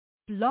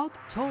Blog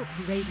Talk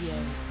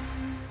Radio.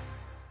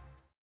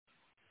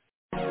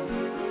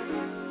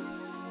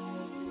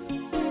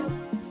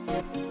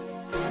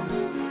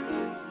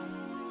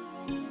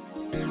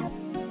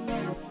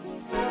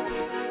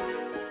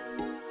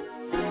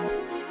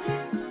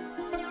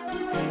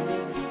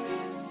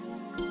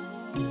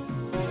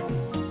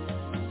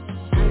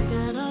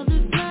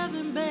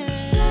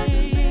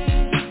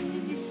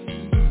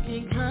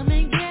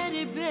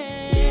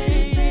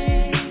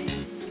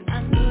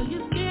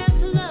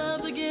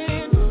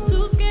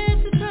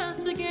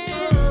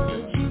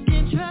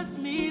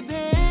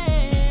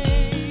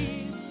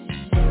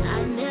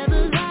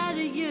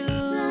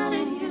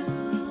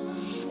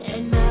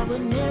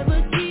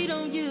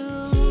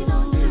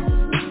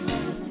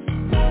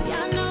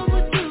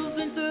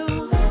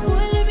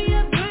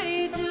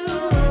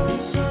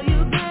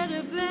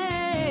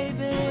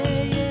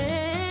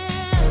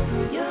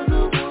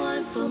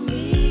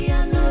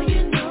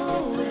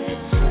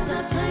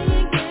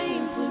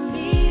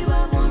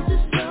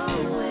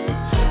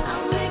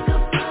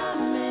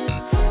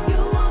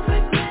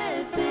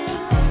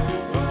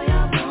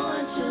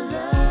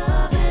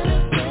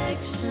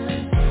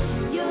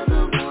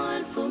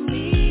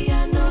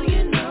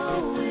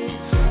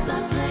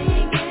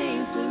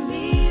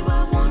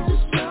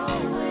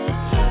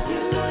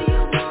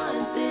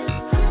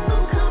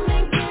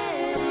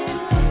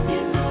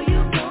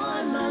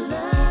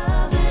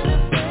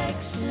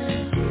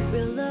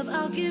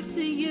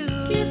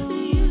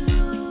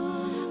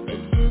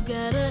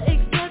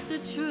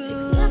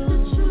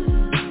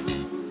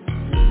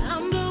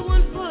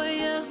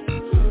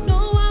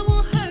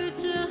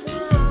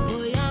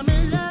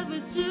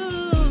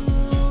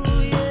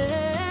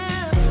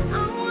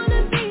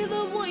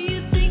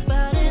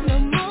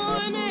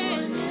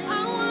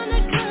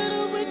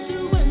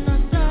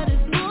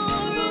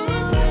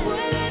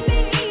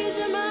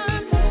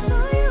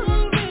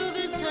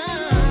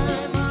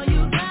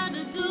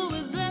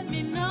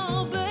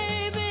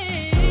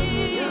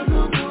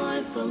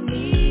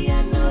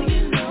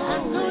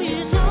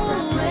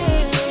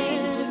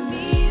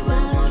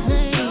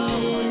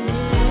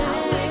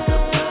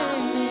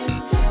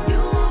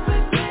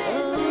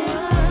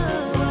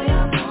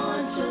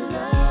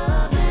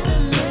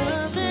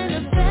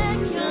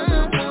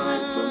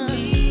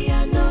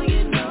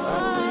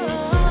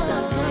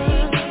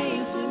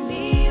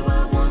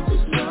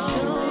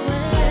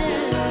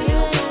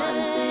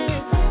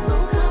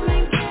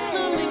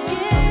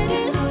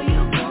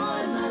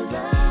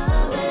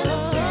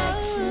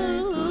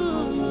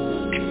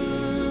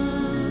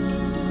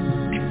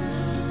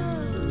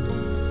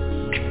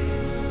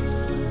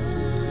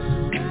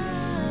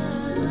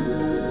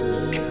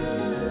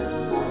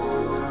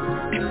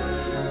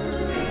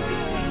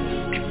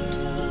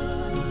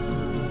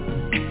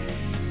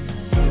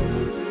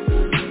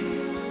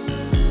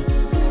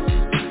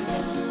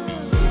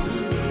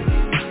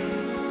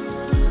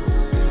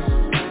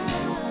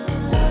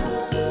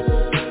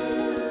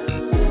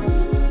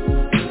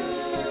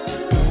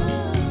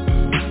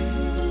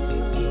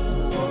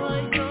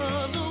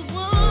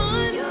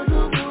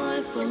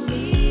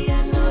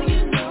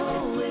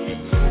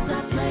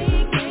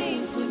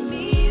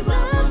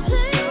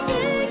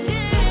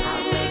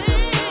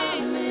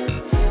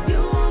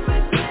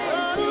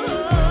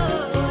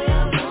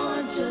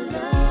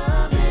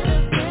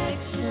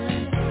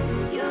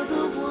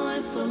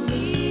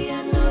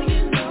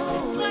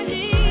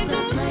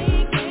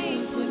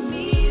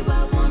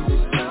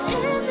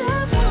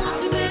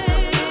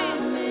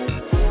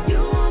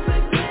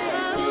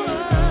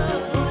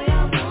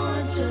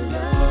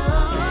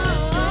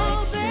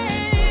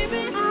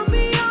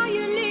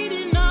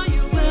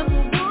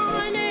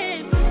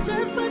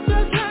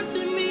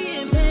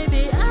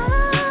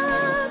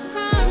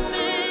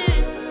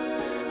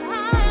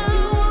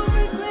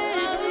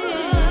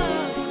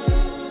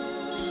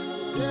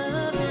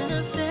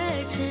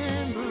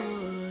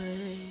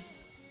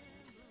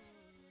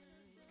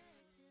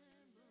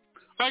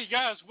 Hey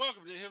guys,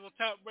 welcome to the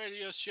HillToP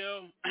Radio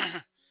Show.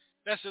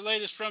 That's the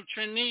latest from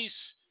Trinice.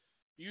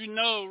 You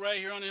know, right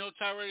here on the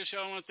HillToP Radio Show.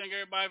 I want to thank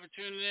everybody for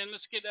tuning in.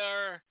 Let's get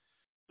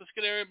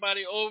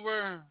everybody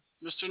over.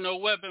 Mr. No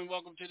Weapon,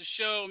 welcome to the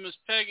show. Miss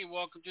Peggy,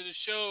 welcome to the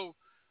show.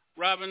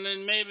 Robin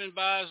Lynn Maven,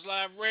 Vibes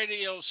Live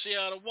Radio,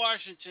 Seattle,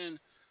 Washington,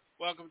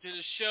 welcome to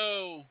the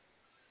show.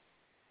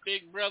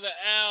 Big Brother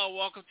Al,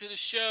 welcome to the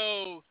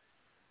show.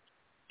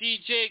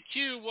 DJ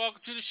Q,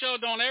 welcome to the show.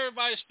 Don't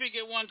everybody speak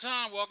at one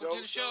time. Welcome to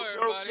the show,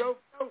 everybody.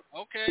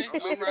 Okay,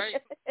 all right.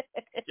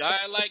 Y'all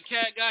act like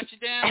Cat got you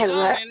down.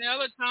 Any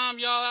other time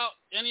y'all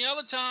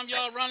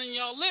running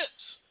y'all lips.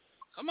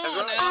 Come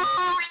on now.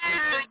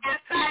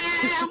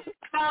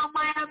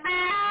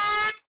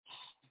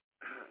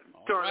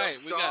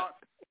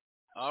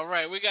 All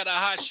right, we got a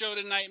hot show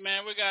tonight,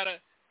 man. We got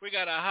a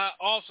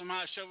awesome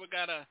hot show. We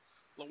got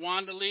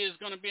LaWANDA Lee is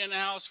going to be in the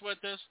house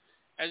with us.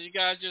 As you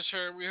guys just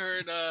heard, we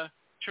heard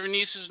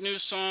Trinice's new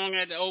song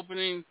at the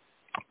opening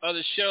of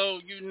the show,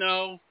 you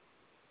know.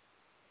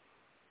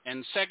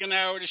 And second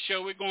hour of the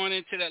show, we're going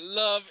into that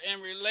love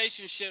and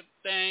relationship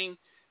thing.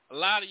 a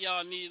lot of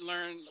y'all need to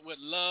learn what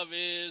love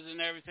is and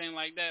everything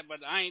like that, but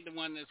I ain't the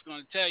one that's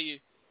going to tell you.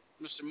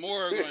 Mr.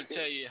 Moore is going to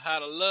tell you how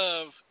to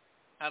love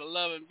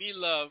and be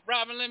loved.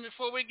 Robin Lynn,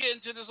 before we get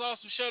into this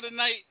awesome show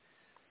tonight,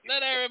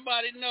 let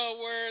everybody know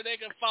where they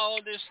can follow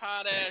this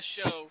hot-ass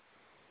show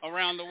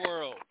around the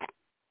world.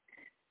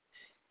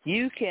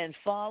 You can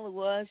follow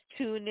us,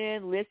 tune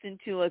in, listen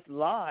to us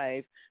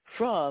live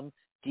from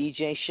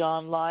DJ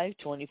Sean Live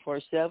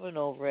 24/7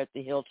 over at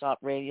the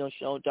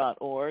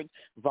HillTopRadioShow.org,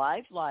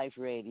 Vive Live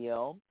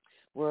Radio.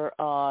 We're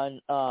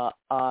on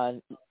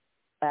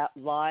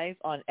live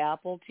on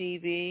Apple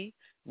TV,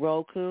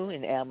 Roku,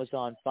 and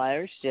Amazon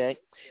Fire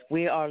Stick.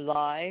 We are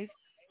live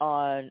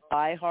on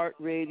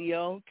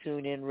iHeartRadio,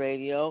 TuneIn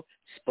Radio,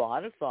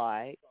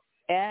 Spotify,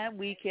 and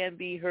we can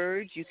be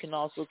heard. You can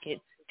also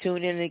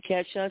tune in and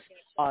catch us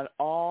on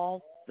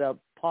all the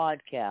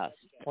podcast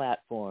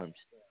platforms,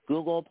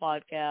 Google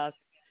Podcasts,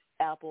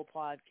 Apple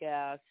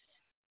Podcasts,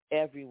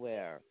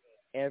 everywhere.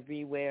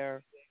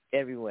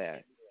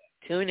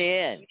 Tune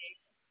in.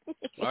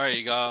 There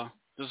you go.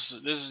 This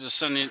is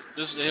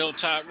the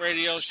Hilltop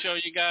Radio Show,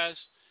 you guys,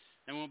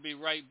 and we'll be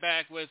right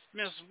back with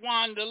Miss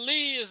Wanda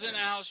Lee is in the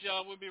house,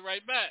 y'all. We'll be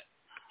right back.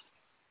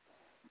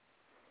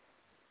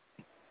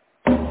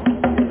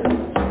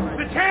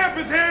 The champ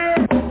is here.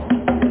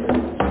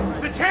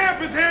 The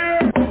champ is here.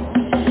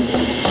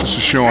 This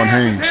is Sean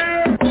Haynes.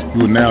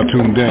 You are now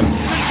tuned in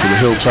to the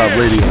Hilltop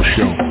Radio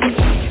Show.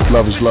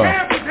 Love is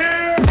love.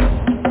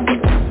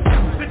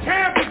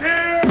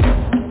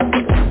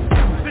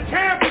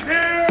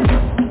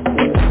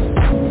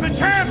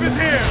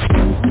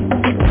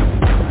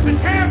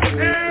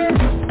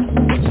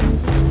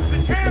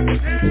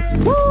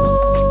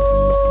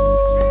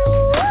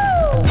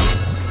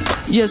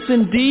 Yes,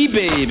 indeed,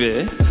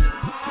 baby.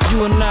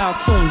 You are now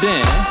tuned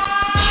in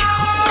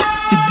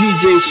to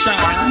DJ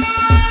Shine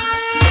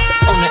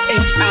on the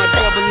HillTop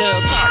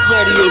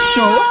Radio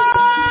Show.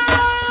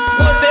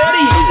 What that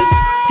is?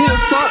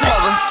 HillTop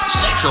Lover.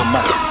 Shut your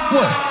mouth.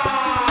 What?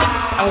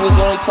 I was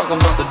only talking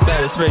about the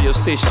baddest radio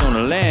station on the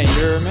land, you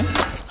heard me?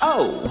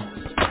 Oh,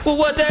 well,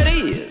 what that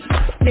is?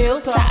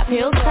 HillTop.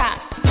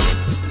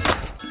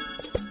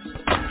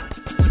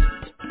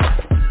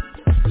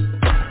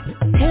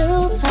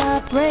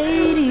 HillTop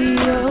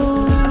Radio.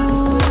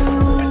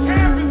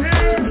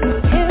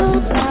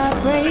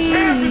 HillTop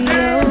Radio.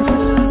 HillTop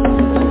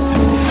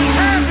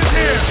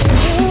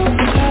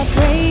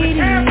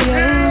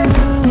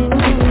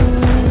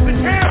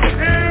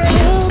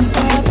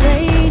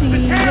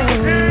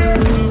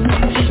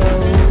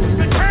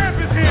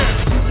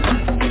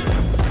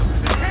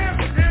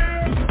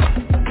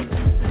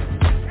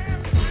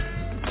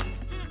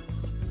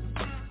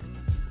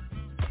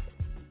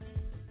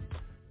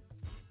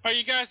All right,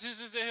 you guys, this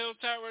is the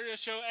Hilltop Radio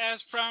Show. As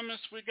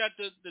promised, we got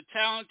the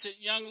talented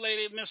young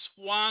lady, Miss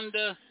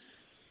LaWanda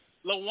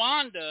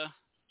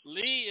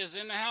Lee is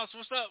in the house.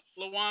 What's up,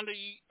 LaWanda?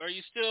 Are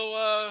you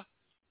still,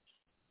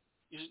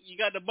 you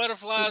got the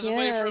butterflies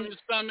away from your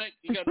stomach?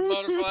 You got the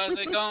butterflies,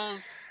 they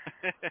gone?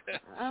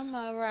 I'm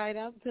all right.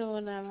 I'm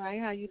doing all right.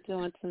 How you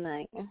doing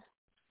tonight?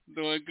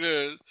 Doing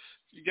good.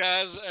 You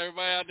guys,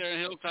 everybody out there in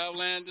Hilltop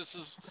Land, this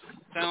is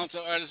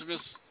talented artist,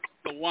 Miss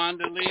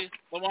LaWanda Lee.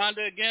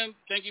 LaWanda, again,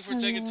 thank you for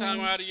taking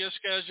time out of your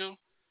schedule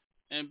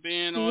and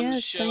being on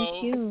the show.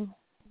 Thank you.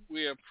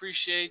 We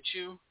appreciate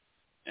you.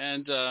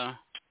 And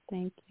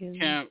thank you.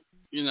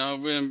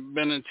 We've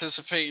been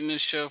anticipating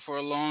this show for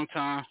a long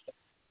time.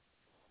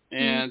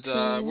 And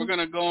we're going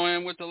to go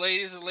in with the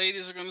ladies. The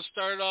ladies are going to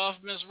start off.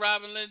 Miss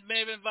Robin Lynn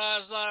Maven,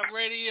 Vibes Live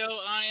Radio.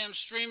 I am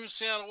streaming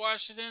Seattle,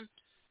 Washington.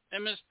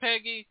 And Miss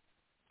Peggy,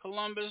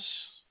 Columbus,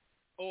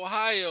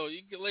 Ohio.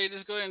 You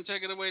ladies, go ahead and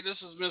take it away. This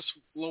is Miss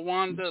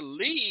LaWanda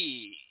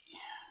Lee.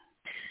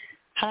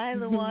 Hi,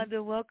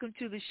 LaWanda. Welcome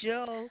to the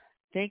show.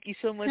 Thank you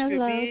so much for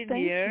being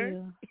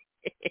here.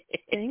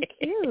 Thank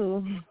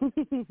you.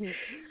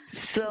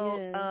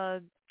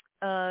 So,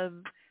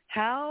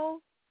 how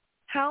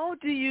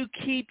do you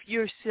keep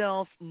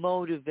yourself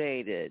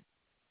motivated?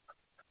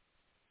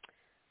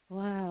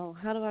 Wow,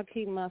 how do I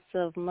keep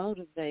myself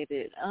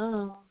motivated?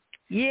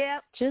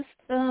 Just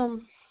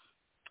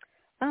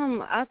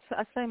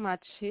I say my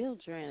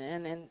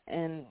children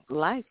and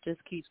life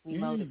just keeps me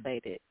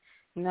motivated.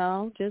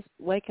 Just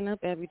waking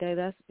up every day,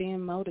 that's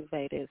being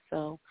motivated.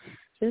 So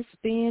just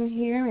being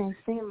here and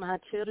seeing my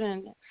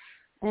children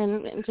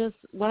and just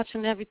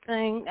watching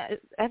everything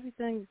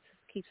just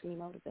keeps me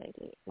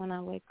motivated when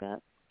I wake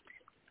up.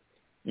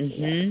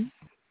 Mm-hmm.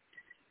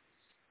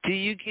 Do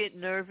you get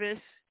nervous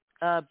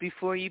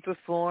before you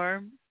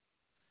perform?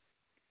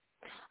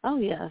 Oh,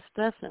 yes,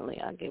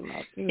 definitely. I get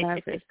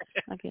nervous.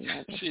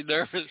 She's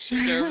nervous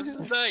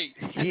tonight.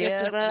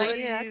 Yeah,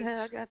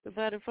 I got the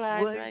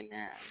butterflies right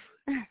now.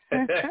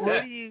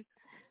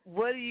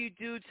 What do you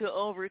do to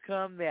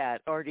overcome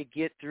that or to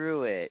get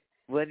through it?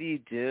 What do you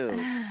do?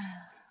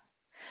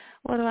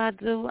 What do I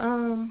do?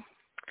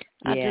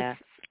 I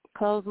just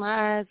close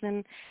my eyes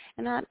and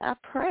I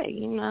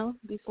pray,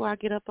 before I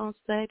get up on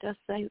stage. I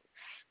say,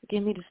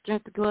 give me the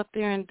strength to go up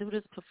there and do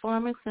this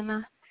performance, and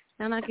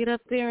I get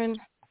up there and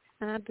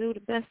I do the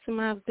best of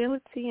my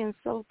ability, and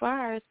so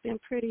far it's been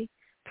pretty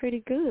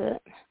good.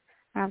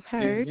 I've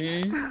heard.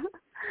 Mm-hmm.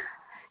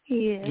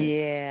 Yeah.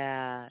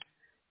 Yeah.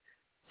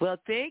 Well,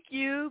 thank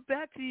you.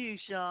 Back to you,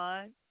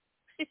 Sean.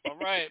 All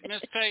right,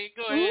 Miss Peggy,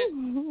 go ahead.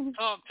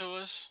 Talk to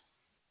us.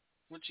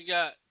 What you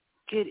got?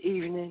 Good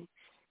evening.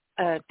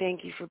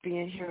 Thank you for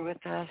being here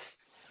with us.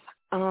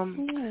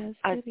 Yes,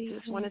 I good just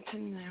evening. wanted to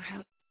know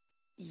how.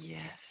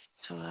 Yes.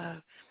 So,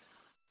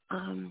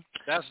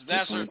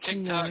 That's her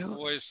TikTok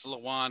voice,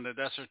 LaWANDA.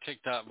 That's her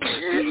TikTok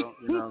voice. You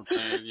know what I'm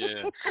saying?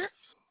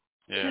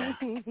 Yeah.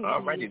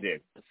 Alrighty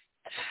then.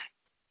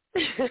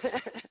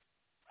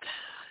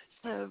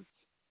 So,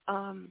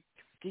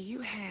 do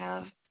you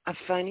have a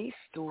funny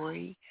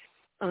story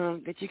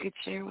that you could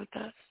share with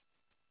us?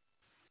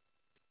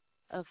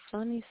 A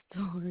funny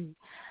story.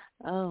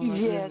 Oh, my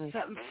goodness.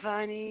 Something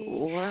funny.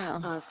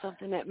 Wow.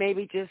 Something that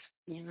maybe just,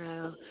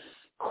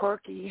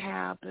 quirky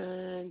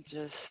happened,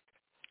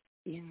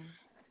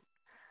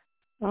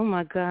 Oh,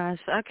 my gosh.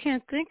 I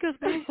can't think of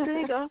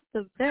anything off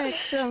the bat.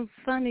 Something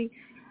funny.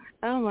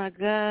 Oh, my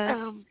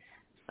gosh.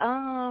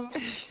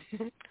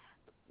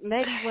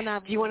 Maybe when I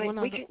went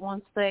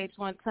on stage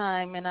one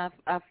time and I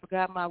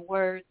forgot my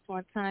words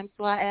one time,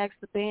 so I asked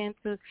the band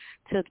to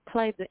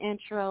play the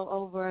intro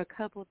over a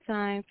couple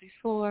times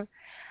before.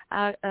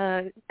 I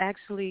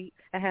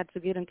had to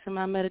get into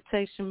my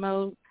meditation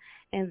mode,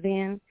 and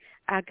then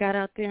I got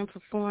out there and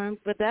performed.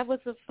 But that was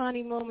a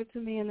funny moment to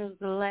me, and it was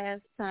the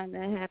last time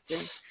that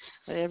happened.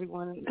 But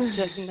everyone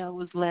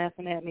was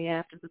laughing at me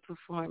after the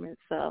performance,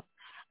 so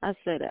I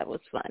say that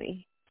was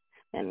funny,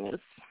 and it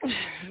was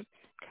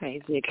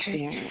crazy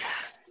experience.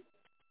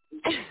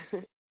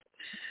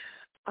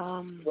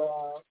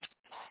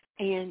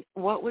 And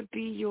what would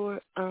be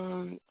your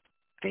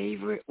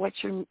favorite?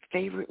 What's your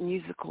favorite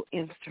musical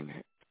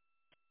instrument?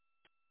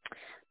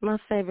 My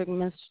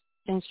favorite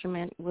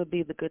instrument would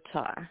be the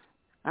guitar.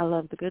 I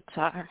love the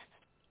guitar.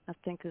 I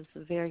think it's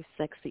a very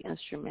sexy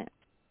instrument,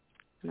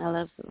 and I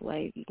love the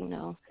way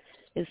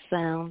it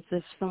sounds.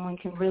 If someone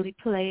can really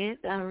play it,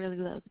 I really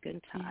love the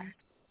guitar.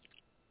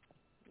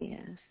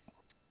 Yes.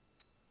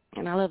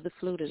 And I love the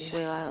flute as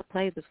well. I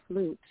played the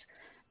flute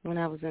when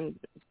I was in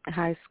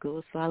high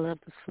school, so I love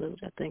the flute.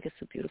 I think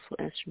it's a beautiful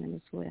instrument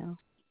as well.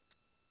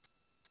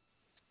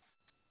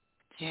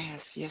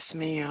 Yes,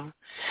 ma'am.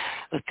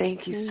 Well,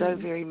 thank you so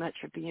very much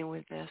for being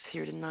with us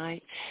here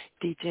tonight.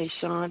 DJ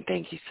Sean,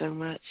 thank you so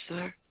much,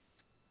 sir.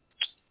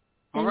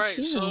 All right,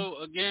 so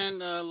again,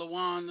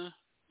 LaWANDA,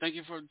 thank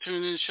you for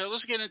tuning in the show.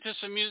 Let's get into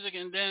some music,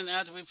 and then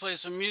after we play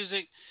some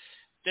music,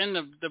 then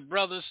the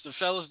brothers, the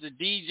fellas, the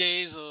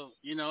DJs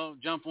will,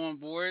 jump on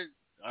board.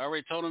 I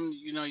already told them,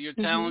 you're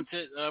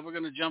talented. We're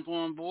going to jump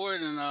on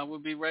board, and we'll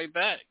be right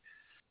back.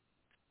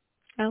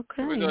 Okay.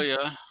 Here we go,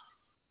 y'all.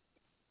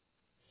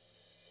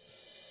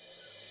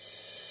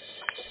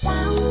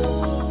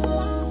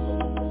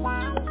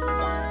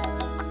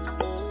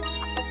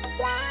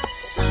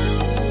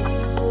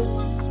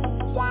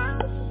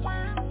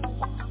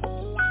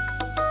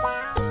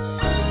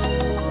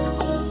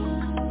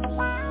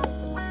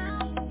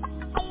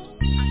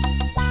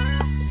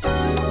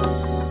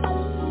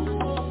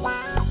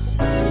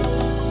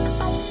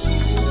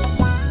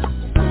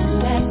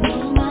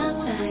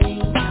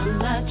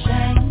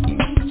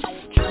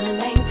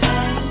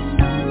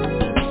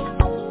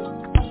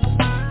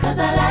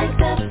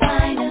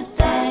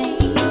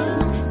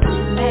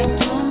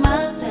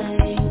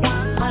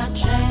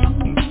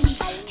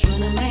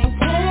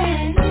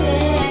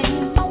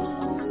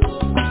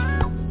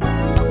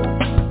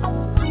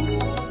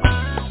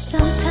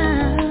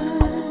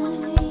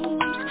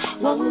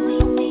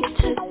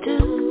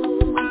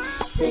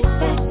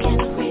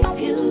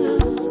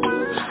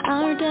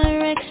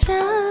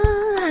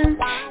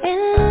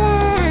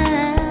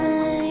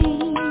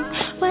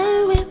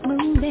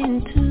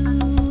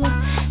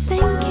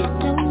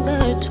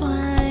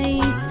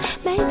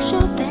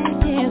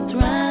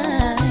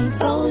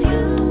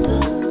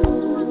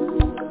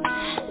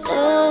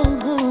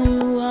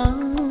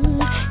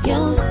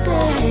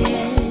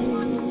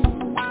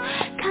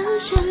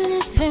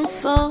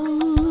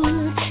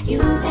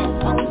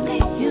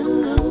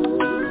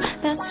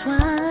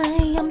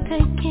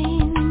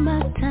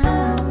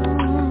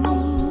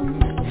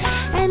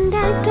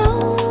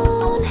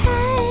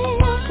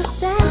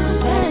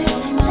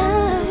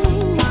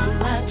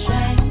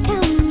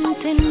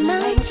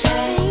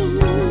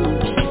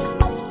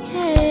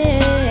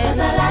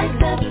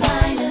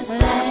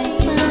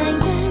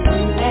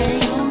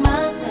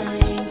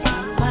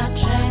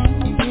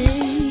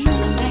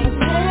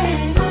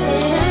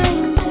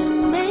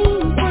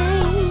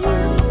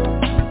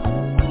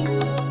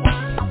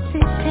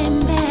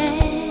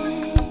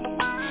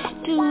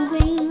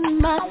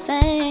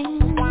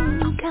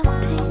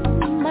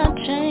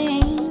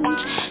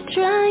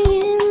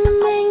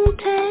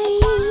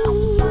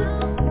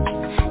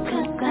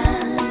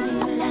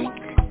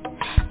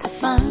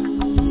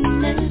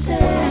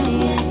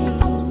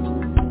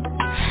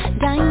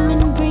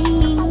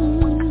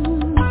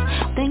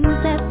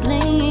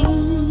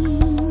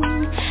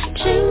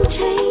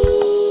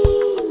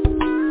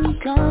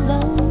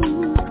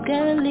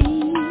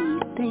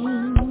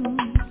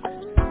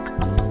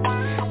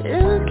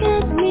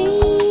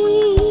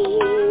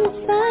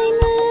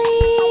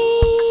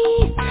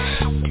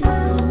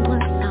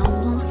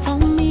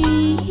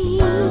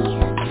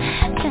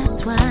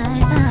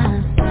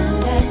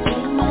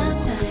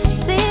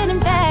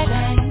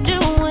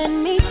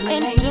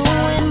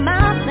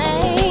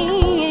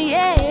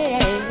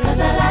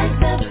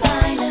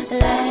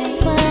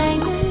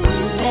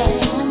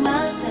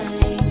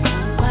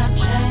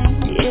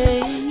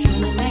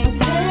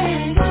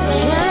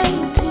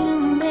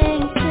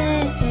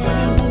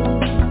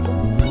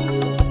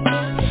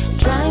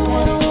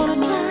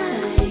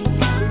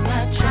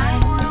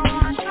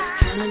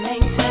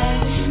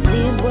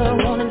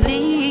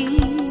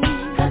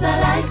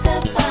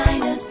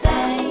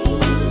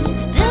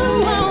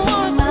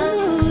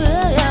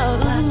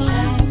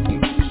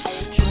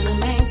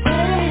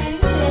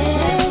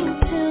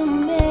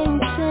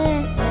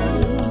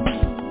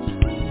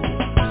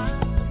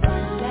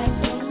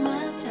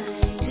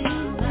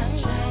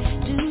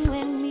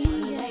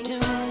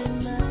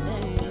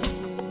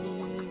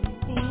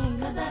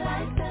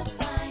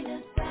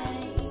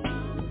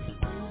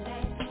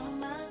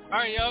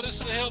 right, y'all. This is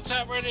the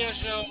HillToP Radio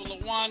Show.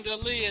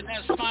 LaWANDA Lee, and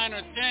that's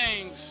Finer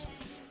Things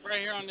right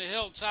here on the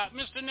HillToP.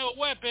 Mr. No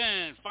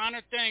Weapon,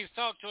 Finer Things.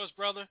 Talk to us,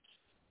 brother.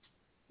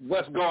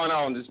 What's going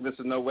on, this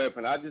Mr. No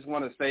Weapon? I just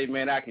want to say,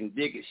 man, I can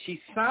dig it. She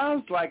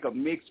sounds like a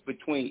mix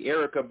between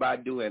Erykah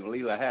Badu and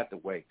Layla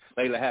Hathaway.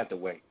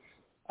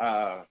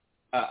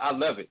 I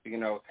love it. You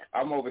know,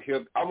 I'm over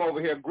here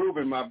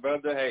grooving, my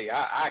brother. Hey,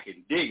 I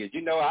can dig it.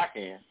 You know I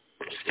can.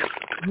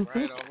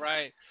 All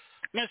right.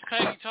 Miss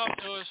Peggy, talk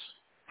to us.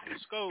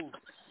 Let's go.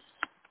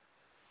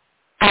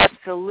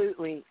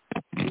 Absolutely.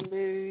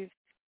 Smooth,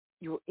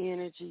 your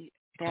energy,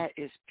 that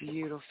is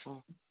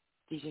beautiful.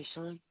 DJ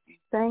Sean?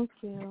 Thank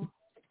you.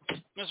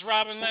 Miss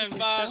Robin Lynn,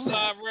 Vibes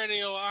Live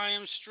Radio, I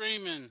am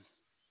streaming.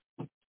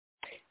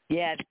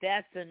 Yeah,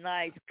 that's a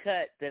nice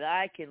cut that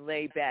I can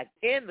lay back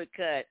in the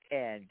cut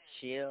and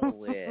chill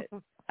with.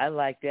 I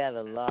like that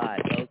a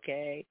lot,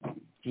 okay?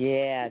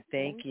 Yeah,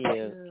 thank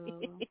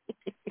you.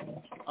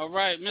 All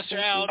right,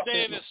 Mr. Al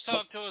Davis,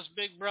 talk to us,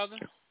 big brother.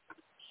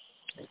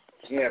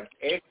 Yeah,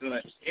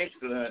 excellent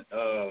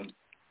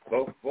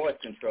voice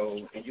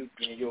control, and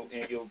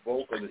your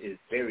vocal is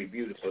very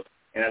beautiful,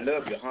 and I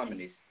love your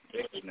harmonies.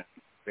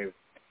 Very.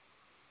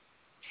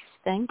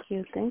 Thank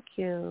you.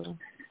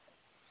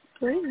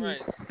 Please.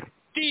 Right.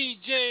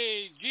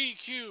 DJ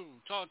GQ,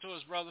 talk to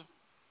us, brother.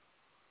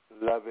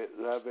 Love it.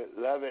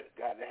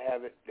 Got to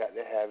have it.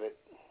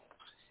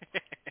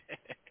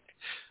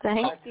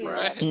 Thank you.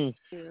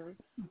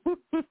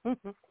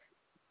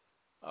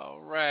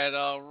 Right.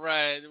 All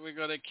right. We're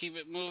going to keep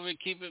it moving.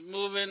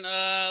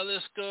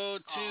 Let's go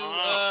to...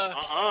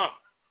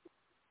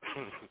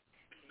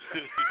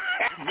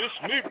 You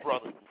missed me,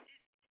 brother.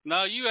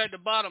 No, you at the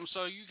bottom,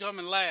 so you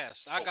coming last.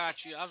 I got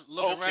you. I'm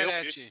looking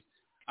at you.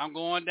 I'm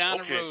going down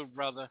the road,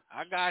 brother.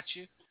 I got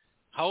you.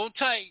 Hold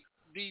tight,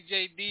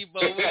 DJ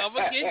Debo. I'm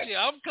going to get you.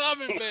 I'm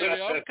coming,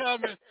 baby. I'm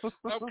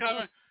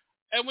coming.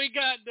 And we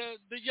got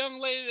the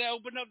young lady that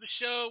opened up the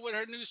show with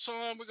her new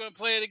song. We're going to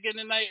play it again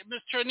tonight.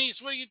 Miss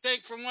Trinice, what do you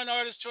think from one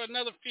artist to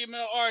another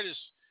female artist?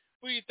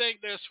 What do you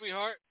think there,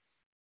 sweetheart?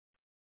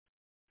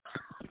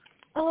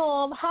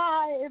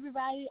 Hi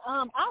everybody.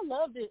 I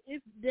loved it.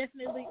 It's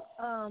definitely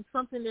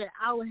something that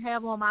I would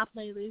have on my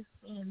playlist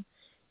and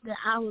that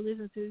I would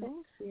listen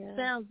to.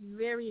 Sounds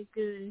very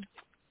good.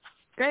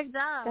 Great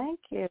job. Thank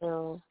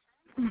you.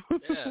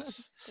 Yes.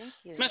 Thank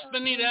you. Miss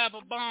Benita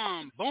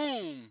Applebaum.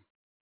 Boom.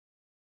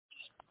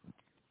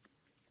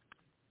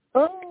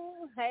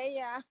 Oh, hey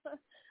y'all.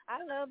 I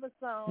love the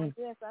song.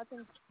 Yes, I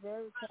think it's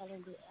very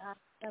talented.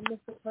 I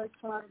missed the first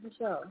part of the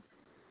show.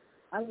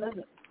 I love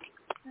it.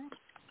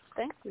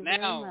 Thank you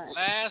now, very much.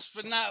 last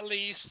but not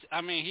least,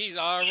 he's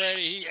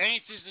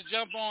anxious to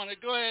jump on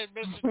it. Go ahead,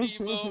 Mr.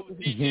 Debo,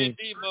 DJ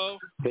Debo.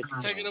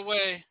 Take it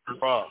away.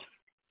 Bro,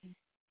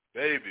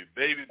 baby,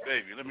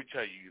 let me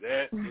tell you,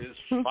 that is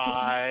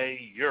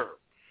fire.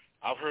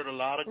 I've heard a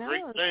lot of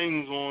great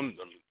things on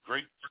the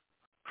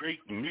great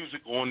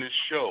music on this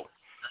show.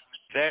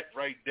 That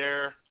right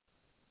there,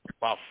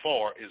 by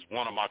far, is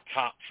one of my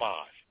top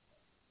 5.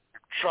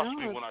 Trust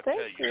me when I tell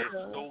you, it's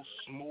so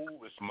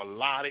smooth, it's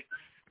melodic.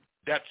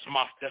 That's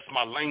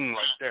my lane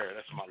right there.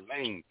 That's my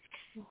lane.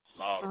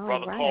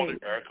 Brother called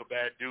it Erykah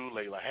Badu,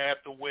 Layla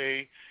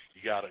Hathaway.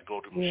 You got to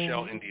go to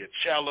Michelle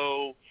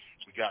Indiacello.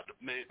 We got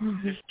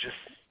it's just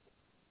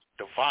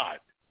the vibe.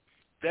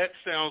 That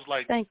sounds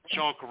like,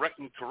 Sean, correct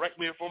me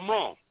if I'm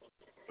wrong,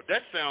 but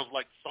that sounds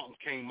like something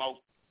came out,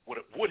 what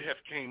it would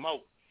have came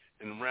out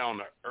in around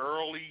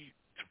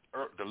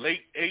the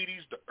late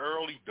 80s,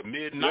 the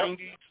mid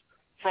 90s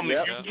from the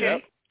UK.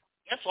 Yep.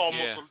 That's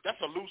almost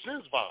that's a loose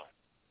ends vibe.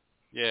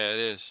 Yeah,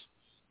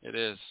 it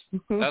is.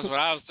 That's what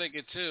I was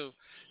thinking too.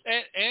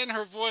 And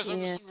her voice,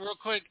 real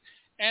quick,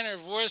 and her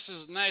voice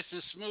is nice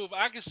and smooth.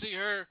 I can see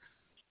her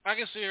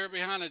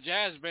behind a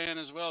jazz band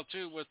as well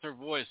too with her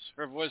voice.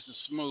 Her voice is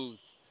smooth,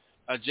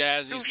 a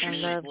jazzy,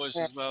 smooth voice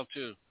as well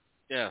too.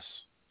 Yes.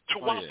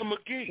 Tawassa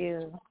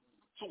McGee.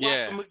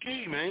 Tawassa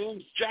McGee,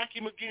 man. Jackie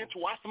McGee and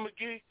Tawassa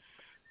McGee.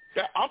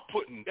 I'm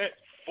putting that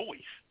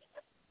voice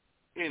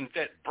in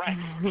that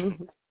bracket.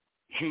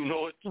 You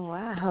know, it's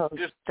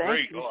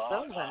great. You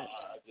so much.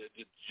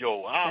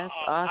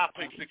 I'll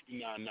pay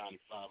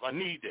 $69.95. I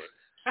need that.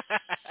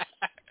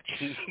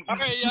 All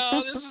right,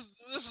 y'all. This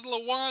is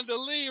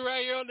LaWanDa Lee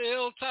right here on the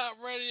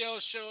HillToP Radio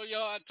Show,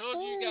 y'all. I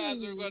told you guys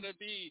we're gonna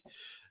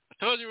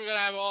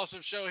have an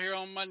awesome show here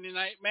on Monday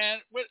night,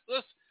 man.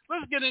 Let's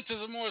get into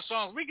some more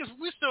songs. We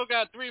still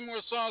got 3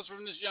 more songs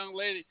from this young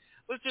lady.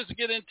 Let's just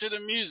get into the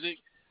music.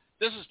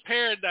 This is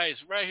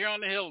Paradise right here on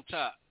the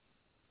HillToP.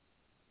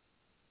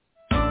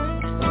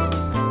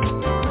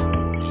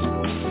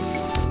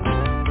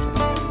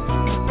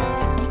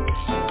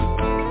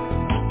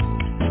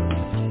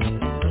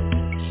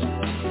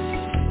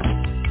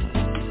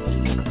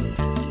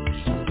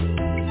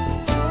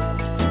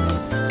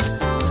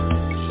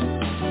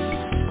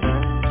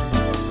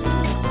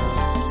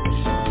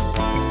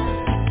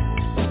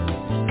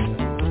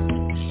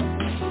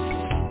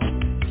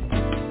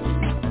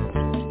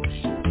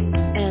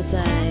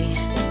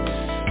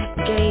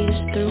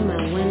 Gaze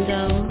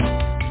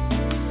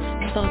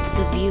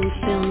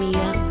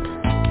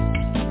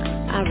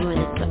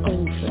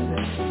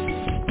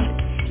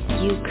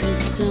You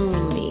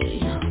consume me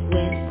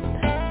with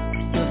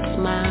your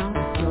smile,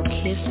 your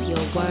kiss,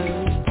 your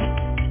words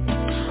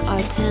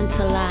are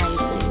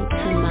tantalizing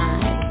to my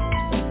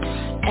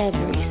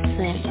every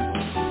sense.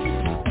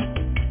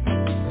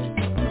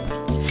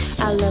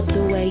 I love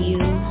the way you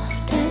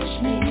touch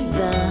me,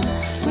 the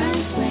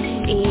right way,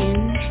 in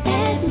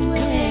every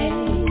way.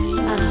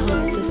 I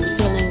hope this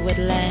feeling would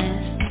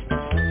last.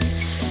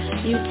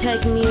 You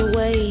take me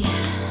away,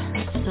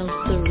 so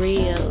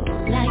surreal,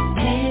 like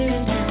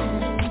paradise.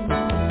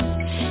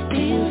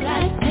 Feels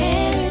like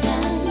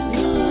paradise.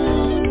 Ooh.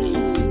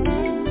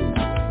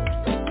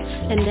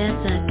 And as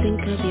I think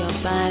of your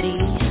body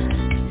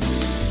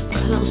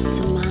close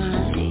to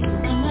mine,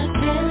 I'ma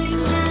tell you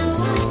how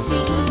I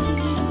feel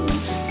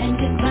and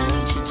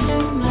invite you to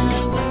my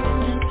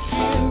world of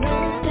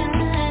paradise.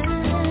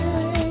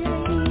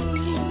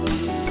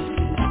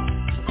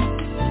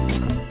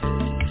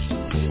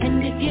 And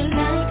if you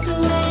like the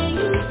way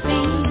you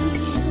feel,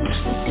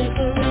 we'll stay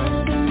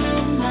forever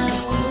in my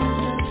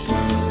world of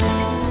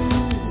paradise.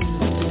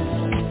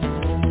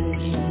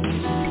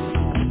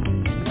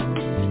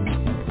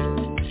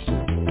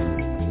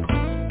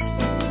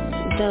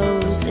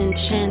 Those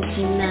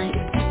enchanting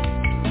nights,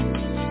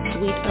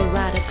 sweet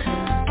erotica,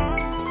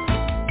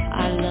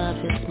 our love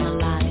is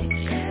melodic,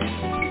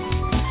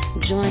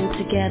 joined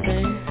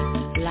together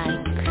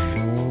like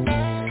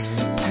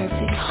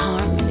perfect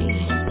harmony,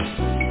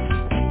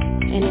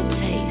 and it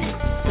tastes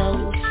so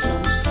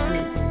sweet.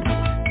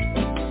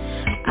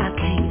 I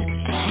can't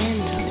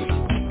handle it.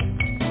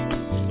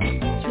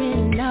 It's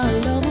written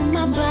all over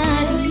my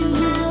body,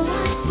 how I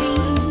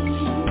feel,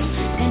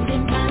 and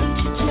invite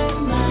you to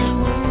my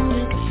world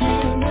of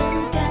paradise.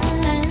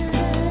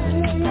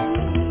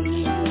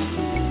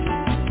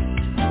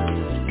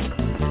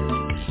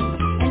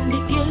 And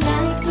if you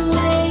like the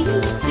way you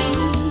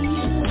feel,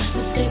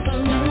 we'll stay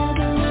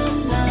forever in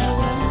my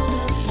world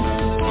of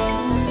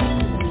paradise.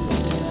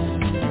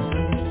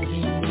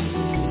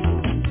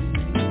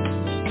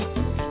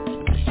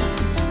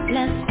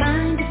 Let's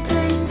find a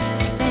place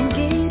and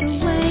get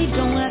away.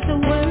 Don't have to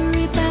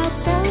worry about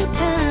the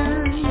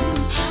time.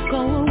 Go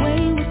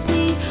away with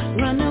me,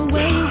 run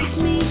away with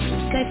me,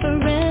 stay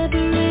forever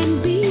and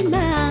be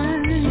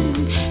mine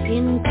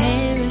in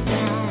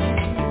paradise.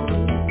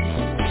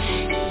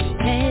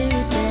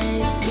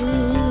 Paradise,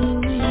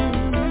 ooh.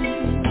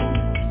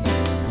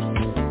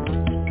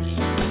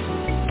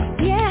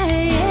 Yeah,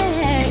 yeah.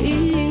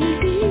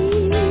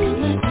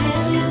 I'ma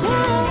tell you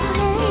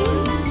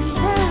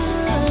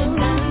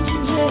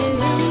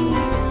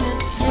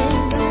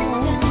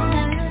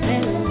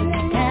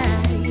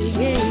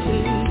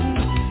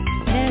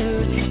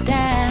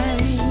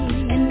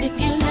and if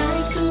you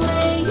like the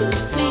way you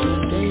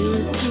feel,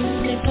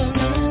 stay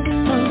forever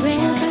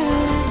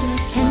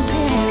in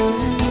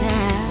paradise.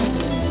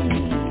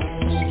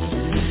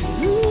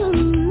 Ooh,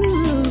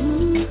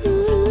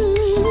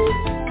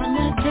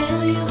 I'ma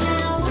tell you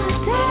how I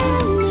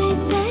tell me,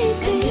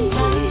 baby.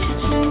 Invite you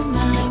to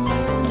my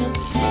world of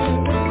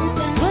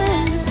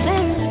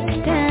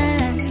paradise,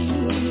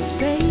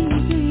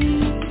 baby.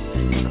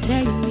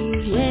 Take me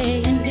away,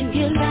 and if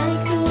you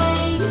like the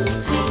way you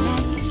feel,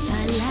 I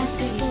like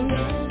it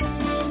forever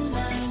in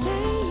my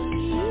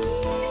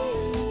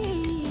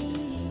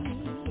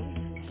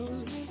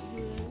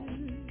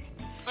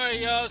All right,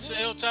 y'all, it's the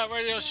HillToP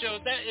Radio Show.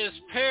 That is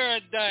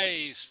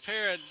Paradise.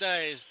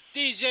 Paradise.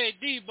 DJ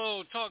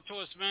Debo, talk to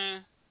us,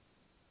 man.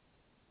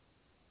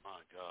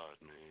 My God,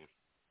 man.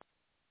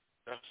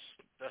 That's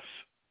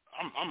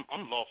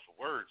I'm lost for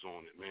words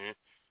on it, man.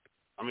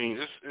 I mean,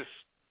 it's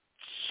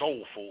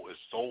soulful, it's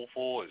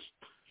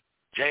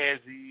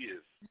jazzy,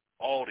 it's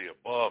all the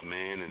above,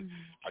 man. And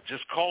I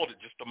just called it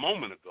just a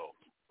moment ago.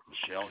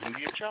 Michelle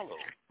Indiacello.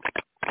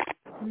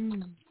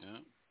 Yeah.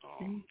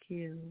 Thank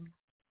you.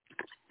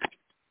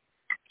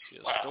 She's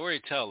a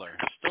storyteller.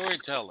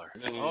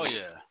 Oh,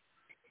 yeah.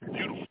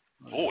 Beautiful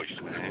voice,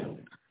 man.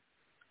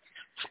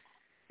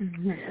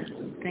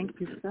 Thank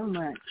you so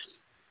much.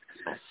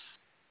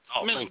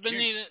 Oh, Miss thank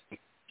you.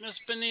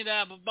 Benita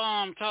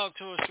Applebaum, talk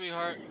to us,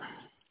 sweetheart.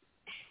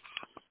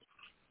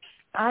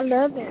 I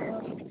love it.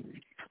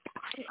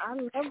 I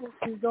love what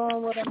she's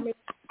doing with her music.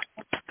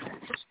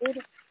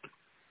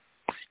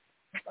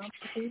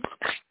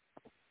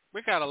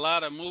 We got a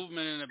lot of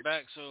movement in the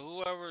back, so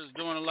whoever is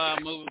doing a lot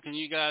of movement, can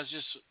you guys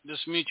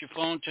just mute your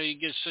phone till you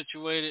get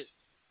situated?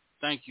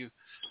 Thank you.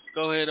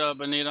 Go ahead,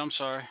 Benita. I'm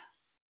sorry.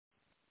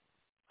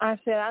 I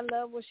said I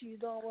love what she's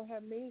doing with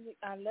her music.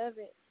 I love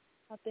it.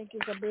 I think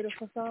it's a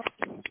beautiful song.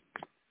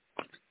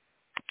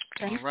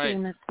 Thank All right. you,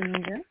 Miss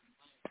Benita.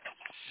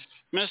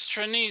 Miss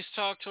Trinice,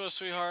 talk to us,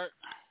 sweetheart.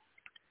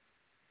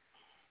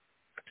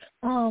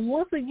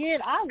 Once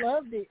again, I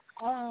loved it.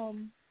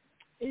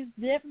 It's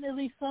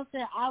definitely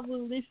something I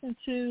will listen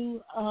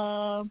to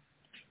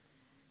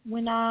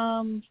when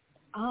I'm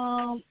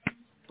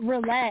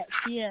relaxed.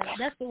 Yeah,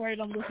 that's the word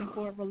I'm looking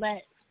for,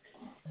 relax.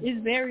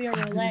 It's very a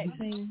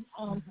relaxing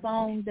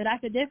song that I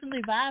could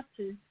definitely vibe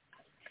to.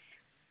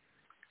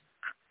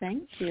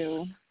 Thank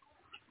you.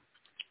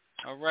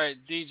 All right,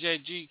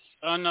 DJ G.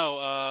 Oh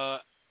no,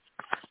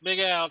 Big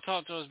Al.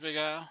 Talk to us, Big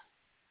Al.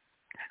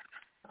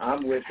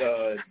 I'm with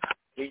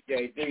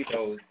DJ D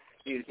though.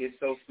 It's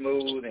so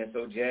smooth and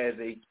so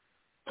jazzy,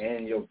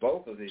 and your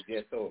vocals is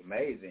just so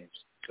amazing.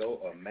 So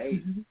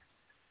amazing.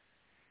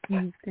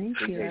 Thank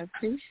you. I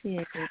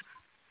appreciate it.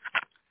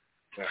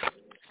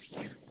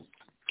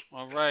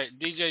 All right,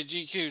 DJ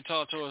GQ,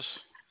 talk to us.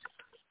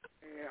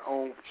 Man,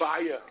 on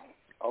fire,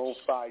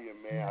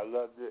 man. I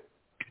loved it.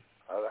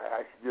 I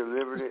actually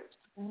delivered it.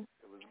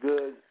 It was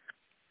good.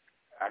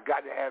 I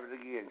got to have it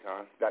again,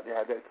 John. Got to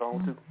have that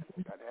song too.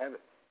 Got to have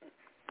it.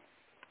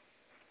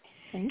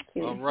 Thank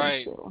you. All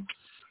right.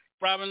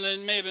 Robin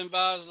Lynn Maben,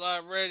 Vibes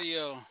Live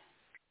Radio.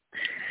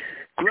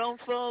 Grown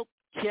folk,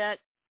 check.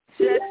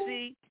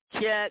 Sexy,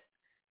 check.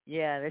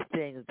 Yeah,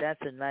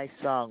 that's a nice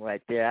song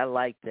right there. I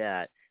like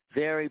that.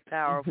 Very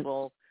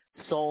powerful,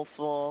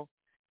 soulful,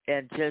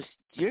 and just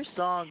your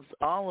songs,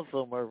 all of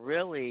them are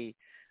really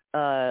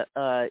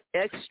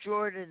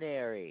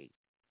extraordinary.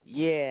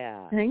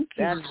 Yeah. Thank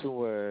you. That's the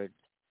word.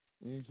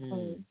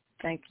 Mm-hmm.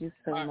 Thank you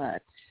so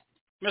much.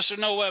 Mr.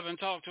 No Weapon,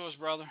 talk to us,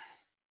 brother.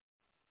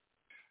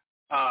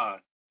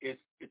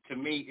 To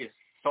me, it's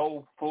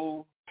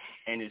soulful,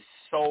 and it's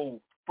soul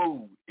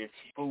food. It's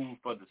food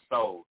for the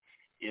soul.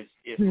 It's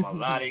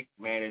melodic,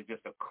 man. It's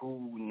just a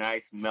cool,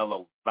 nice,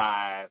 mellow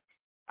vibe.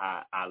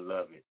 I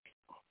love it.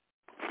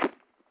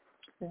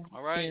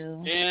 All right.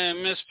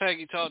 And Miss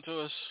Peggy, talk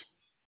to us.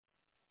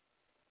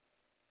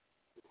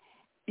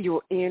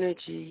 Your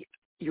energy,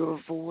 your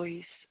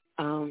voice,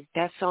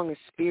 that song is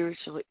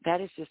spiritual.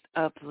 That is just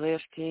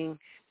uplifting.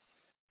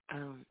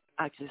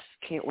 I just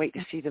can't wait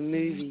to see the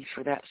movie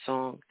for that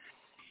song.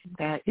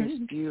 That is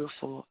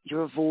beautiful.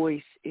 Your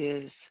voice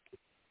is,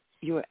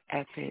 you're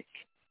epic.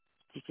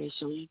 DJ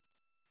Sean.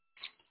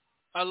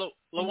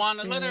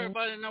 LaWANDA, let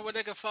everybody know where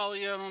they can follow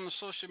you on the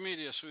social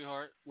media,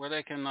 sweetheart, where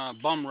they can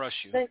bum rush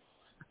you.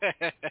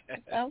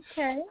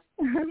 Okay.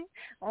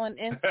 On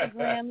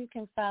Instagram, you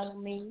can follow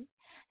me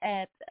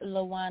at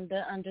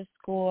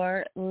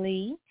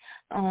LaWANDA_Lee.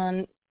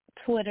 On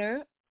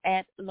Twitter,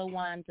 at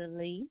LaWANDA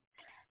Lee.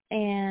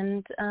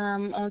 And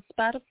on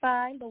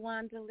Spotify,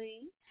 LaWANDA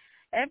Lee.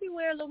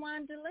 Everywhere,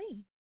 LaWANDA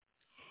Lee.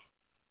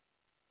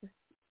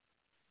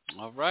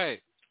 All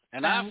right.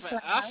 And I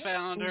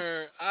found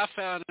her,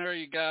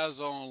 you guys,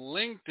 on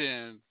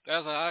LinkedIn.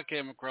 That's how I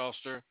came across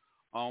her,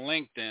 on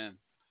LinkedIn.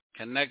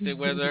 Connected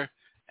with her,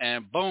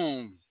 and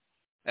boom,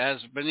 as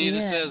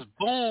Benita says,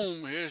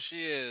 boom, here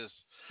she is.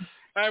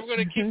 All right, we're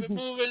going to keep it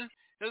moving.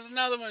 There's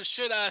another one,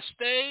 Should I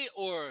Stay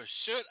or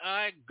Should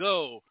I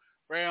Go?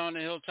 Right on the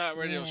HillToP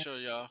Radio Show,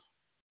 y'all.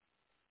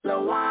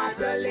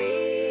 LaWANDA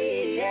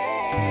Lee,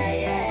 yeah.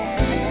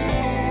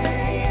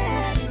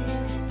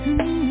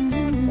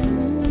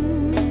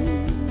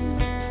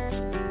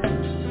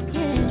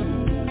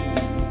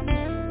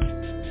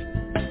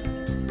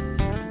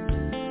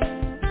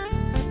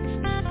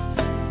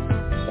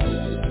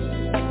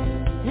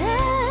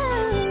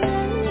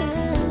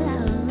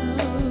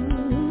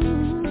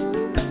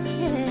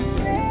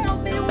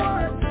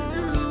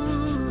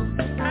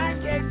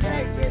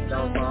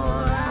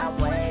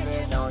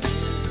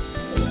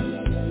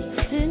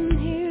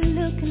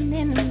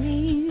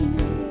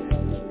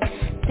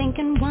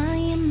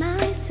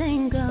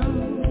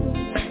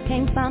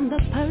 Found the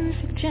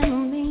perfect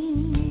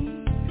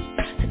gentleman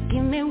to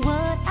give me what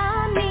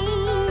I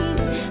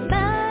need, but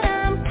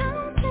I'm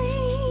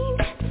complete.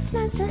 It's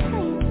nice to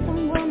have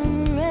someone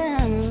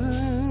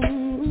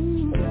around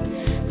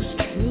who's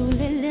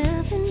truly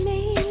loving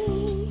me,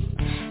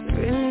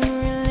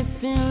 really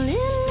feeling me.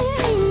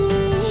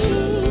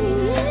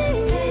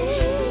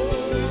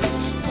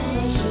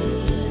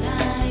 Should I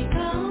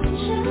go?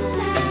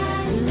 Should I?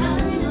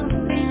 I'm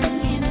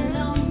feeling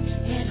alone,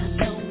 and I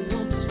don't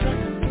want to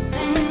struggle with that.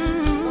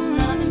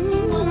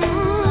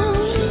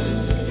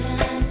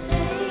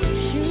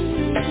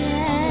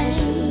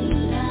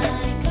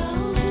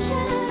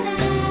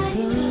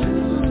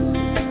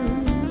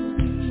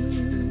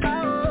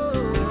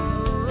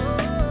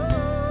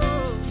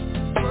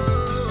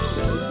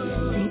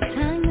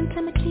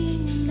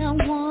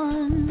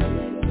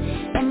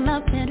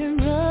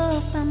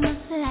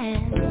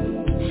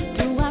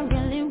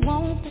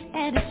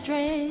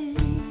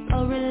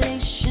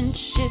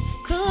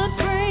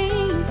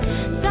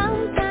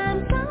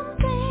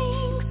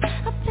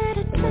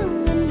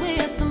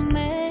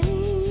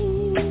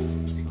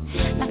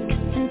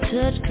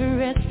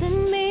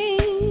 Caressing me,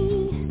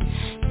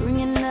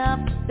 bringing up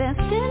the best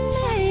in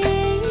me.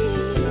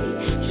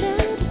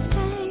 Should it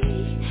stay?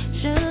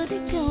 Should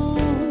it go?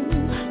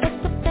 What's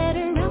the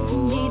better route for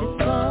me to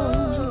go?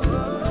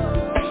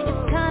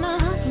 It's kinda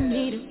hard for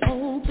me to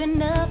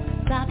open up,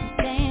 'cause I'll be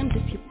damned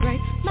if you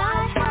break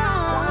my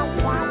heart.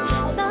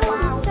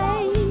 Some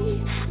say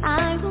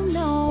I will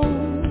know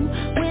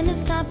when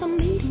it's time for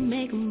me to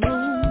make a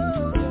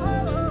move,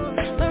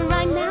 but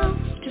right now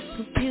it's just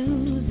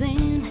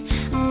confusing.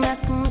 I'm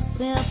asking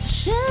myself,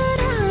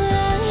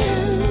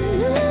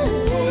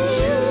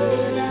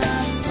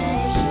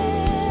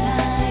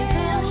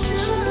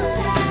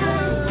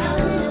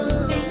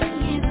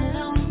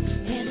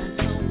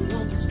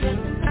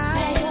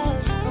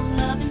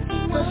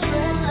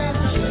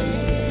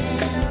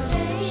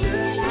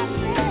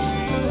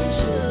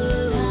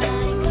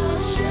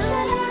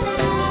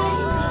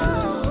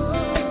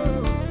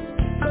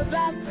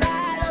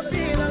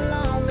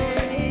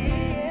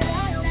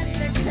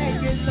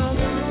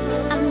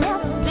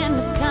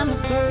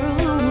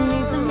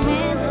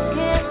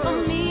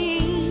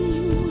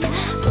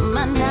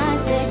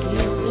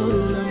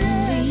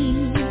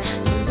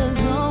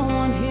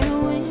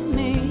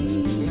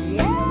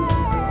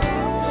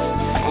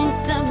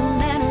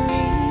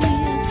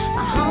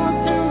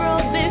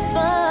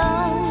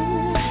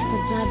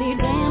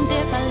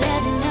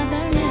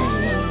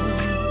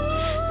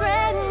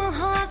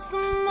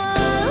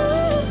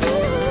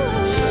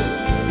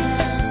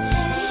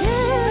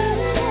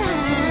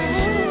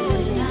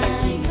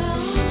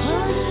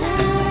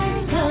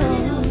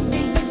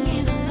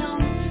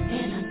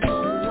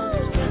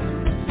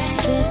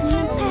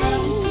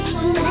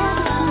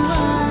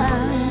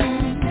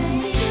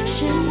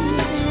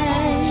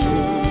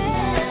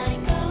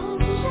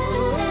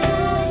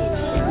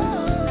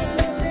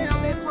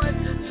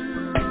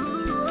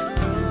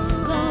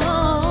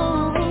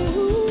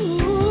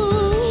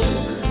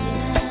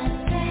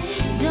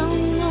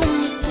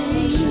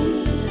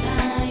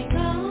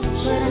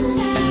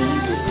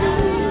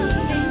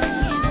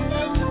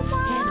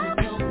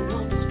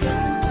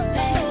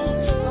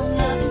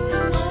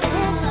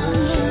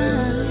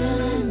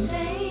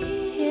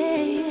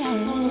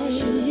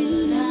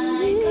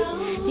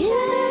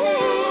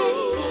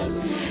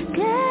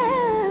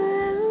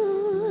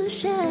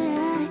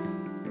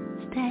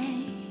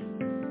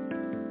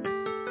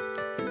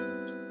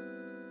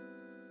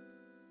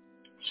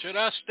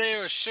 I stay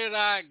or should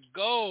I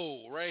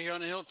go? Right here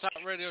on the Hilltop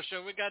Radio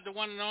Show. We got the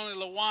one and only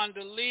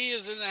LaWANDA Lee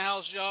is in the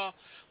house, y'all.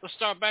 Let's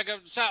start back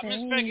up the top.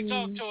 Miss Becky,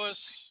 talk to us.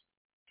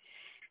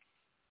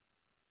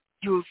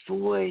 Your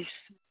voice,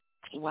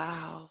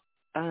 wow.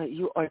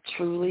 You are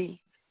truly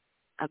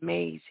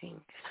amazing.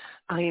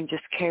 I am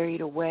just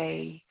carried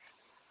away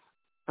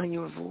on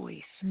your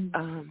voice.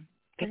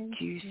 Thank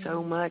you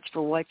so much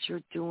for what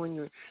you're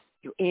doing,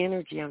 your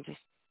energy.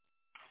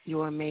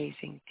 You're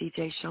amazing.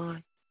 DJ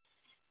Sean.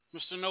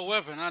 Mr. No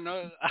Weapon, I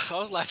know. I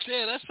was like,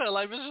 yeah, that sounds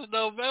like Mr.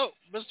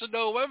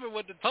 No Weapon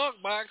with the talk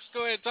box.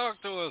 Go ahead and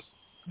talk to us.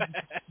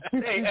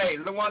 hey,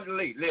 LaWanda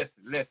Lee,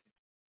 listen.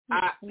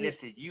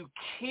 Listen, you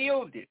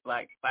killed it.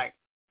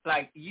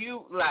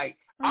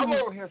 I'm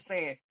over here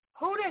saying,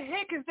 who the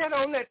heck is that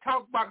on that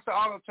talk box of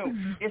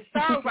auto-tune? It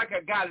sounds like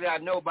a guy that I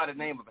know by the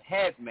name of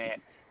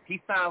Hazmat.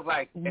 He sounds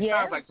like,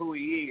 sounds like who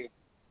he is.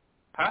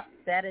 Huh?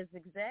 That is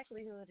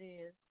exactly who it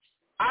is.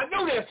 I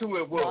knew that's who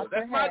it was.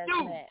 That's my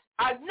dude.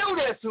 I knew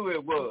that's who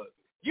it was.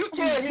 You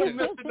tell him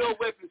Mr. No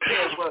Weapon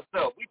says what's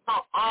up. We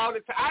talk all the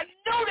time. I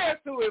knew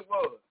that's who it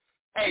was.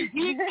 Hey,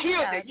 he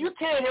killed it. You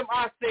tell him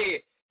I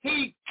said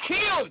he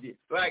killed it.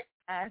 Like,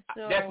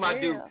 that's my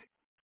dude.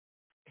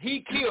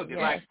 He killed it.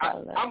 Like,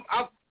 I'm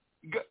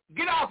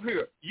get off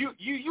here. You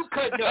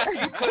cutting up.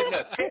 You cutting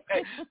up.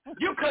 Hey,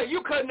 you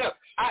cutting up.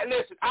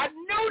 Listen, I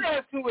knew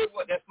that's who it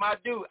was. That's my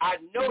dude. I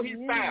know he's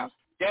found.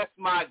 That's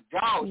my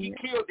dog. He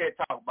killed that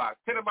talk box.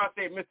 Tell him I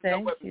said, Mr. No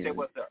Weapon said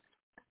what's up.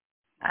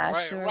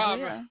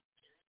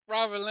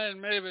 Robert Lynn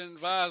Maven,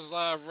 Vibes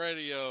Live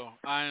Radio.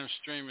 I am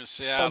streaming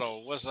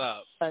Seattle. What's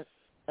up?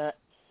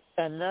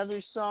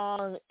 Another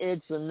song,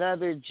 it's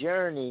another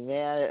journey,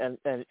 man,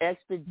 an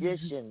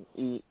expedition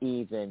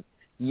even.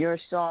 Your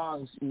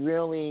songs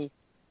really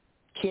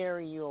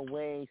carry you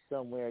away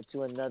somewhere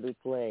to another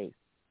place.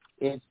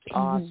 It's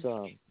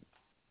awesome.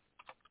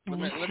 Let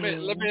me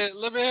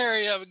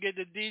hurry up and get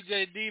to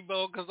DJ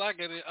Debo because I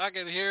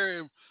can hear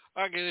him.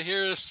 I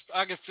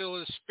can feel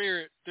his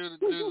spirit through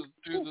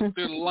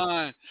the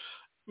line.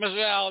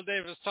 Mr. Al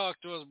Davis,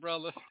 talk to us,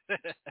 brother.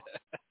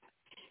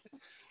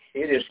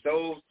 It is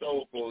so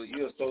soulful.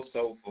 You're so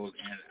soulful,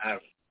 and I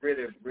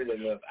really, really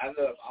love. I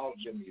love all of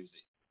your music.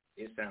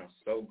 It sounds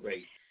so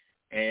great,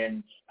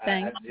 and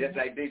just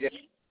like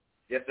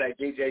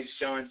DJ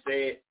Sean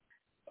said,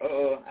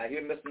 I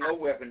hear Mr. No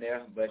Weapon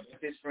there, but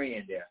it's his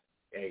friend there.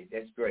 Hey,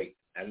 that's great.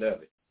 I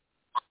love it.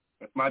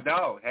 That's my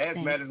dog.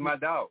 Hazmat is my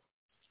dog.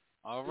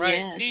 All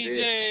right,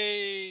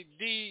 DJ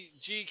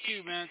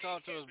DGQ, man,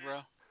 talk to us,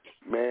 bro.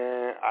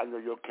 Man, I know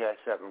your cash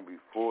app gonna be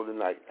full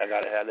tonight. I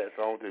gotta have that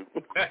song too.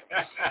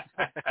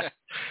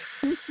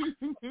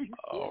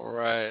 All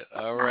right.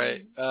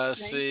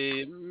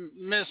 See,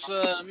 Miss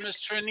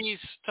Trinice,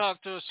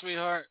 talk to us,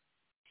 sweetheart,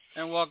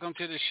 and welcome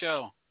to the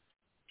show.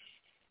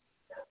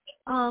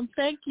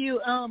 Thank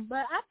you.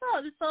 But I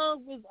thought the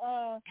song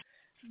was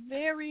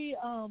very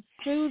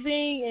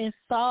soothing and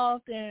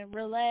soft and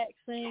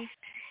relaxing.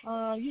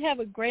 You have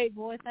a great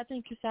voice. I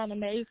think you sound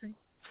amazing.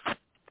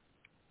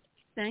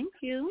 Thank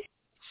you.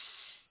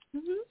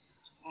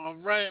 All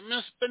right,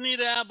 Miss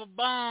Benita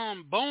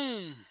Applebomb,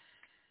 boom.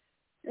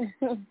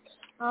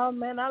 Oh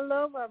man, I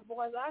love her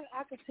voice.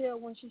 I could tell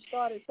when she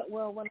started.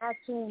 Well, when I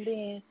tuned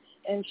in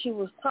and she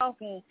was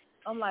talking,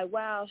 I'm like,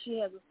 wow, she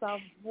has a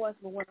soft voice.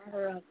 But when I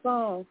heard her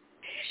song,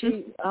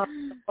 she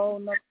oh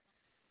no,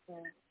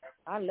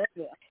 I love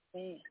it.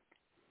 Man.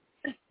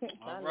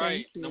 All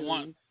right, the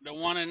one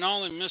and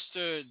only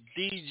Mr.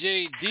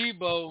 DJ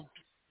Debo.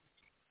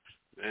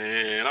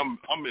 Man,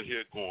 I'm in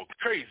here going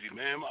crazy,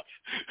 man.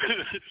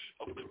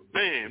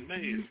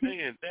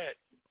 man, that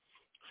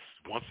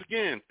once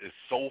again is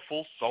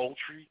soulful,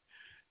 sultry.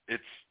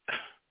 It's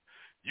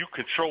you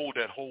control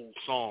that whole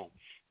song.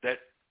 That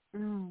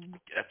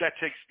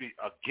takes me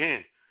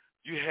again.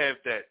 You have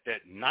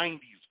that 90s,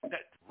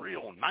 that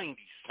real 90s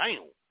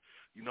sound.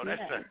 You know,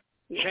 that's that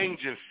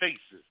changing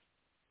faces.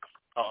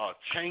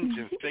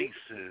 Changing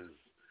faces.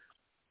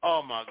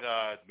 Oh my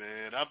God,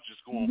 man! I'm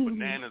just going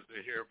bananas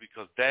in here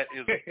because that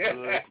is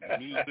good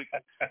music.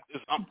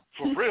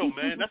 For real,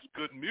 man. That's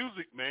good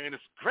music, man.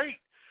 It's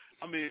great.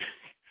 I mean,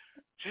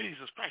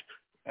 Jesus Christ.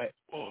 Hey,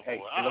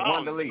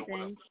 LaWanda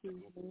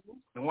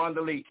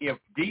Lee. If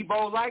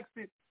Debo likes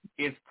it,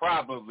 it's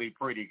probably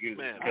pretty good.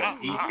 Man,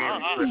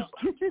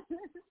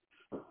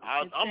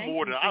 I'm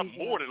more than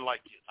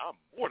like it. I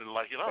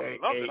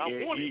love it. I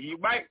want it. You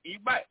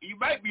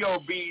might be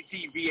on BET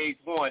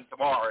VH1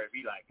 tomorrow if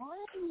you like.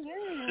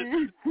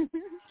 Man,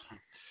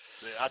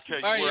 I tell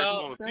you where it's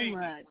gonna be.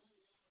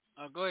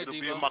 Go ahead, It'll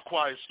Debo. be in my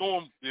Quiet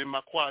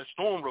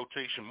Storm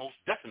rotation, most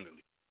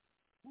definitely.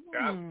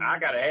 I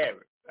gotta have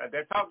it.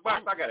 That talk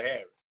box, I gotta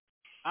have it.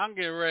 I'm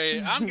getting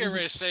ready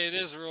to say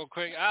this real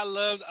quick. I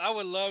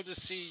would love to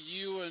see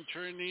you and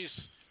Trinice.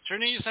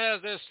 Trinice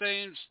has that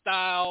same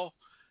style,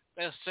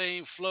 that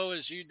same flow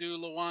as you do,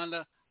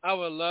 LaWanda. I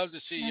would love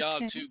to see y'all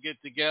two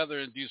get together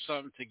and do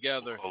something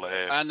together.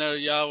 I know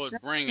y'all would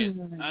bring it.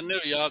 I knew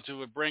y'all two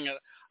would bring it.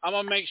 I'm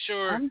gonna make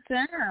sure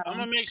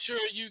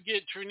you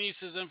get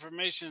Trinice's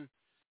information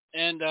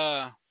and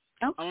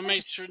I'm gonna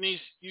make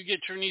you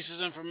get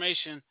Trinice's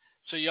information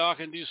so y'all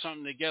can do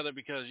something together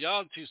because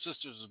y'all two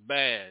sisters is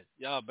bad.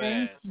 Y'all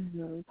bad. Thank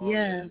you. Oh,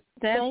 yes,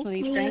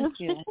 definitely. Thank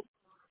you.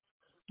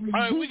 All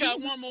right, we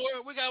got one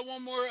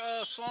more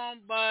song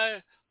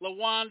by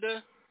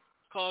LaWANDA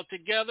called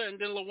Together, and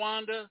then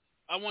LaWANDA,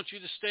 I want you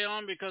to stay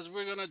on because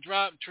we're gonna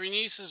drop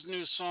Trinice's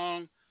new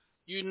song,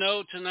 You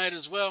Know, tonight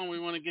as well, and we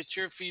want to get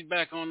your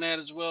feedback on that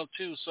as well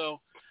too.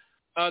 So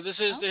this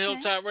is the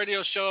HillToP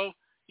Radio Show.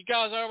 You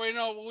guys already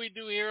know what we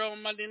do here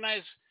on Monday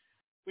nights.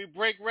 We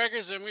break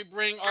records and we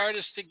bring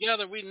artists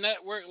together. We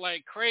network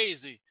like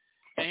crazy.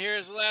 And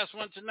here's the last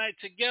one tonight,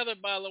 Together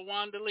by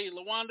LaWANDA Lee.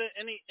 LaWANDA,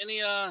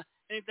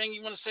 anything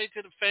you want to say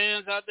to the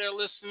fans out there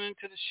listening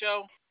to the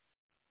show?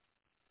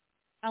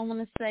 I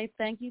want to say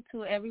thank you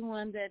to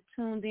everyone that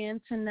tuned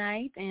in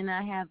tonight, and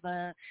I have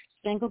a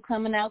single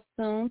coming out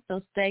soon,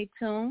 so stay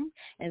tuned.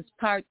 It's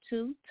part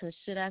 2 to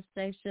Should I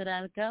Stay, Should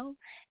I Go?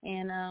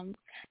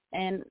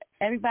 And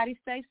everybody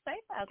stay safe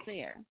out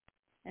there.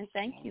 And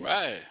thank you. All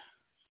right.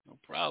 No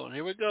problem.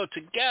 Here we go.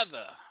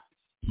 Together.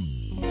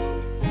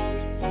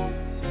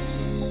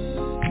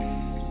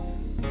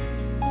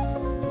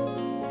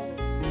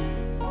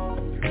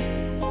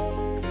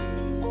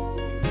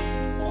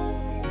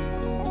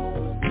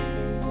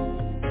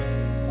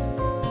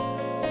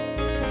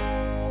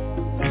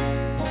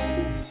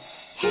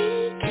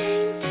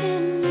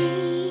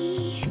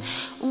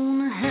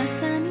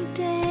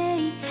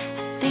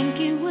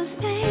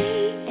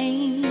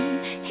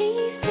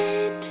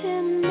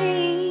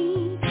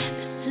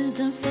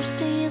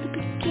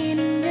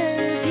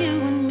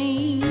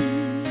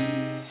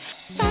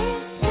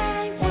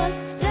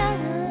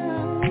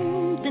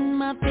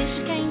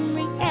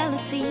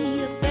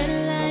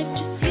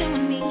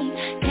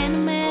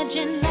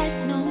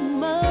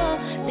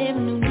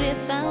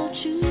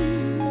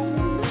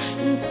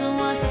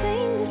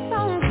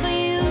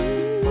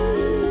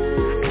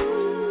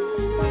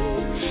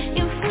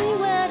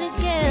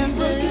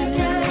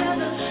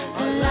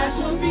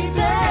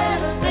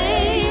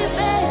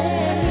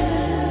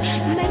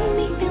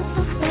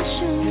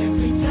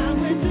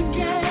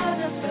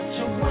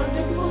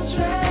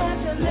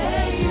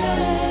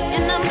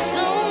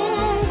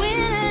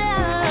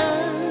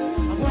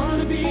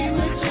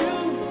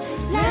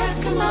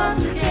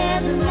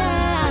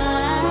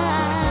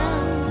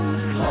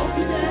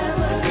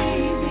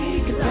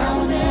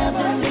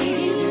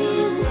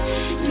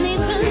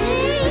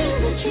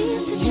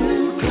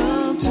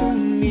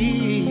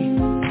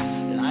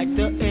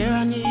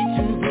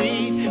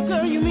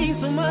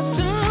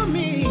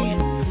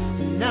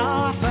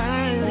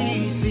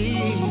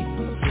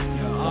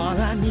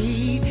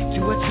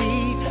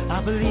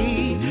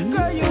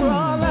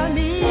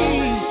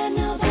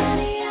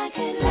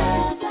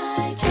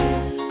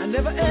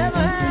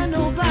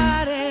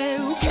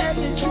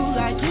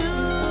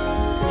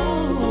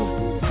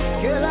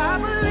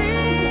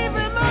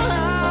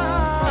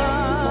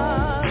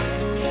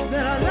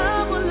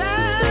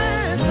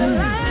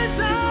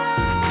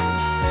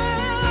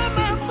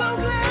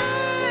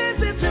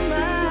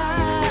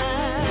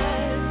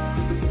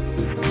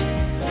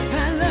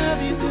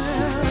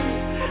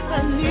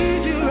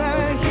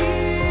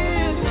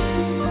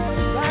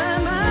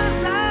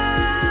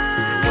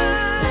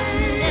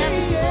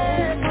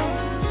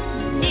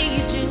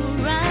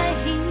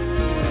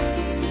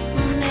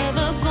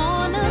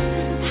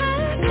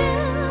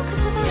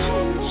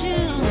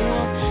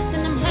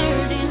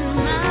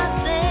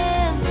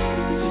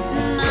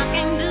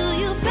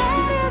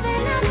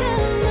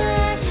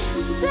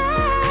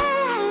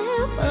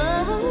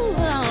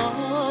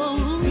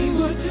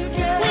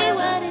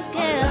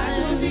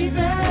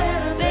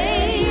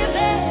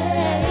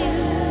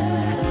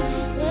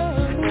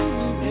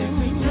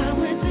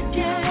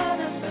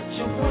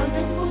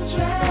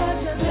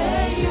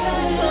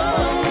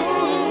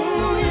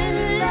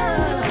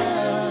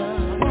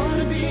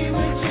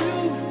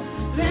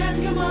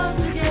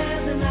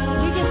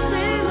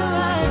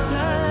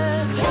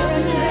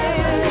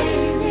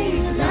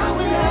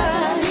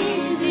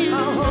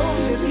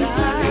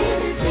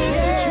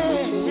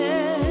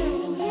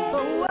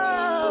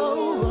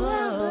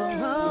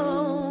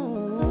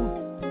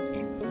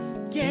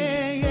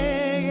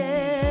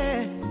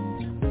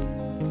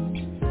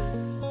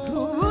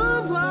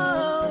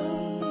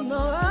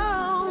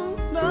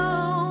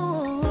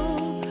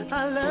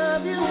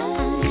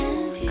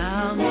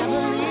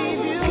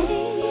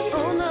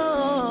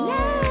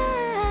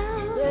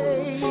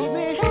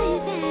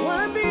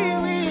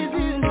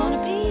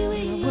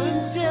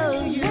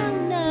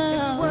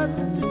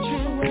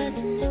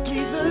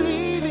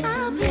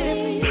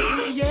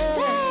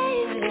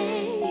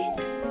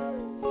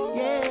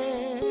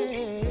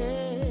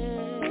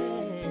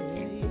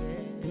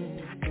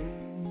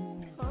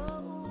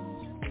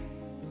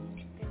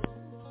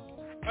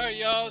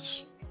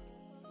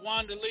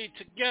 LaWANDA Lee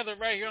Together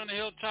right here on the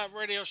HillToP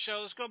Radio Show.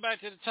 Let's go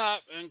back to the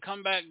top and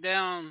come back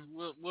down.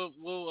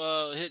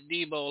 We'll hit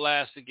Debo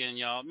last again,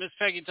 y'all. Miss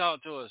Peggy,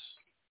 talk to us.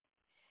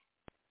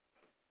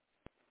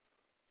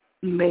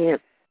 Man,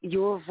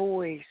 your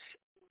voice,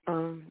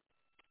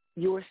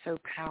 you're so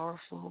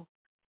powerful.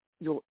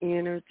 Your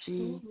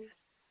energy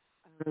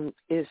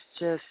is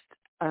just,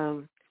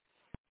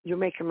 you're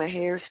making my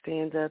hair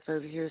stand up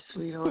over here,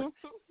 sweetheart.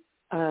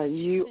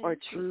 You are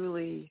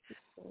truly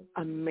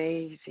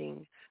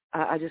amazing.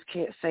 I just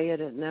can't say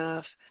it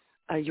enough.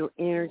 Your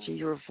energy,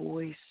 your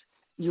voice,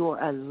 you're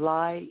a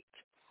light.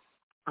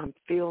 I'm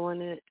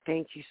feeling it.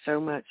 Thank you so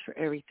much for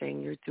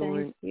everything you're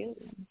doing. Thank you.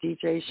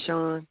 DJ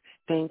Sean,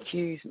 thank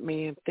you,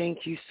 man.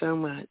 Thank you so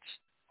much.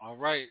 All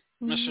right.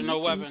 Mr. No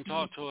Weapon,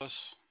 talk to us.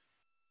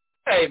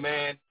 Hey,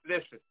 man,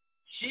 listen.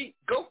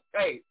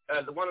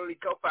 LaWANDA Lee,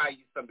 go find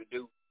you something to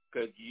do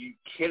because you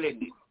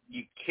killing it.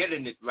 You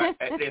killing it right.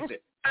 Listen.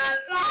 I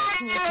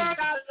like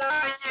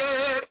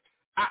it.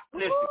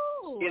 Listen,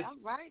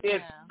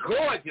 it's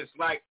gorgeous.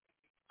 Like,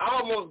 I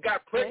almost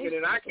got pregnant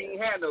and I can't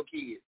have no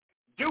kids.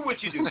 Do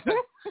what you do.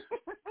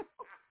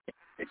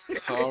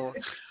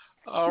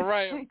 All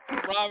right.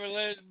 Robert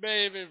Legend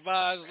Baby,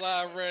 Vibes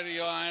Live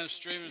Radio, I am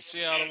streaming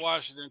Seattle,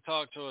 Washington.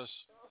 Talk to us.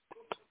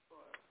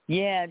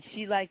 Yeah, and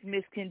she likes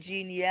Miss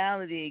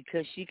Congeniality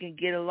because she can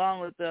get along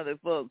with other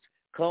folks.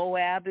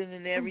 Co-abbing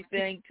and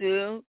everything,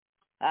 too.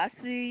 I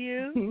see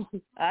you.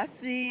 I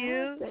see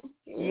you.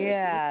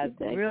 Yeah,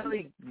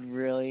 really,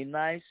 really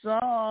nice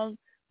song.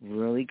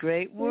 Really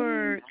great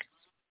work.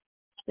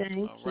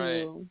 Thank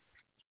you.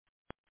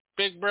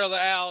 Big brother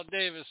Al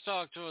Davis,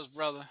 talk to us,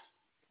 brother.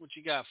 What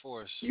you got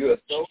for us? You are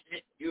so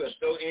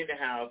in the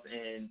house,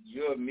 and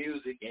your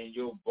music and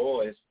your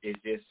voice is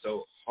just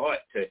so heart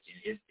touching.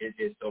 It's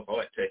just so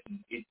heart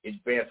touching.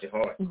 It grabs your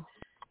heart,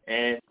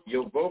 and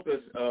your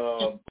vocals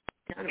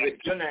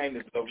your name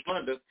is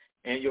LaWANDA,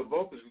 and your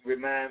vocals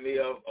remind me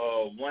of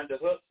Wanda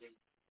Hudson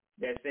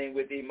that sang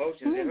with the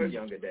emotions in her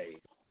younger days.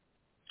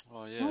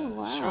 Oh yeah,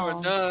 wow.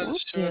 Sure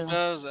does. Sure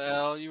does,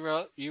 Al. You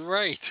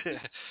right.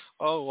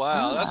 Oh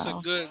wow,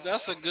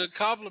 that's a good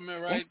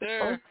compliment right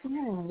there.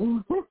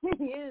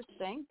 Yes,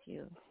 thank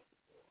you.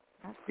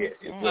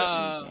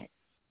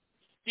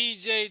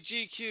 DJ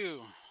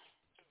GQ.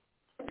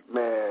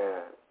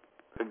 Man,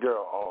 the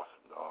girl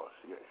awesome, dog.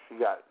 She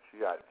got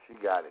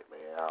it,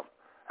 man.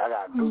 I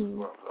got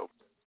goosebumps over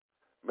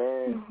it.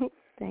 Man,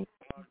 thank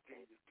you.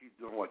 Just keep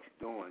doing what you're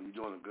doing.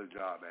 You're doing a good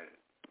job at it.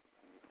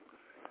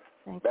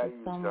 Thank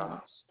you so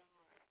much.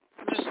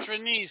 Miss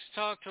Trinice,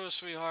 talk to us,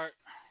 sweetheart.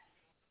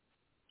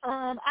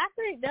 I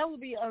think that would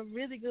be a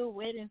really good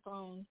wedding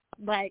song.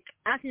 Like,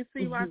 I can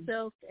see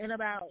myself in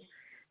about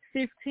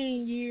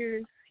 15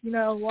 years,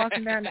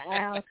 walking down the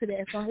aisle to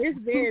that song. It's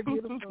very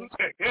beautiful.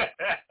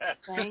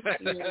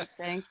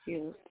 Thank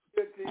you.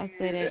 I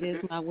say that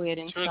is my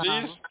wedding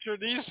song.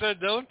 Trinice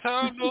said, "Don't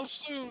time no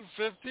soon.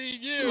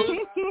 15 years."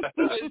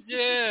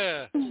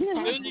 Yeah.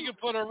 Then you can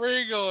put a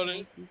ring on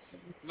it.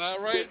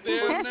 Not right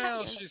there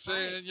now, she's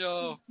saying,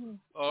 y'all.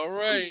 All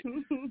right.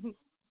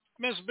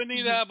 Miss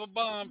Benita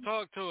Applebaum,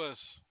 talk to us.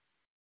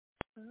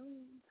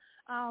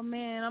 Oh,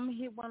 man, I'm going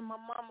to hit one of my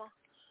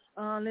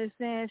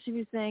mama. She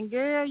be saying,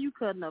 girl, you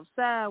cutting up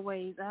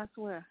sideways, I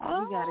swear.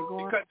 You got it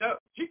going.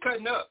 She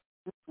cutting up.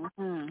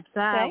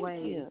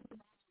 Sideways.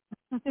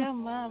 Thank you.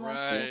 Mama.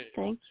 Right.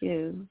 Thank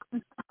you.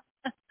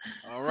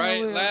 All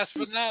right. Last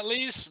but not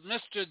least,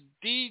 Mr.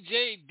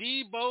 DJ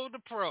Debo the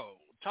Pro.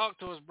 Talk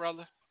to us,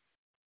 brother.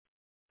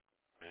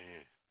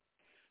 Man,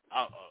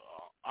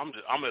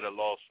 I'm at a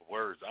loss for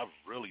words. I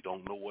really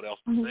don't know what else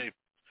to say.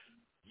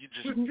 You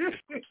just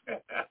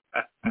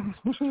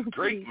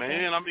great,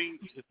 man. I mean,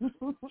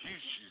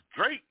 she's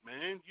great,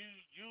 man.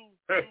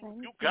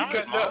 You got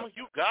it, mama.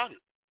 You got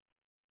it.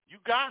 You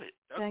got it.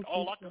 That's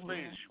all I can say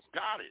is you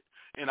got it.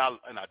 And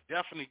I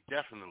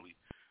definitely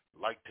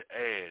like to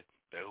add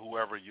that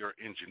whoever your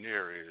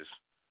engineer is,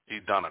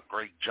 he's done a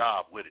great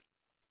job with it.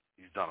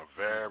 He's done a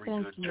very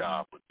good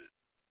job with it.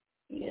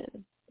 Yes.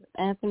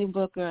 Anthony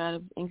Booker out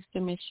of Inkster,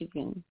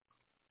 Michigan.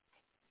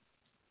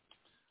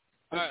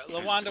 All right,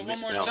 LaWANDA, one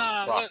more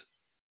time.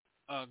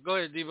 Go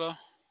ahead, Debo.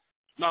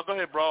 No, go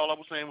ahead, bro. All I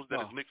was saying was that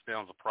his mix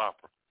downs are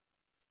proper.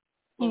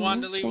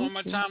 LaWANDA Lee, one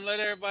more time. Let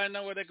everybody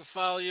know where they can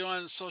follow you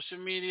on social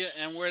media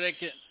and where they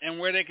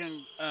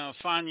can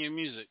find your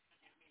music.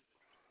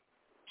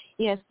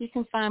 Yes, you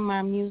can find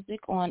my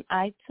music on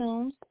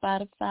iTunes,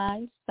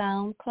 Spotify,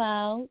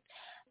 SoundCloud.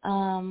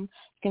 You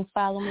can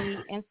follow me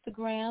on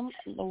Instagram,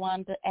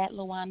 LaWANDA at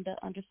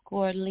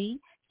LaWANDA_Lee,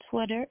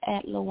 Twitter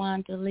at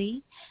LaWANDA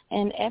Lee,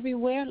 and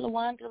everywhere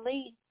LaWANDA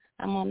Lee.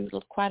 I'm on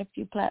quite a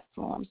few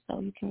platforms, so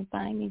you can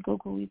find me.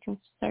 Google, you can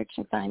search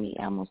and find me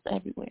almost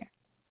everywhere.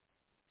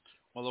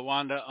 Well,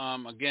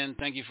 LaWANDA, again,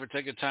 thank you for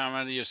taking time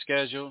out of your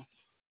schedule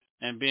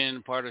and being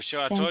a part of the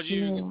show. I told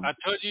you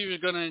you were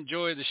going to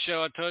enjoy the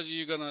show. I told you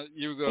you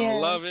were going to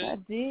love it. I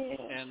did.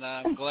 And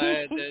I'm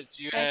glad that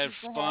you had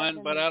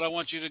fun, but I don't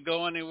want you to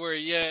go anywhere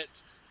yet.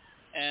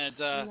 And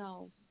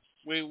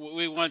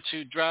we want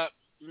to drop.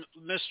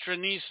 Miss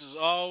Trinice is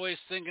always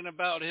thinking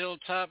about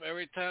HillToP.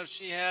 Every time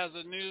she has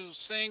a new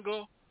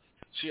single,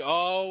 she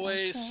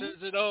always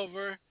sends it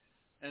over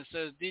and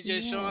says,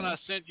 DJ Sean, I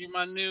sent you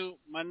my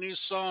new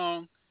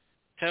song.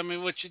 Tell me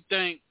what you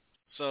think.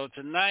 So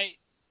tonight,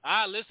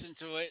 I listened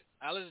to it.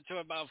 I listened to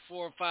it about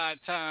 4 or 5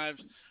 times.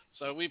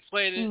 So we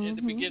played it at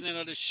the beginning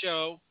of the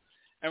show,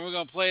 and we're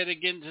going to play it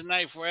again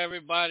tonight for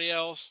everybody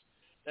else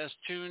that's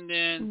tuned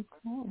in.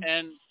 Okay.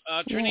 And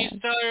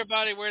Trinice, tell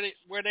everybody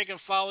where they can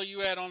follow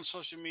you at on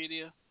social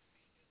media.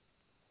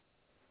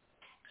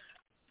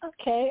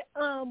 Okay.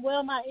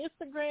 Well, my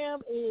Instagram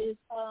is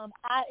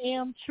I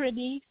am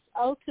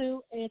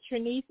Trinice02, and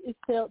Trinice is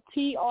spelled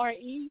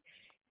TRENICE.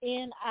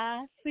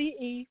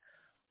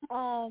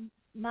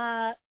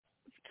 My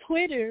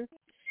Twitter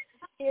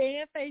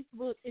and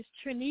Facebook is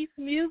Trinice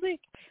Music.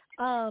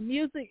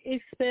 Music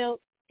is spelled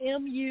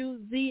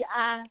MUZIC.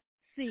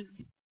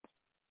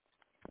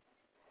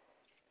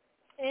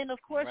 And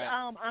of course,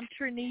 I'm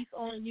Trinice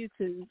on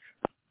YouTube.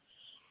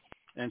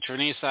 And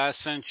Trinice, I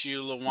sent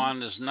you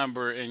LaWanda's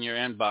number in your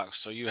inbox,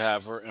 so you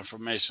have her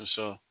information,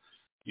 so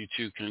you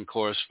two can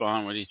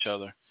correspond with each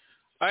other.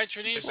 All right,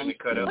 Trinice, go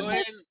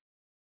ahead.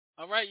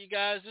 All right, you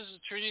guys, this is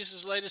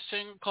Trinice's latest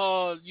single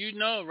called You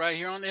Know, right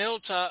here on the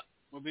Hilltop.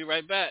 We'll be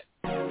right back.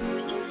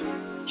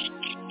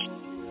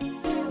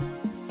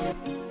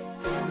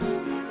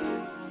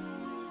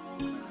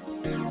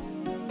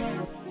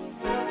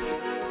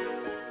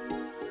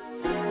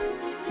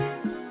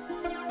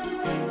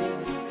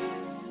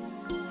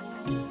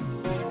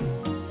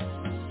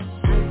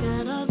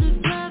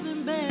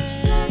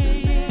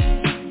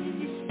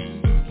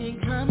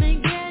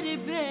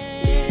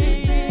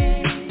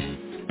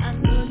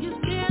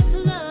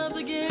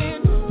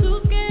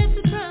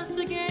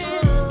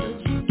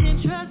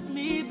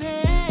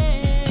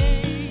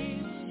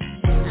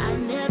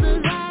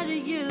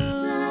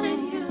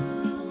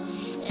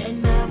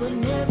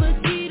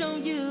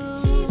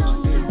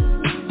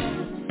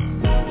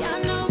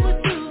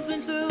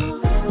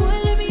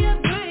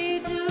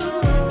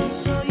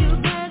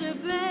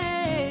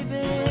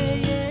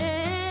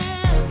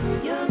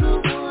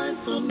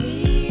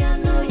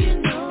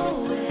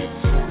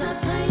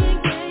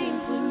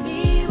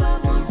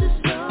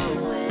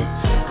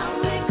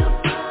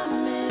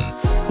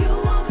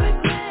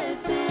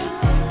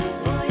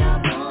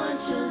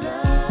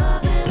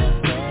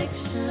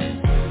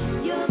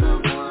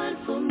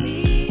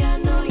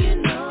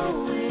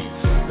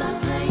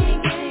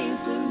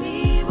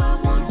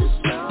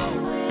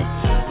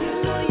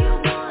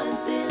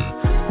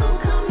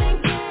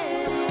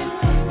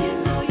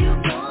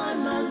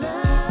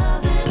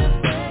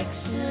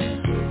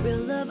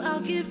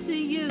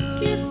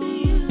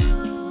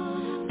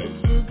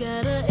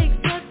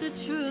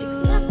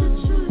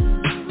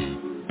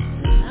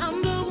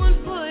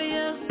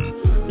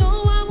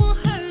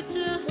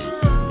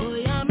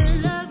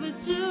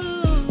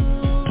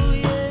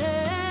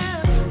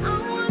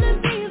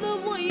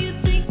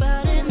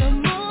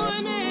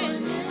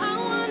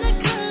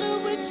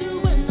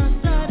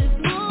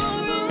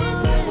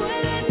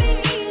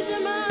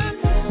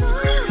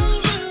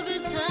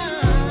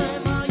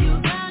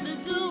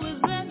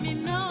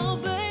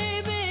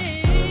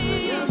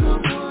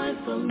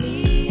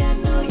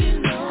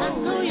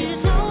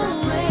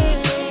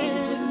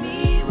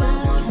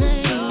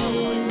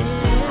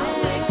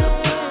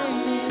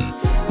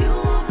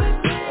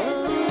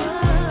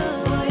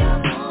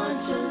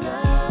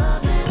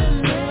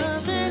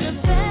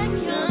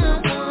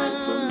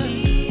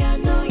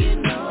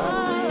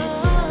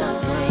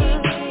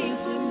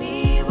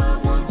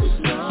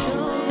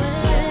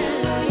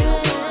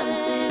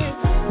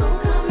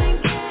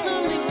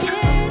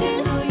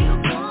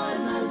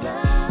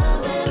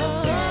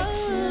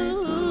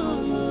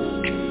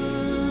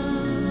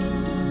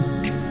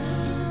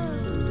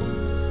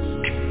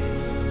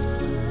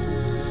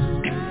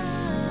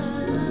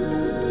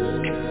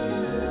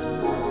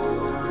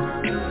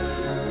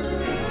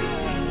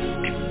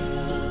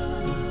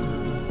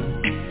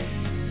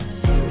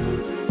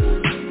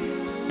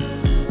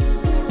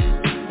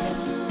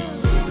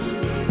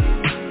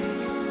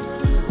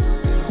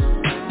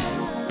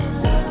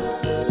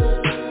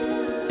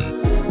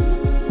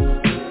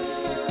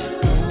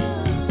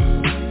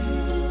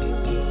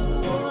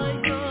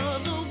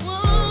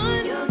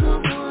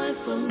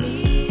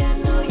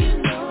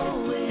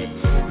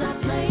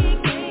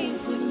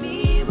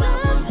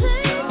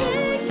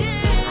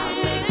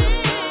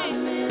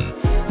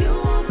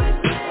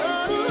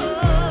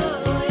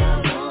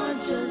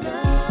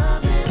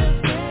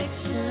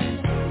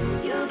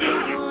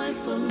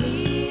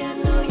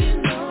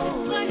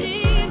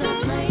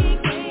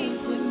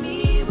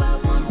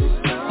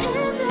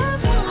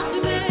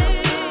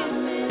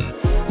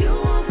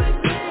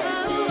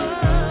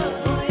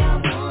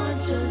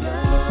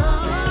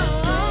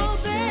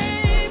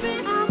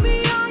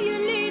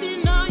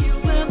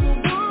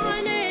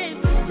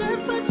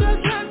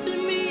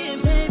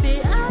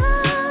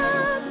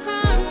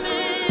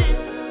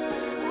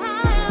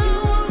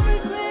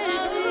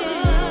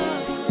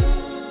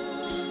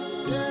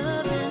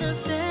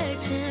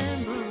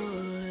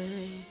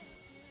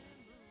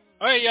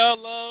 All right,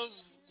 y'all loves,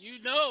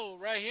 you know,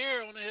 right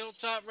here on the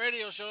HillToP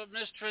Radio Show,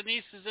 Miss Trinice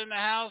is in the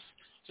house,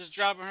 just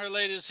dropping her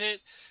latest hit.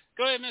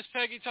 Go ahead, Miss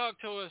Peggy, talk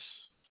to us.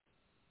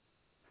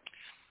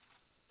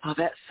 Oh,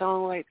 that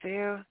song right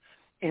there,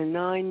 in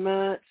 9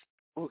 months,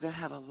 we're going to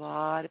have a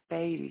lot of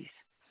babies.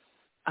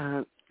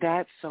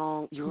 That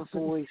song, your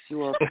voice,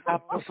 your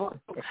powerful,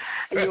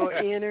 your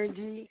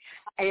energy,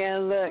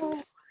 and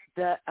look,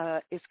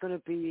 it's going to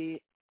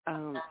be,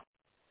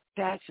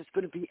 that's just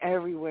going to be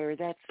everywhere.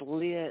 That's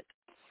lit.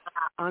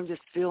 I'm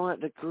just feeling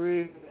the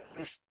groove.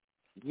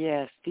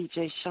 Yes,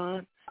 DJ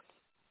Sean.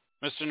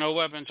 Mr. No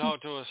Weapon,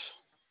 talk to us.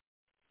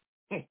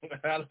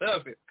 I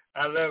love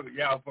it.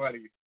 Y'all funny.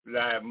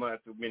 I have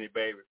months too many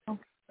babies.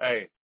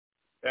 Hey,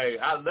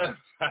 I love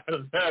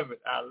it.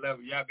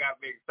 Y'all got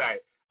me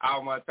excited. I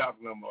don't want to talk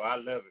no more. I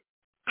love it.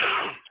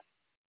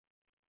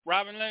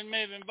 Robin Lynn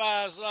Maven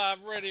Vibes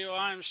Live Radio.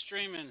 I'm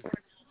streaming.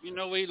 You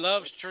know we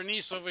love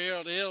Trinice over here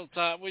on the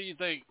Hilltop. What do you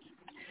think?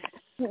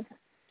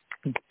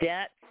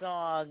 That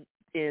song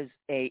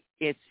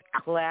it's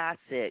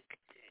classic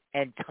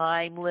and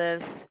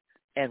timeless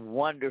and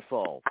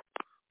wonderful.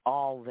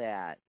 All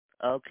that.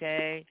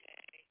 Okay?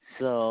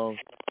 So,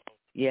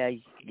 yeah,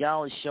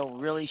 y'all are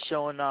really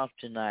showing off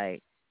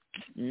tonight.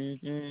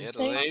 Mm-hmm. Yeah,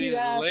 the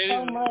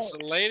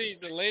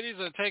ladies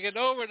are taking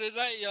over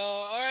tonight,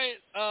 y'all. All right,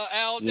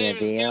 Al Yeah,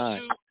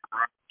 Davis.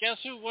 Guess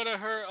who one of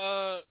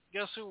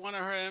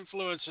her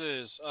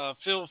influences?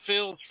 Phil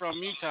Fields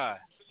from Utah.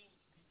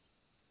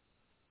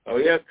 Oh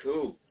yeah,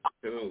 cool.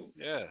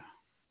 Yeah.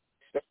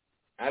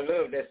 I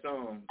love that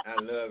song. I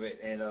love it.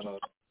 And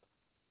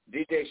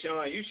DJ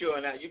Sean, you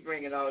showing out. You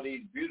bringing all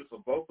these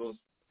beautiful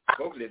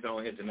vocalists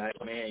on here tonight,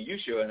 man. You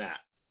showing out.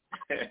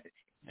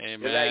 Hey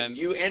man, like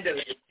you and the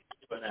ladies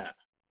showing out.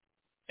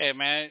 Hey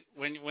man,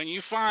 when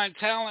you find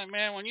talent,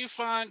 man, when you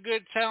find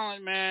good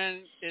talent,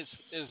 man, it's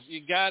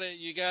you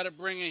gotta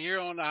bring it here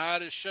on the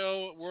hottest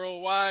show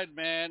worldwide,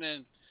 man,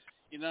 and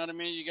you know what I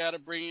mean. You gotta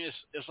bring it.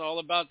 It's all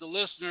about the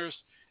listeners,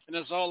 and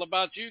it's all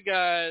about you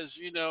guys,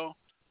 you know,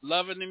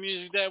 loving the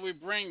music that we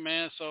bring,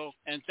 man. So,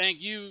 and thank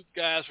you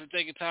guys for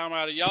taking time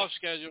out of y'all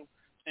schedule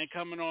and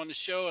coming on the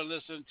show and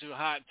listening to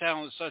hot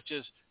talent such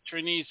as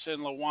Trinice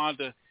and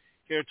LaWANDA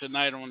here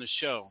tonight on the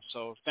show.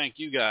 So, thank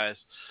you guys.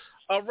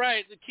 All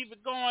right, to keep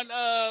it going,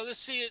 let's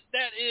see it.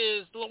 That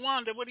is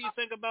LaWANDA. What do you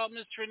think about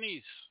Miss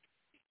Trinice?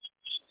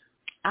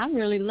 I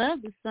really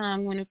loved the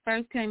song. When it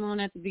first came on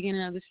at the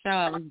beginning of the show,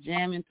 I was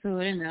jamming to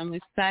it, and I'm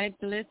excited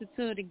to listen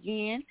to it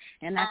again,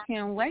 and I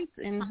can't wait,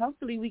 and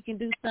hopefully we can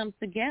do something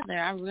together.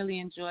 I really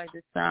enjoyed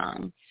the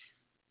song.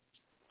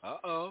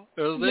 Uh-oh.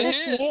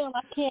 Yes, ma'am.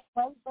 I can't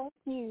wait. Thank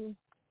you.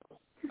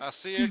 I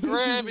see a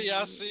Grammy.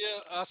 I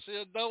see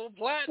a double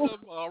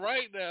platinum. All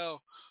right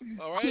now.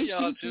 All right,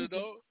 y'all two.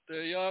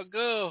 There y'all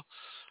go.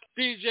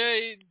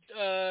 DJ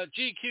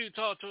GQ,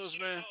 talk to us,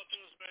 man.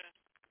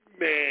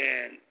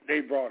 Man, they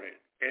brought it.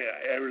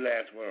 Yeah, every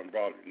last one of them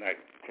brought it. Like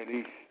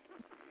Trinice,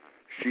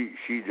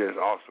 she just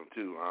awesome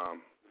too.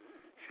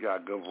 She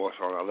got a good voice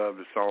on it. I love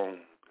the song.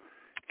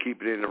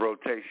 Keep it in the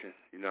rotation.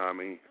 You know what I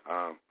mean?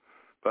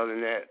 But other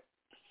than that,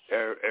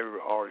 every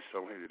artist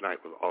on here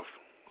tonight was awesome.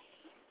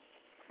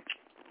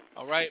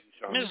 All right,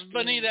 Miss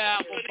Bonita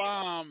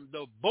Applebaum,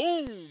 the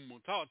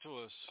Boom, talk to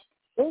us.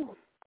 Ooh.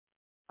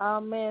 Oh,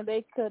 man,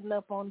 they cutting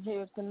up on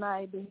here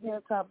tonight. The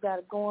HillToP got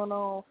it going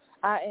on.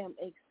 I am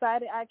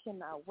excited. I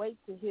cannot wait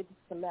to hear this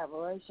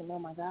collaboration. Oh,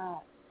 my God.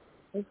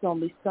 It's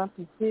going to be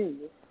something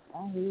serious.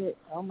 I hear it.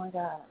 Oh, my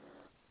God.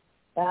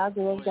 Got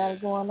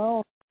it going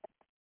on.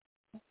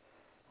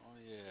 Oh,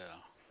 yeah.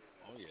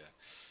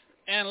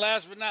 And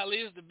last but not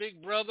least, the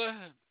big brother,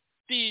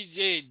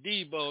 DJ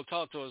Debo.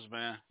 Talk to us,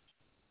 man.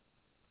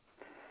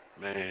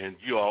 Man,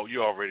 you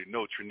already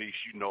know, Trinice.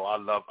 You know I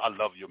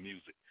love your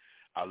music.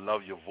 I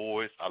love your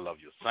voice. I love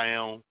your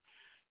sound.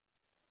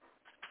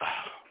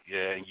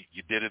 Yeah, and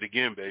you did it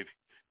again, baby.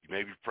 You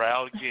made me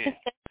proud again.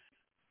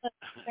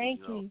 Thank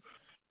you.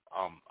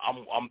 I'm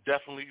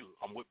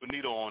with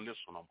Benito on this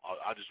one.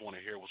 I just want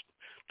to hear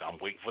I'm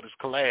waiting for this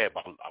collab.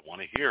 I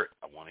want to hear it.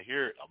 I'm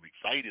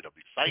excited.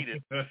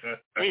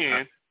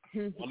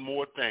 And one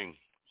more thing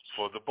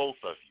for the both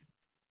of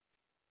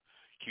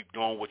you. Keep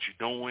doing what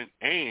you're doing,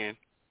 and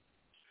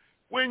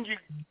when you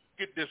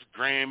get this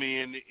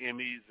Grammy and the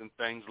Emmys and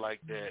things like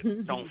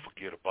that, don't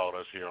forget about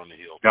us here on the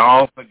Hill.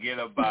 Don't forget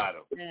about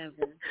them.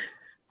 Never.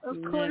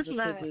 Of course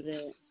not.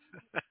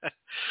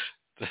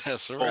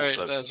 That's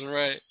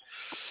right.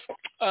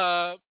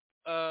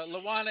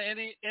 LaWANDA,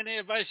 any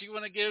advice you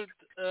want to give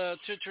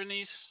to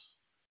Trinice?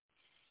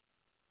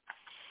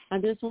 I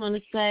just want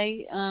to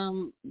say,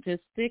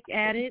 just stick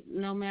at it,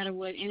 no matter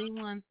what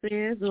anyone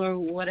says or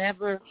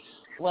whatever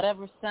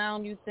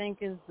sound you think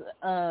is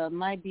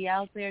might be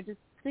out there. Just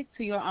stick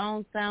to your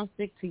own sound,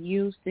 stick to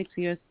you, stick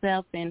to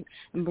yourself, and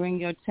bring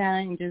your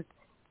talent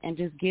and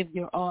just give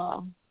your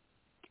all.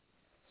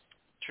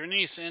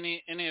 Trinice,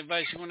 any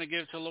advice you want to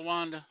give to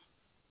LaWANDA?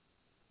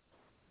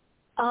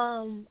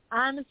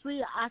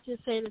 Honestly, I can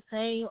say the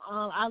same.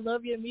 I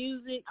love your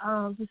music.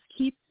 Just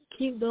keep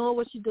doing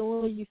what you're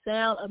doing. You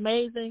sound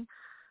amazing.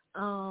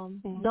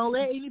 Don't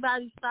let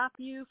anybody stop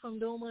you from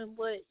doing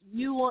what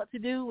you want to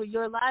do with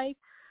your life.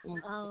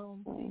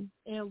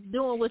 And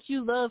doing what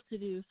you love to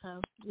do.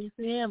 So, yes,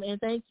 ma'am. And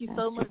thank you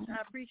so much.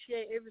 I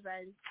appreciate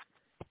everybody.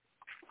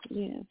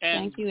 Yes,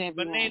 thank you,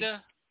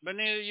 everyone.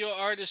 Benita, you're an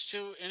artist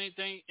too.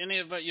 Any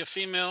of your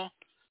female?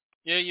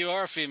 Yeah, you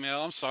are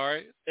female. I'm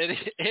sorry.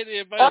 Any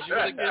advice you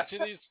want to get to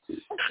these?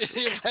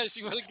 Any advice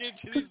you want to get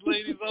to these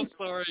ladies? I'm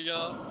sorry,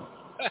 y'all.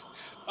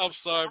 I'm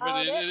sorry,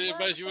 Benita. Any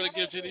advice you want to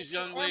give to these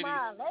young ladies?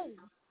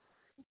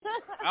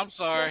 I'm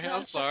sorry.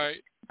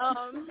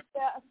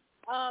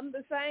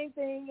 The same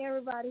thing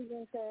everybody's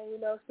been saying.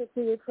 Stick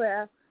to your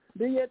craft,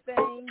 do your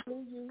thing,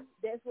 do you.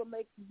 That's what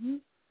makes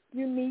you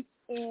unique,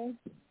 and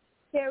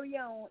carry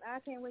on. I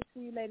can't wait to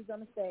see you ladies on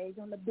the stage,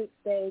 on the big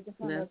stage.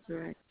 That's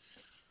right.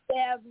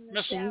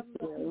 Mr.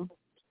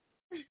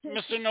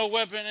 No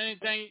Weapon,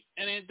 anything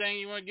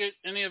you want to get?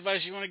 Any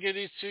advice you want to give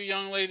these two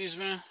young ladies,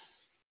 man?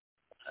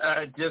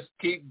 Just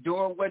keep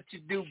doing what you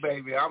do,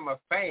 baby. I'm a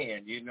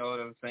fan, you know what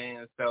I'm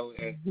saying? So,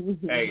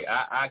 hey,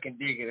 I can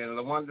dig it. And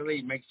LaWANDA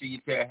Lee, make sure you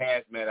tell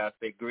Hazmat I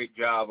say great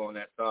job on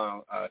that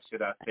song.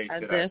 Should I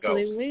go?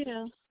 Definitely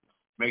will.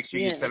 Make sure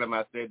you tell him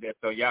I said that.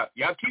 So y'all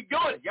keep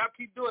doing it. Y'all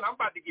keep doing it. I'm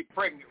about to get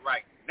pregnant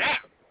right now.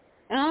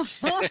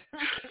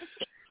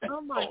 Oh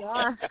my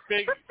God.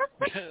 Big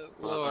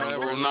Lord,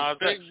 Little Nas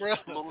X on the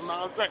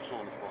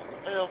phone.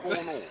 What the hell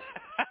going on?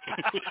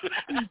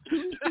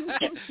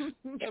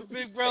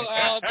 Big brother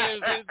out there,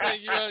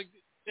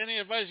 any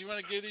advice you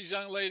want to give these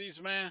young ladies,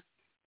 man?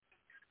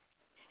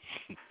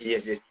 Yeah,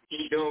 just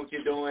keep doing what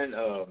you're doing.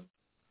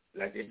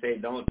 Like they say,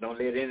 don't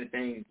let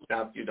anything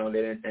stop you. Don't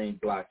let anything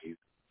block you.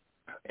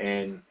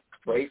 And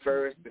pray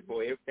first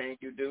before everything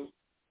you do,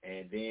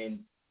 and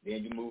then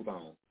you move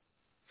on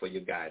for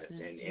your guidance,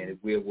 and it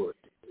will work.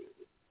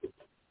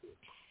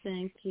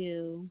 Thank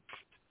you.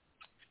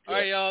 All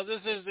right, y'all.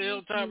 This is the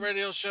HillToP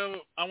Radio Show.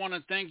 I want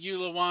to thank you,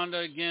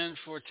 LaWANDA, again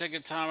for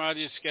taking time out of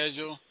your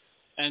schedule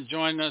and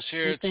joining us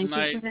here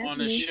tonight on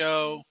the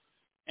show,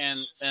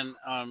 and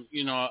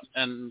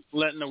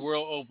letting the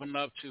world open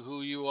up to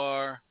who you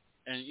are,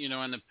 and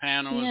and the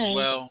panel as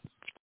well.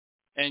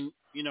 And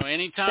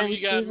anytime you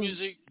got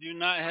music, do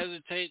not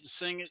hesitate to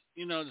sing it.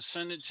 To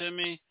send it to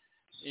me.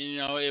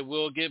 It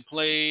will get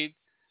played.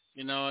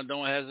 And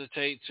don't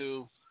hesitate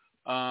to.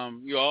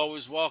 You're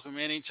always welcome.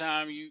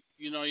 Anytime you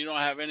don't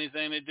have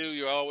anything to do,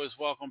 you're always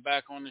welcome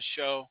back on the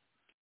show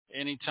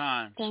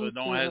anytime. So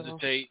don't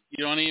hesitate.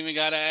 You don't even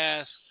gotta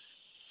ask.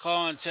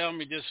 Call and tell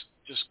me.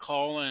 Just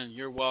call in.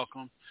 You're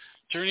welcome.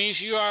 Ternice,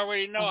 you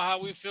already know how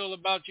we feel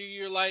about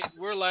you.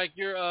 We're like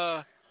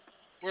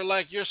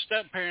your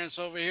step parents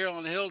over here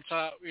on the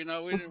HillToP. We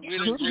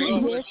didn't grow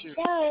up with you.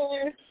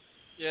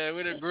 Yeah,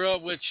 we didn't grow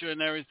up with you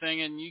and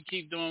everything, and you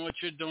keep doing what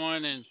you're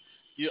doing, and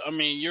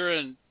you're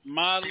in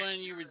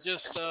modeling. You were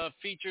just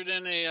featured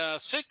in a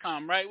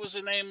sitcom, right? What's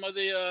the name of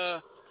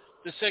the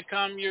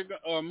sitcom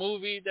or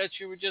movie that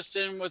you were just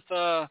in with?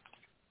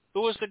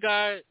 Who was the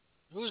guy?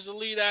 Who's the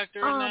lead actor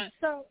in that?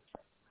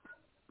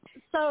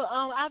 So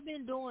I've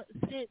been doing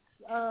since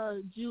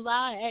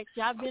July.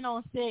 Actually, I've been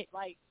on set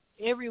like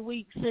every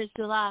week since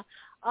July.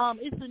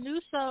 It's a new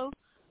show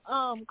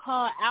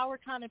called Our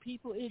Kind of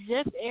People. It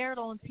just aired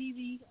on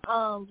TV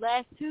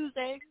last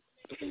Tuesday.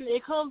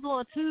 It comes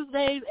on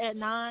Tuesdays at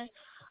 9.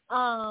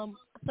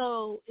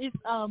 So it's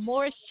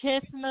Morris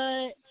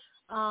Chestnut,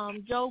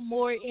 Joe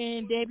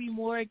Morton, Debbie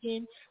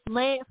Morgan,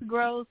 Lance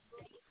Gross,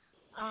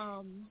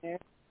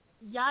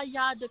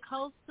 Yaya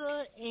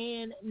DaCosta,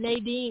 and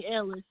Nadine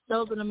Ellis.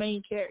 Those are the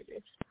main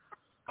characters.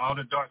 All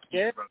the dark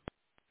skin brothers.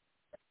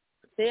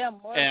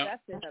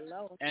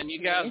 And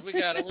you guys, we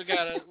got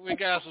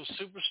some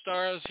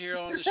superstars here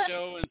on the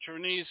show. And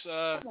Ternice,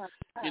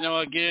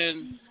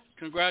 again,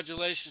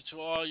 congratulations to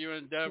all your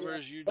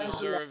endeavors. You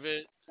deserve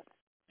it.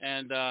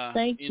 And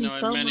thank you so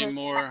and many much.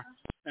 more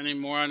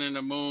in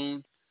the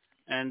moon.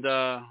 And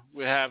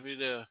we're happy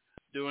to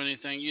do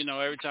anything.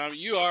 Every time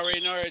you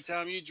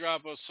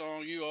drop a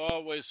song, you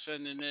always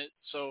sending it.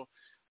 So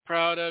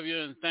proud of you,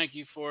 and thank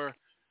you for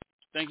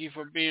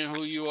being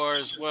who you are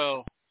as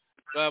well.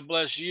 God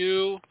bless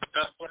you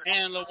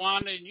and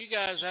LaWANDA, and you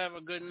guys have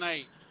a good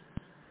night.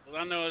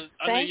 I know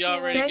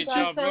y'all ready to get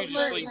y'all beauty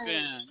sleep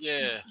in.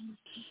 Yeah.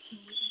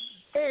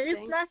 Hey,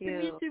 it's nice to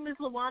meet you, Miss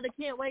LaWANDA.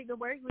 Can't wait to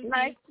work with you.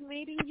 Nice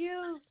meeting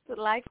you.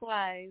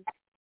 Likewise.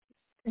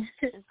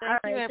 All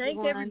right,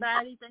 thanks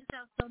everybody. Thanks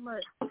y'all so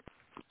much.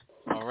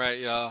 All right,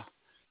 y'all.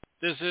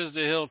 This is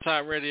the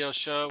HillToP Radio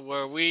Show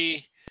where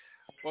we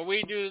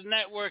do the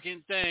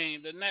networking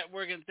thing. The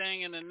networking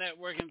thing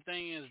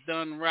is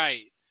done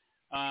right.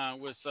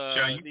 With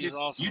these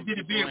awesome you did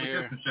it big with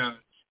this one, Sean.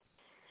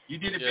 You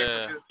did it big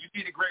with this. You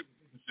did it great with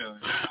this one,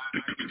 Sean. I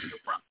give you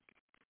a prop.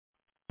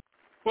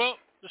 Well,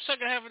 the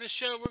second half of the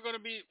show, we're going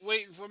to be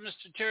waiting for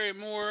Mr. Terry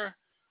Moore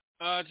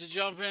to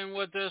jump in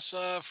with us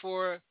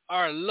for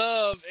our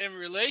love and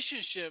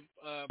relationship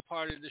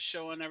part of the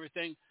show and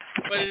everything.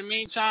 But in the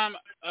meantime,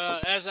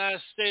 as I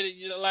stated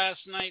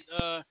last night,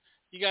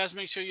 you guys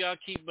make sure y'all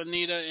keep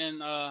Benita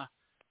and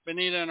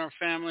her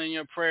family in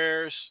your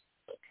prayers.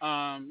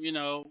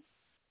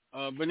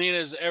 Benita,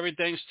 is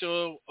everything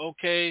still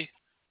okay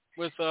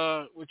with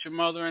your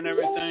mother and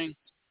everything?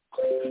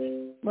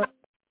 Well,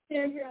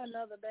 can't hear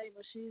another day,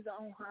 but she's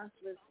on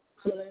hospice,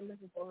 so they're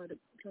looking for her to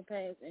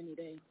pass any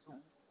day. So.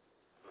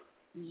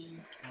 All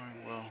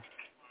right, well,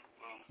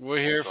 we're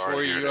here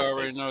for you. You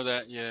already know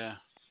that. Yeah.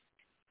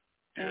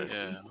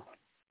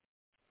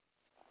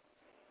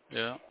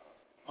 Yeah.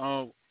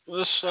 Oh,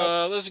 let's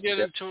get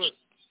into it.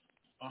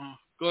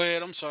 Go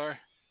ahead. I'm sorry.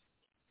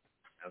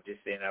 I'm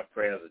just saying our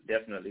prayers are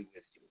definitely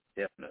with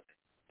you. Definitely.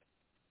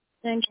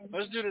 Thank you.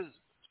 Let's do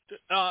this.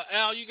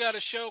 Al, you got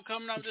a show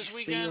coming up this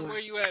weekend? Where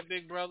you at,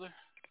 big brother?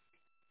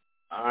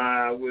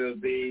 I will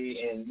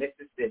be in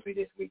Mississippi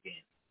this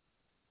weekend.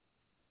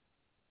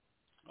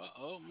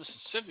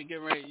 Mississippi,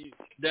 get ready.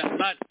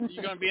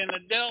 You gonna be in the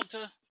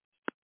Delta?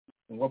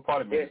 What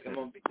part of Mississippi? Yes,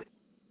 I'm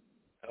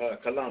gonna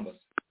be Columbus.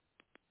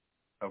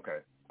 Okay.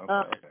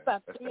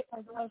 About 3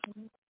 hours away from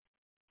me.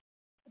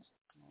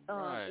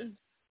 Right.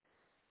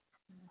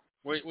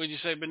 What'd you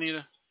say,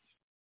 Benita?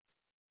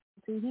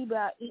 See, he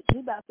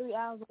about 3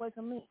 hours away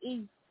from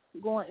me,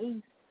 going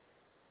east.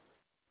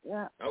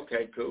 Yeah.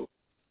 Okay, cool.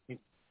 He's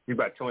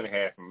about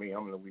 2.5 from me.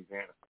 I'm in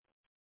Louisiana.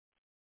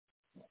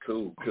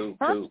 Cool.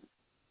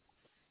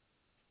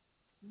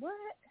 What?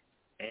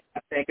 And I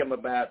think I'm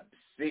about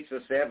 6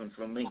 or 7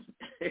 from me.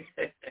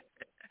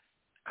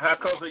 How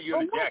close are you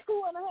to Jackson?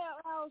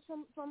 2.5 hours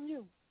from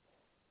you?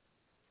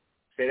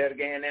 Say that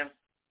again now.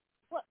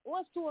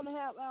 What's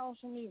 2.5 hours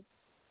from you?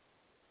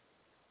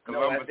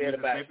 Columbus, I said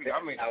about 6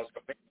 hours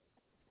from me.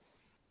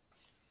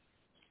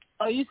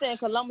 Oh, you saying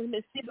Columbus,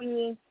 Mississippi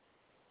is?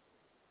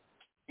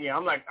 Yeah,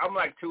 I'm like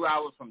 2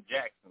 hours from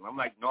Jackson. I'm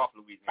like North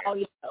Louisiana. Oh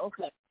yeah,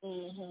 okay.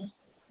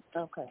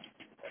 Okay.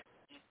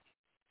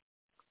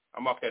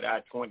 I'm off that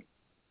I-20.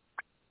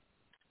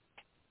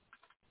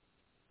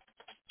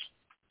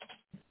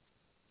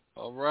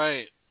 All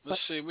right.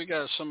 Let's see. We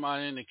got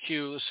somebody in the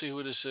queue. Let's see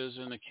who this is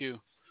in the queue.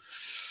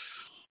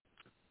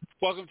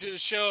 Welcome to the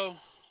show.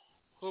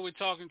 Who are we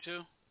talking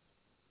to?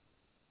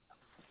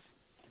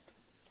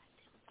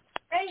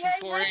 Hey, how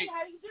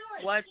you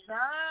doing? What's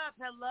up?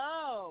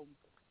 Hello.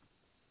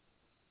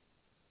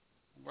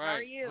 Right. How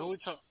are you?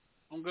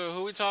 I'm good. Who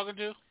are we talking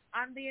to?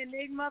 I'm the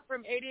Enigma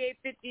from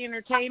 8850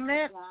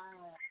 Entertainment.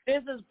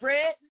 This is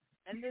Britt,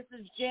 and this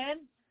is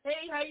Jen.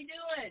 Hey, how you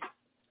doing?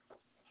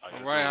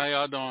 All right. How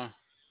y'all doing?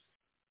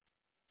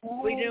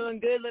 We doing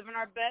good, living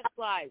our best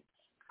life.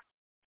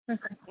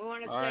 We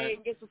want to say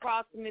and get some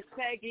props to Miss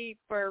Peggy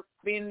for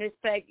being Miss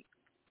Peggy.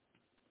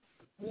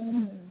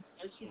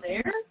 Is she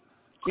there?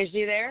 Is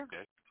she there?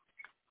 Okay.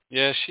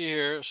 Yeah, she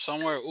here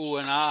somewhere. Ooh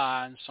and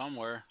ah, and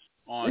somewhere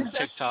on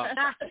TikTok.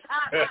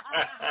 We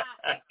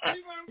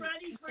were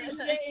ready for you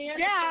to answer.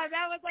 Yeah,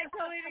 that was like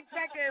totally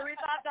unexpected. We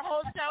thought the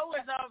whole show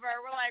was over.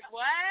 We're like,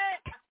 what?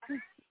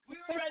 We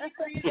were ready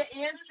for you to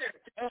answer.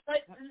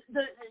 But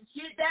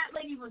that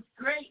lady was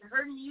great.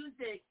 Her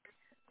music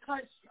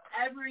touched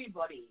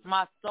everybody.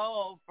 My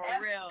soul, for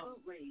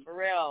Absolutely. real. For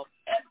real.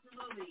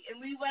 Absolutely. And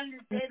we wanted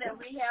to say that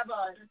we have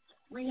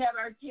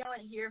our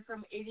talent here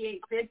from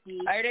 8850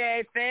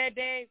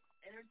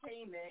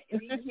 Entertainment. And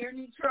we here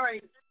in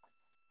Detroit.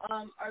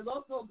 Our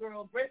local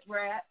girl, Britt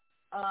Brat.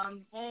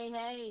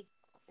 Hey.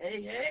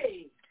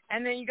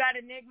 And then you got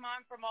Enigma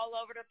from all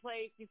over the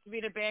place. Used to be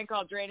in a band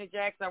called Drainage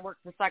X. I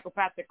worked for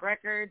Psychopathic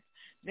Records.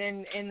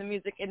 Been in the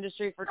music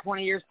industry for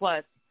 20 years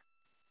plus.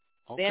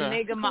 Okay. The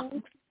Enigma.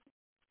 And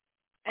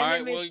all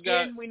right, then Miss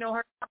Jen, we know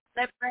her.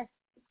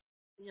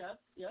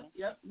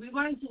 Yep. We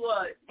wanted to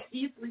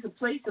see if we could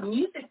play some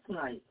music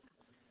tonight.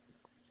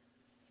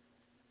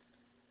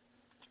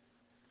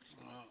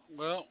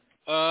 We're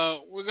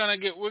gonna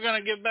get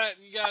back.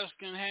 You guys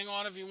can hang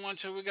on if you want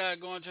to. We gotta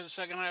go into the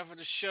second half of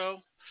the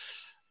show.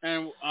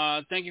 And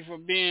thank you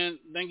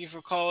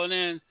for calling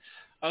in.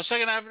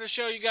 Second half of the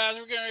show, you guys,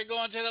 we're going to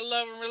go into the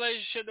love and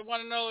relationship, the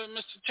one and only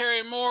Mr.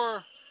 Terry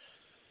Moore.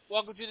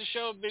 Welcome to the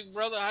show, big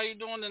brother. How you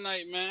doing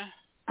tonight, man?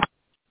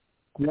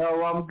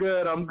 No, I'm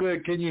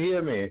good. Can you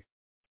hear me?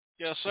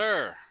 Yes,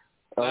 sir.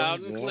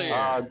 Loud and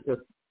clear.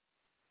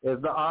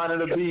 It's an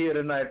honor to be here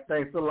tonight.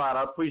 Thanks a lot.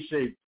 I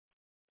appreciate it.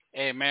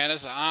 Hey, man,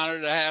 it's an honor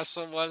to have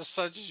someone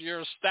such as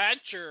your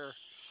stature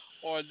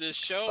on this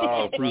show.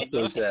 Oh,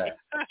 appreciate that.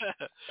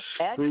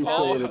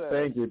 Appreciate it.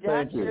 Thank you.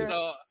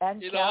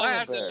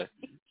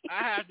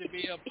 I have to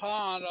be a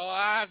pawn. All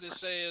I have to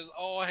say is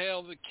all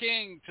hail the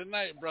king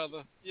tonight,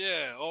 brother.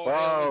 Yeah.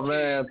 Oh,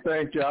 man,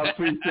 thank you. I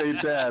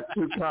appreciate that.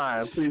 Too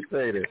kind.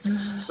 Appreciate it.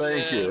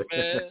 Thank you.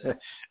 Man.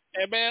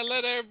 Hey, man,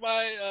 let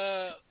everybody.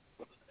 I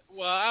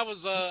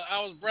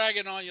was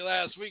bragging on you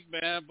last week,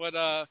 man, but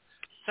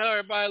tell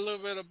everybody a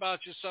little bit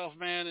about yourself,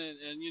 man,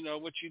 and you know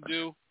what you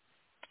do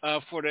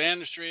for the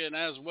industry, and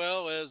as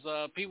well as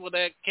people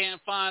that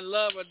can't find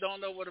love or don't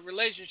know what a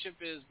relationship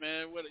is,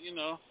 man.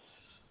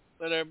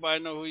 Let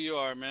everybody know who you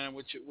are, man.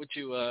 What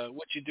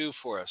you do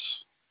for us.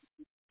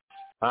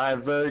 All right,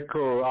 very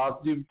cool.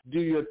 I'll do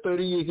your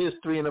 30-year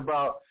history in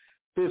about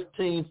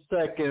 15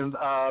 seconds.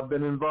 I've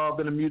been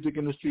involved in the music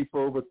industry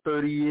for over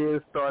 30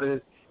 years.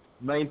 Started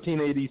in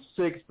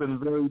 1986. Been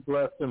very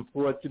blessed and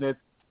fortunate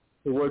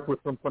to work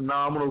with some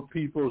phenomenal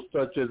people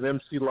such as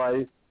MC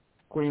Lyte,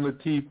 Queen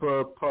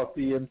Latifah,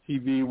 Puffy,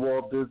 MTV,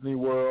 Walt Disney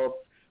World,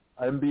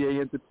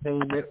 NBA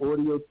Entertainment,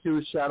 Audio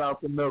 2. Shout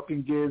out to Milk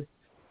and Gibbs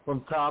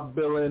from Top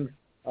Billing,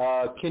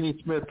 Kenny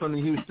Smith from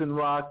the Houston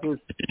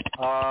Rockets,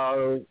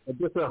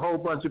 just a whole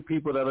bunch of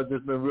people that have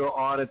just been real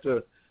honored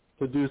to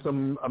do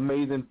some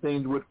amazing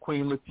things with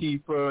Queen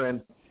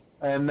Latifah.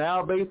 And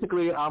now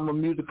basically I'm a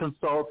music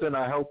consultant.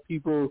 I help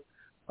people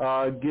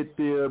get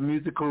their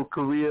musical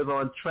careers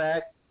on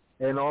track.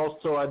 And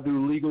also I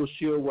do Legal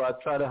Shield, where I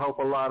try to help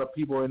a lot of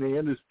people in the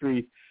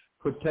industry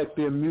protect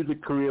their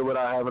music career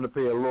without having to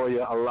pay a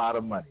lawyer a lot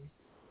of money.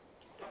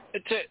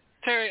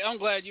 Terry, I'm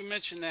glad you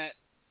mentioned that.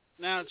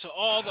 Now, to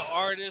all the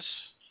artists,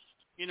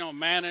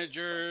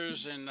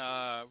 managers and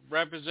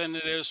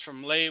representatives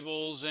from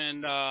labels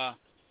and,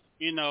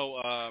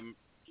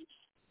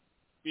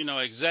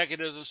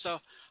 executives and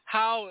stuff,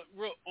 how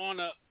on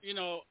a,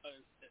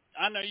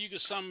 I know you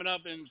could sum it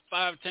up in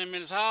 5-10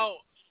 minutes. How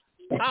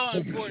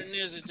important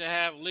is it to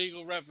have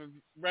legal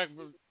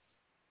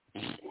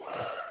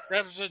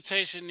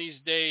representation these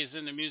days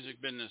in the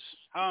music business?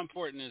 How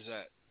important is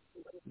that?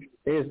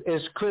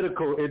 It's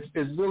critical.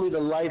 It's really the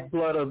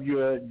lifeblood of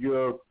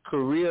your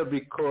career,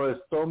 because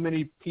so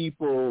many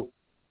people,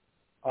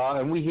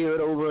 and we hear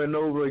it over and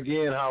over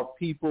again, how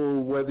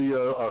people, whether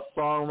you're a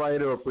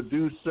songwriter, a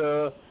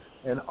producer,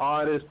 an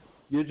artist,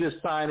 you're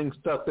just signing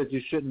stuff that you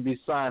shouldn't be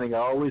signing. I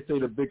always say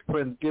the big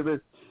print give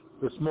it,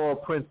 the small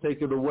print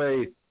take it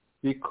away,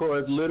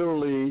 because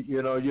literally,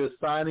 you're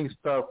signing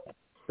stuff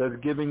that's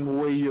giving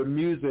away your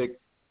music.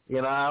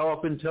 And I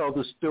often tell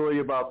the story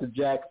about the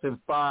Jackson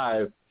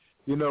 5.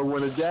 When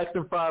the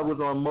Jackson 5 was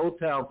on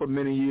Motown for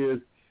many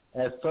years,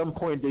 at some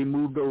point they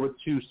moved over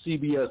to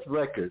CBS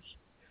Records.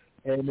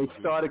 And they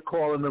started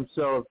calling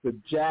themselves the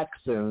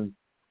Jacksons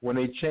when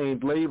they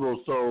changed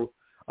labels. So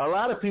a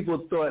lot of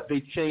people thought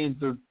they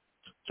changed the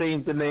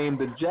name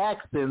to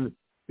Jackson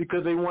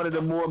because they wanted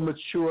a more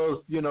mature,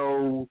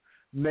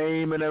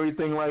 name and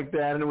everything like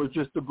that. And it was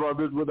just the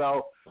brothers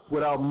without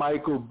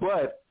Michael.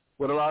 But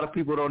what a lot of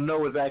people don't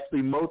know is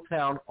actually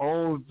Motown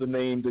owns the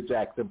name the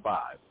Jackson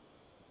 5.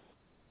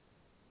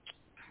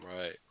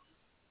 Right.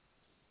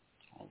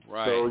 All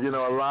right. So,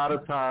 a lot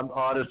of times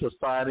artists are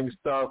signing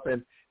stuff,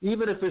 and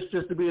even if it's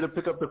just to be able to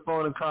pick up the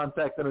phone and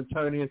contact an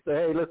attorney and say,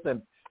 hey,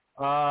 listen,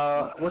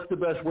 what's the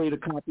best way to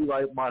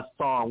copyright my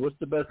song? What's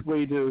the best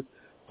way to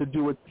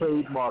do a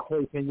trademark?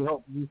 Hey, can you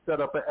help me set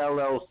up an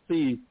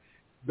LLC?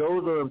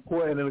 Those are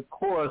important, and of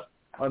course,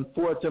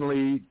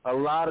 unfortunately, a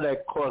lot of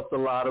that costs a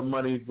lot of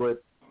money,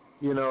 but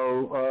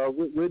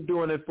we're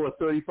doing it for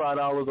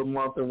 $35 a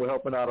month, and we're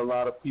helping out a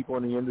lot of people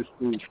in the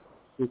industry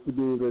just to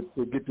be able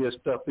to get their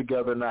stuff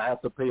together and not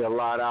have to pay a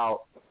lot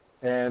out.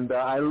 And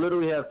I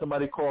literally had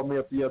somebody call me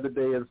up the other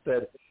day and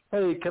said,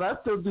 hey, can I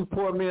still do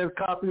poor man's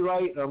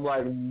copyright? I'm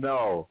like,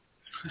 no,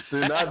 do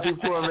not do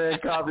poor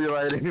man's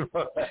copyright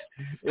anymore.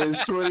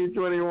 It's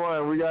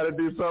 2021. We got to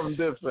do something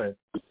different.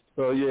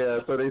 So,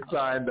 so they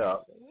signed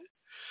up.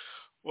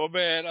 Well,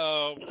 man,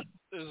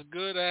 it's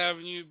good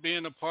having you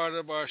being a part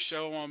of our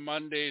show on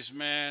Mondays,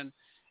 man.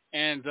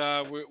 And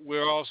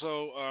we're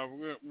also,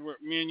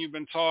 me and you've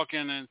been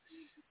talking,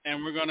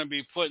 and we're going to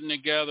be putting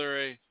together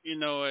a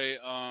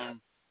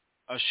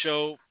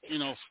show,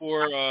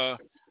 for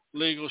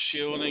Legal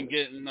Shield, and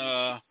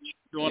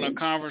doing a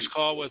conference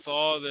call with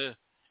all the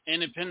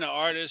independent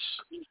artists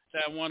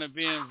that want to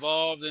be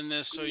involved in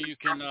this, so you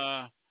can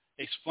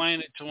explain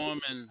it to them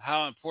and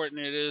how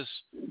important it is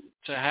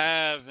to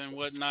have and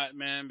whatnot,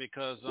 man.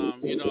 Because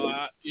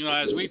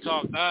as we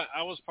talked,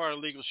 I was part of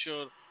Legal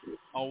Shield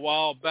a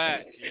while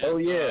back. And, oh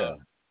yeah.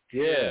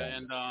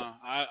 And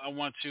I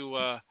want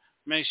to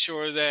make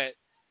sure that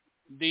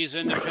these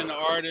independent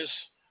artists,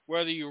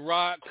 whether you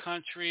rock,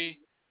 country,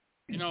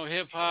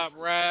 hip hop,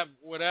 rap,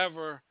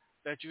 whatever,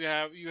 that you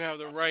have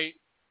the right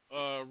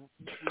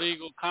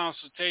legal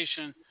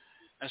consultation,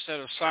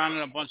 instead of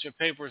signing a bunch of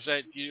papers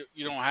that you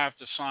don't have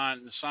to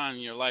sign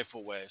your life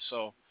away.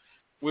 So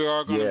we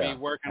are going to be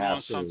working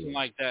on something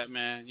like that,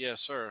 man. Yes,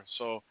 sir.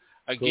 So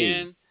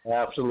again, cool.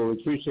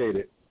 Absolutely appreciate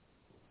it.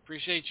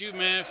 Appreciate you,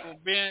 man, for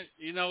being,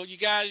 you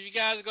guys are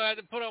going to have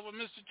to put up with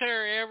Mr.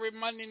 Terry every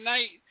Monday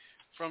night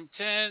from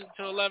 10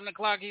 to 11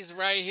 o'clock. He's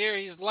right here.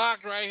 He's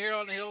locked right here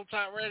on the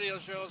HillToP Radio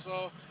Show.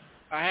 So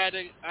I had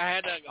to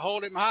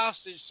hold him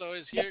hostage. So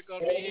he's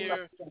going to be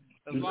here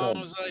as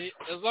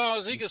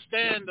long as he can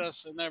stand us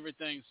and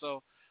everything.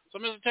 So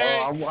Mr. Terry.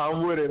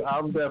 I'm with it.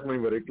 I'm definitely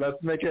with it.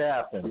 Let's make it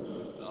happen.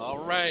 All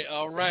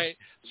right.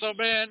 So,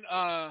 man,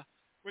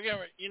 we're going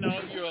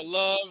to, you're a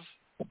love,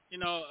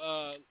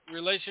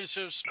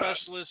 relationship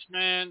specialist,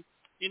 man.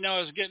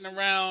 It's getting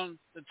around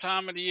the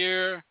time of the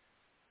year,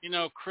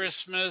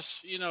 Christmas,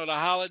 the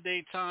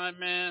holiday time,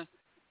 man.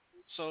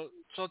 So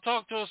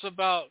talk to us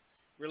about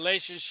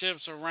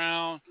relationships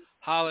around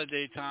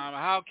holiday time.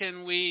 How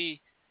can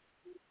we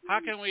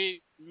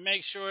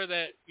make sure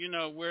that,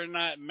 we're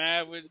not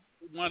mad with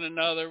one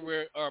another,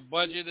 our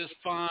budget is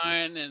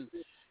fine, and,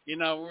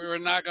 we're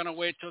not going to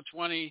wait till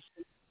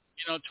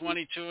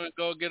 22 and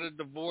go get a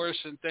divorce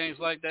and things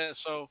like that.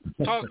 So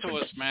talk to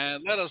us,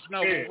 man. Let us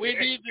know what we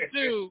need to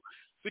do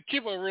to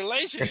keep a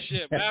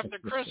relationship after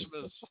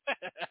Christmas.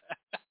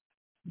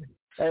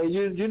 Hey,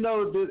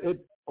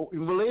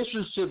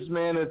 relationships,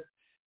 man,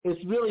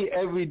 it's really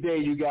every day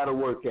you got to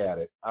work at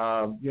it.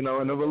 In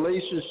a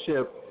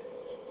relationship,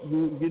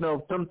 you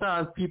know,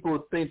 sometimes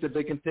people think that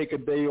they can take a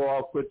day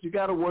off, but you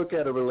got to work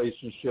at a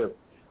relationship.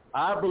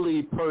 I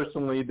believe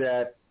personally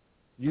that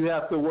you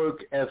have to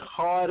work as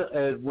hard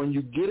as when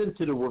you get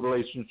into the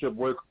relationship,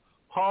 work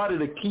harder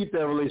to keep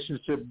that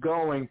relationship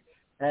going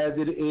as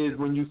it is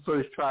when you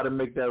first try to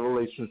make that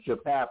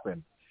relationship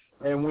happen.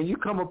 And when you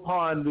come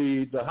upon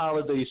the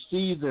holiday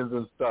seasons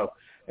and stuff,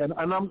 and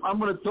I'm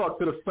going to talk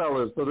to the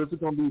fellas, so this is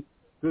going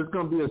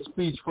to be a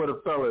speech for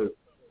the fellas.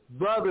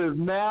 Brothers,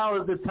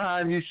 now is the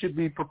time you should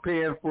be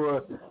preparing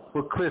for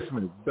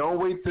Christmas. Don't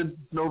wait till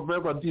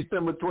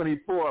December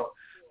 24th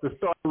to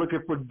start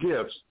looking for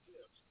gifts.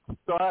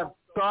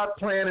 Start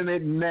planning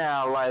it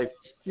now. Like,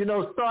 you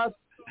know, start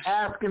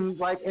asking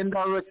like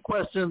indirect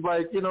questions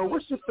like, you know,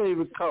 what's your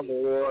favorite color?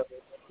 Or,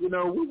 you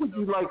know, what would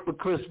you like for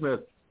Christmas?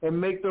 And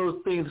make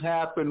those things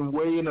happen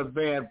way in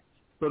advance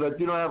so that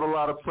you don't have a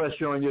lot of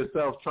pressure on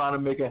yourself trying to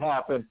make it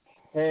happen.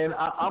 And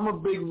I'm a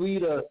big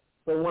reader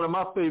of one of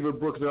my favorite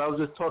books, and I was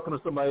just talking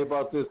to somebody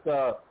about this,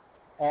 the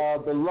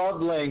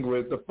love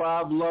language, the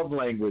 5 love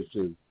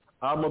languages.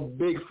 I'm a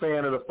big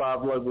fan of the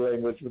 5 love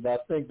languages, and I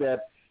think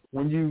that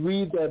when you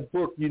read that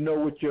book, you know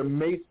what your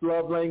mate's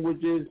love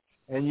language is,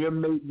 and your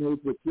mate knows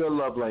what your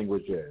love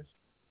language is.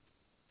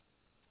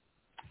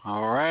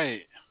 All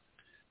right.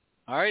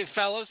 All right,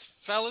 fellas,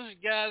 you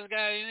guys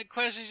got any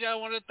questions y'all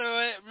want to throw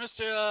at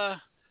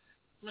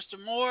Mr.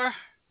 Moore?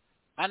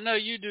 I know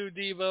you do,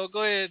 Devo.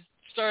 Go ahead,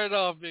 start it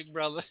off, big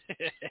brother.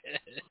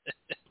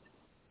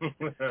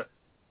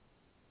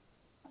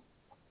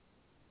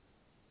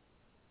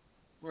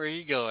 Where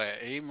he go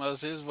at?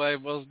 His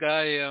wife must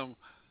got him.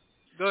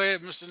 Go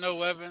ahead, Mr. No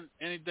Weapon.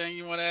 Anything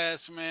you want to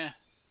ask, man?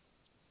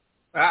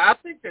 I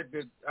think I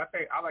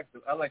like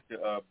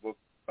the book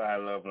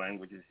 5 Love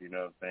Languages. You know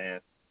what I'm saying?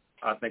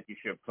 I think you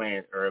should plan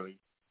it early,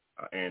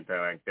 anything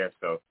like that.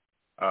 So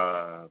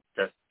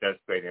that's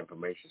great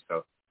information.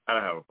 So I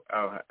don't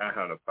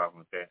have no problem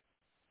with that.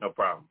 No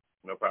problem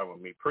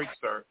with me. Preach,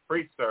 sir.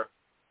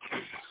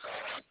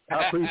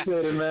 I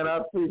appreciate it, man. I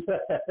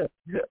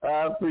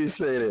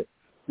appreciate it.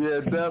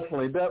 Yeah,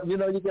 definitely. You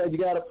know, you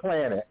got to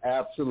plan it.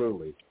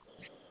 Absolutely.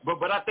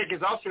 But I think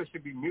it also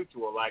should be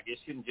mutual. Like it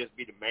shouldn't just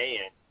be the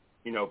man,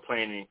 you know,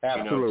 planning.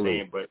 Absolutely. You know what I'm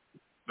saying?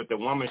 But the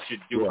woman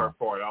should do her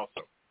part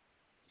also.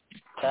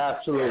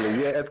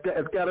 Absolutely. Yeah,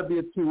 it's got to be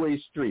a two-way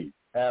street.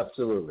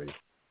 Absolutely.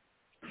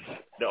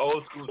 The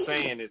old school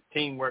saying is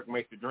teamwork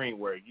makes the dream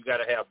work. You got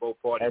to have both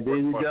parties and there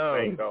you work for the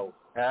same go.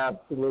 goal.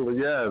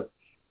 Absolutely, yes.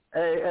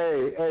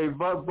 Hey,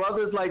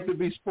 brothers like to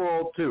be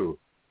spoiled too.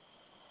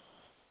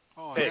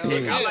 Oh, hey,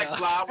 yeah. I like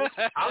flowers.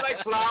 Hey, I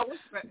like flowers.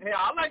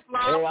 I like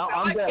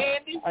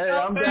candy. Hey,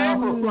 I'm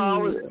down for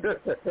flowers.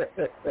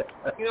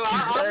 You know,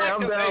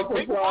 I'm down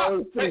for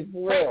flowers too.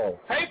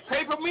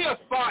 Pay for me a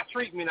spot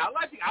treatment. I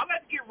like to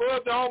get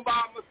rubbed on by a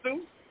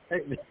masseuse.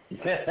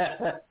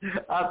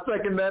 I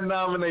second that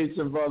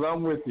nomination, brother.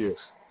 I'm with you.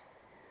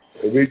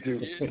 Me too.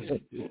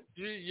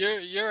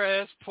 Your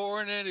ass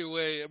pouring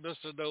anyway,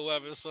 Mr. No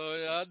Weapon. So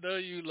I know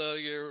you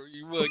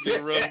will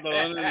get rubbed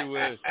on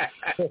anyway.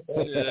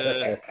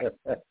 Yeah.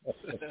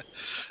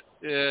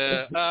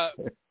 Yeah.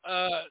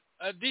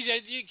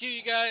 DJ GQ,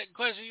 you got a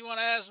question you want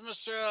to ask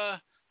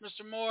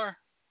Mr. Moore?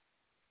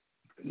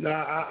 No,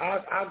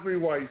 I agree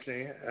with what you're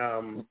saying.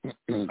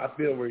 I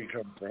feel where you're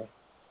coming from.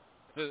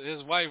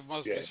 His wife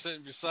must be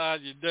sitting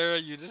beside you, dare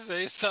you to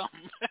say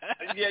something.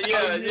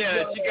 Yeah.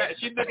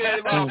 She looking at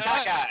him all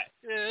cockeyed.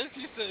 Yeah,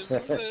 she said,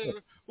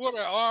 with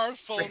her arms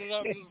folded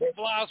up and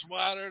blouse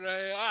wider than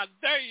I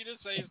dare you to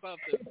say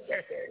something.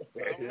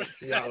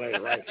 Y'all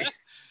ain't right.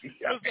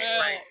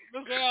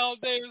 Mr. Al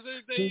Davis,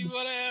 anything you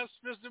want to ask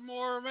Mr.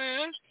 Moore,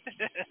 man?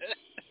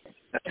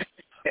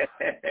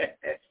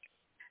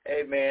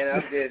 Hey, man,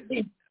 I'm just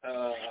the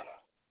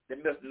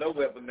Mr. No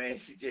Weapon, man.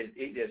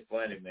 He's just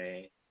funny,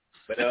 man.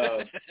 But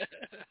that's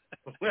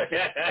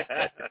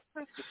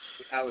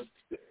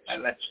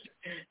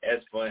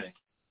funny.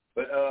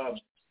 But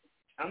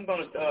I'm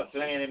gonna start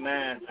planning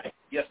mine like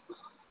yesterday,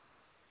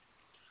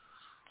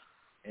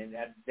 and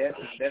that's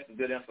some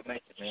good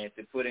information, man,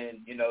 to put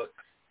in. You know,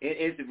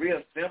 it's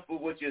real simple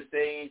what you're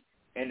saying,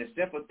 and the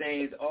simple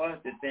things are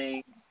the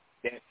things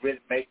that really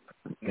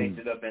makes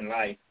it up in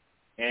life,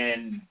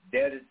 and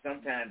that is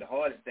sometimes the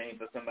hardest thing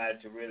for somebody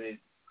to really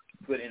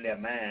put in their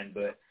mind,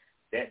 but.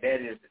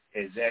 That is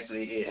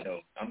exactly it,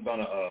 though. I'm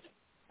gonna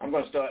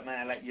start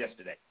mine like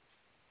yesterday.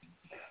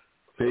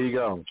 There you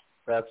go.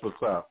 That's what's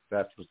up.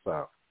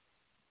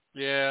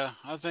 Yeah,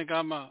 I think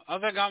I'm in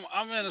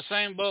the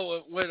same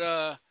boat with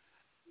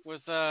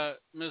Mr.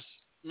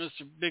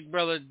 Big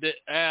Brother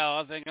Al.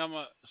 I think I'm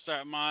gonna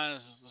start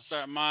mine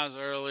as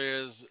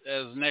early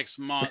as next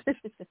month,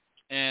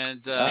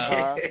 and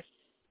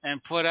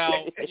and put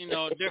out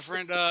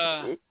different.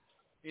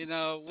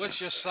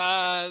 What's your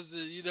size?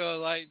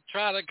 Like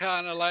try to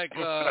kind of like,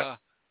 try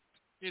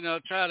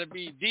to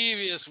be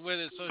devious with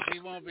it so she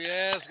won't be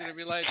asking to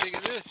be like,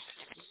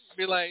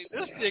 be like,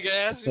 this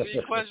nigga asking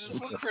me questions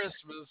for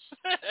Christmas.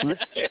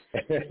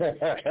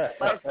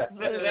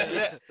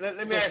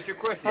 Let me ask you a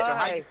question. So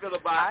how you feel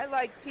about? I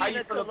like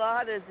pina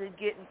coladas and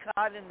getting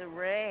caught in the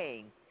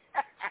rain.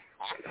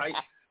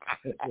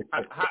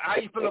 How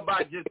you feel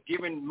about just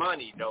giving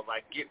money though?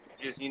 Like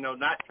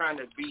not trying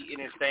to be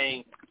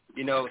anything,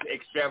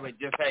 extravagant.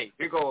 Just hey,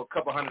 here go a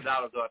couple $100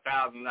 or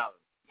 $1,000.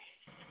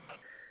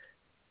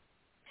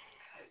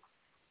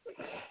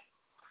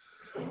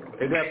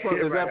 Is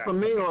that for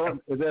me or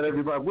is that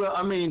everybody? Well,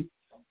 I mean,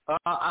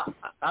 I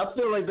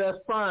feel like that's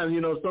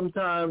fine.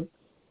 Sometimes,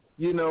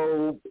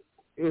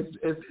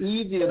 it's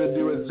easier to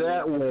do it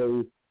that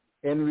way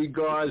in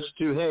regards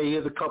to, hey,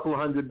 here's a couple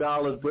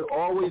 $100, but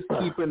always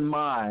keep in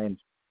mind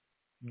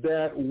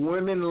that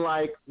women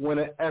like when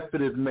an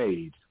effort is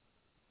made.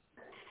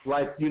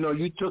 Like,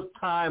 you took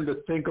time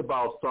to think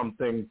about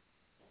something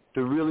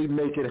to really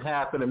make it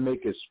happen and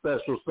make it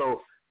special.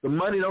 So the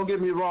money, don't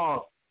get me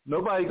wrong,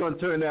 nobody's going to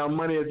turn down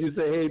money if you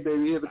say, hey,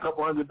 baby, here's a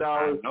couple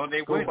 $100. No,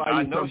 they go wouldn't.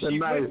 buy you something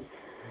nice.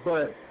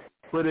 But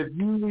if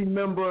you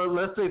remember,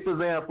 let's say, for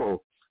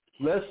example,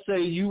 let's say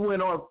you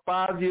went on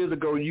 5 years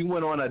ago, you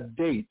went on a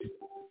date,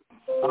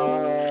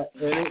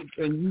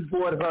 and you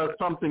bought her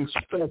something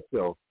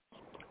special,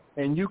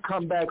 and you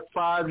come back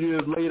 5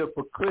 years later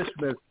for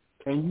Christmas,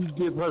 and you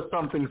give her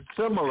something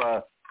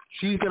similar,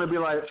 she's going to be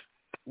like,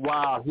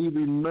 wow, he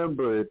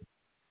remembered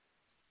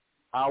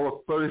our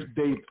first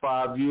date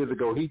 5 years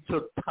ago. He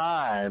took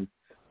time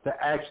to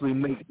actually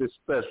make this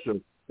special.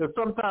 Because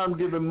sometimes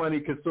giving money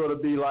can sort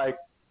of be like,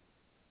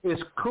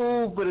 it's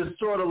cool, but it's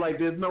sort of like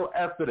there's no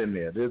effort in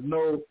there. There's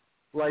no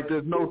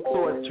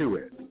thought to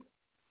it.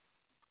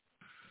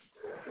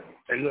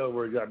 In other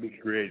words, got to be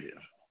creative.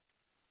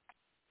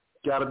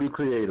 Got to be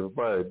creative,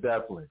 right?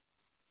 Definitely.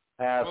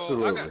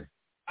 Absolutely. Well,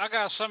 I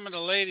got some of the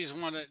ladies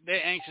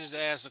they're anxious to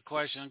ask a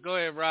question. Go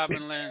ahead,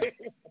 Robin Lynn.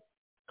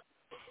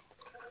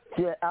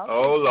 Yeah, I'll take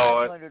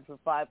Lord. 500 for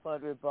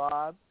 500,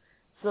 Bob.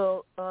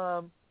 So,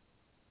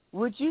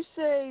 would you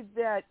say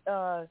that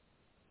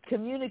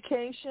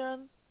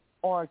communication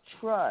or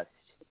trust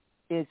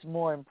is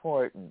more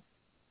important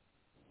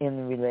in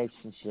the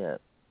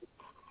relationship?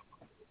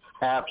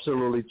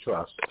 Absolutely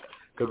trust.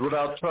 Because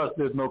without trust,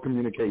 there's no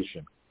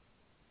communication.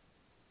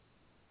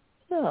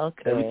 Oh,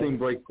 okay. Everything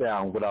breaks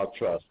down without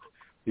trust.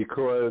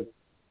 Because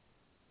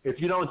if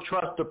you don't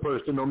trust a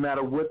person, no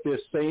matter what they're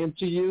saying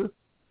to you,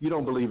 you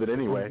don't believe it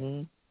anyway.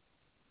 Mm-hmm.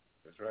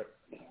 That's right.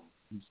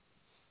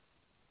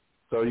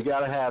 So you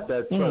got to have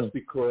that trust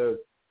because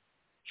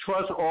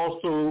trust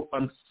also,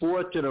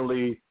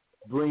 unfortunately,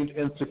 brings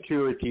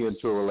insecurity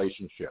into a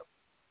relationship.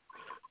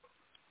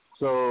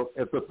 So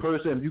if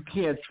you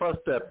can't trust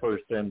that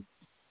person,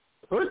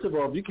 first of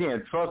all, if you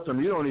can't trust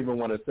them, you don't even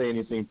want to say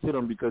anything to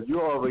them because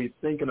you're already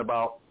thinking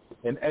about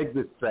an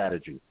exit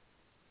strategy.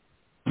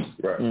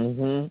 Right.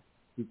 Mm-hmm.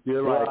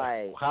 You're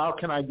like, how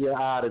can I get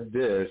out of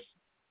this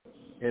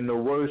in the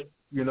worst,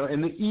 in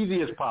the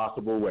easiest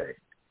possible way?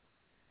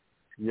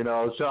 Should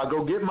I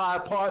go get my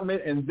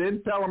apartment and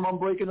then tell them I'm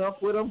breaking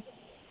up with them?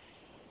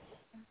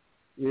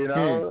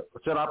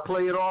 Should I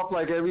play it off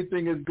like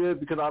everything is good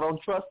because I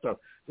don't trust them?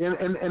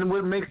 And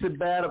what makes it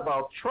bad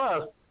about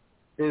trust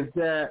is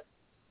that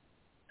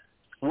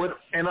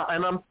and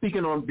I'm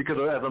speaking on, because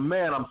as a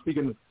man, I'm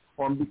speaking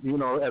on,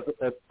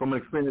 as from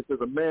experience as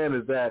a man,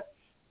 is that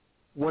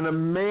when a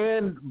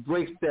man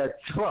breaks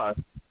that trust,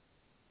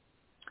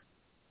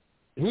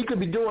 he could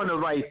be doing the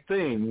right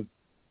thing,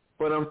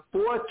 but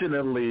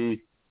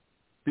unfortunately,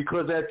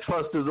 because that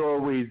trust is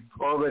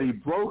already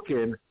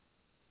broken,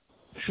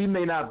 she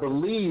may not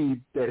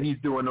believe that he's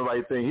doing the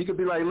right thing. He could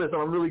be like, listen,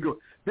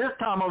 this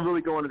time I'm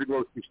really going to the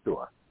grocery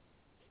store.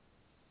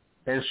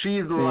 And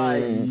she's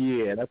like,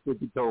 yeah, that's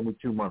what you told me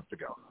 2 months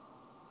ago.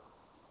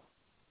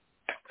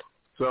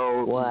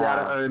 So you got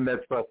to earn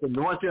that trust. And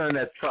once you earn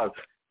that trust,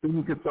 then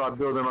you can start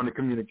building on the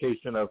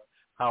communication of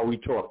how we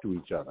talk to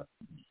each other.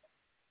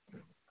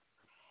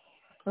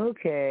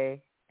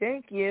 Okay.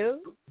 Thank you.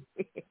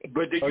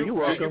 But do you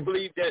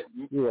believe that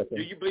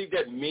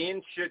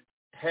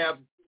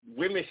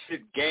women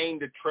should gain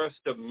the trust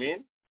of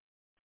men?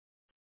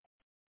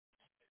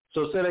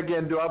 So say that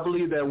again. Do I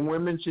believe that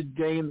women should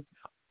gain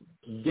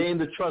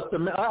the trust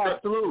of men? Oh,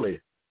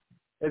 absolutely.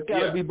 It's got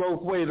to be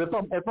both ways.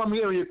 If I'm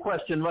hearing your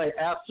question right,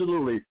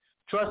 absolutely.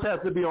 Trust has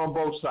to be on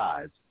both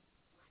sides.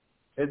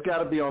 It's got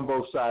to be on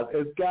both sides.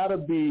 It's got to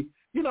be.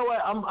 You know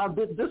what?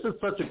 This is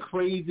such a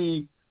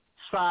crazy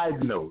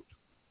side note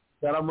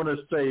that I'm going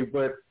to say,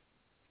 but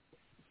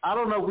I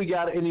don't know if we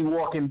got any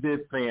Walking Dead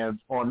fans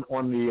on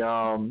the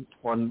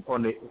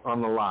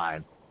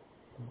line,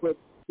 but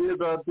there's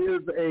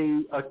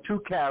a two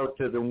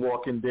characters in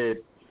Walking Dead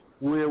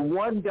where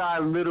one guy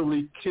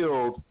literally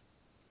killed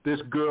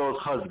this girl's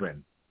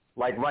husband,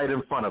 like right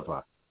in front of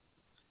her.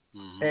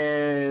 Mm-hmm.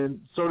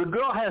 And so the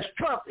girl has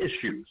trust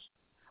issues.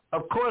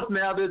 Of course,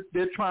 now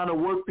they're trying to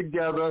work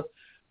together,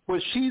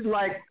 but she's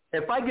like,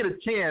 if I get a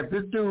chance,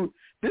 this dude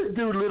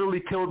literally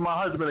killed my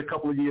husband a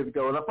couple of years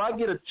ago, and if I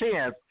get a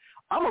chance,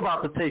 I'm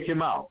about to take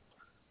him out.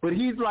 But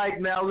he's like,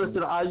 now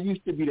listen, I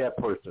used to be that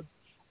person.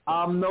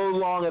 I'm no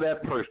longer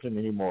that person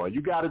anymore.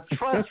 You got to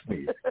trust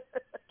me.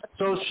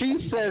 So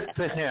she says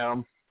to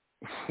him,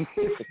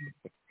 if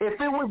it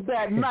was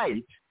that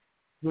night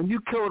when you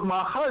killed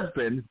my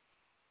husband,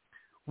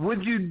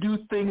 would you do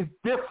things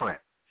different?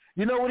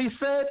 You know what he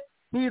said?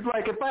 He's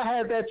like, if I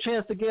had that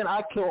chance again,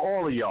 I'd kill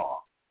all of y'all.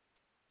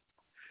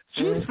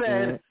 She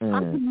said, how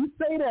can you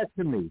say that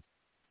to me?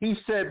 He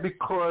said,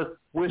 because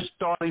we're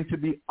starting to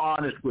be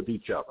honest with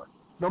each other.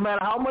 No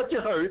matter how much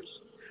it hurts,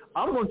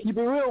 I'm going to keep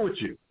it real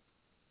with you.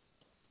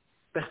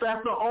 That's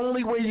the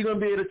only way you're going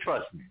to be able to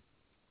trust me,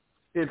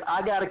 is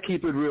I got to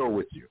keep it real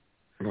with you.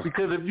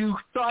 Because if you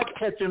start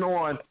catching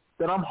on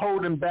that I'm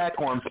holding back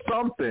on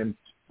something,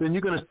 then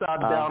you're going to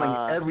start doubting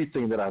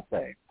everything that I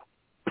say.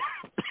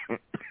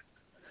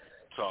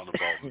 Talking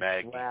about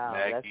Maggie, wow,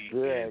 Maggie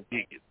and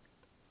Negan.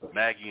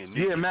 Maggie and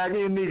Negan. Yeah,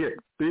 Maggie and Negan.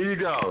 There you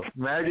go.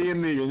 Maggie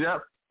and Negan,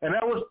 yep. And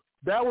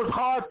that was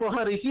hard for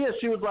her to hear.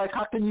 She was like,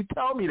 how can you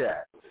tell me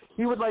that?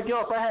 He was like,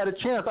 yo, if I had a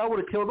chance, I would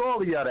have killed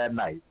all of y'all that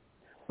night.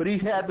 But he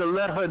had to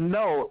let her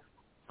know,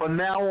 from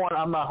now on,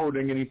 I'm not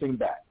holding anything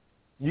back.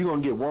 You're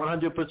going to get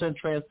 100%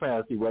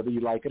 transparency, whether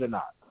you like it or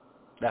not.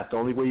 That's the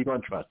only way you're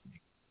going to trust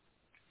me.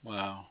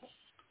 Wow.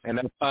 And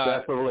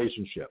that's a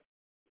relationship.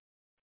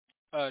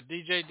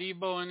 DJ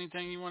Debo,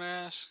 anything you want to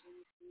ask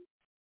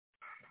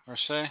or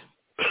say?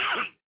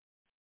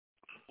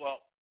 Well,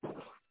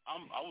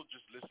 I was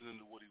just listening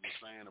to what he was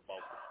saying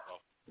about,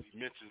 he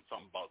mentioned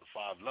something about the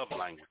 5 love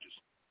languages.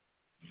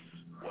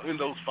 Well, in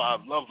those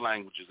 5 love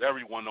languages,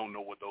 everyone don't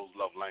know what those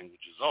love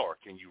languages are.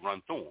 Can you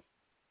run through them,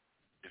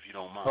 if you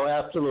don't mind? Oh,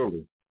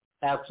 absolutely.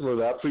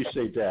 Absolutely. I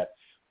appreciate that.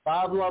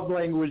 5 love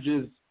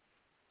languages: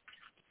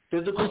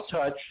 physical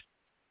touch,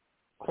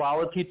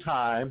 quality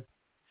time,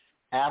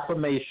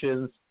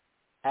 affirmations,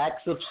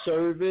 acts of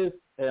service,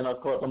 and of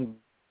course,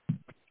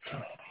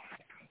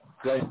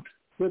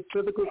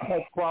 physical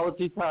touch,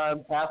 quality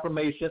time,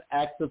 affirmation,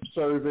 acts of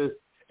service,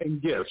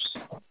 and gifts.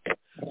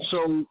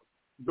 So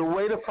the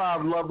way the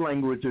 5 love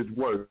languages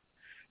work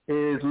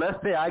is,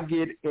 let's say I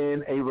get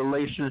in a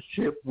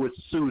relationship with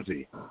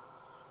Susie.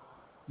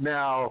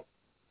 Now,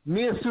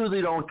 me and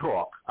Susie don't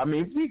talk. I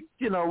mean,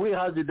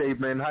 how's your day,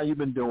 man? How you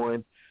been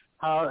doing?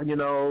 How,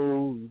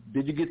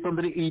 did you get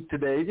something to eat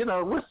today?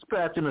 We're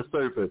scratching the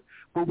surface,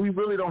 but we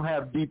really don't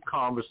have deep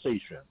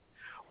conversation.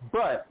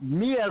 But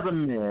me as a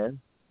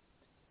man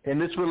in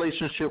this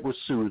relationship with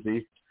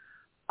Susie,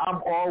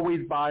 I'm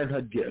always buying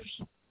her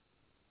gifts.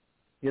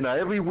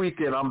 Every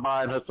weekend I'm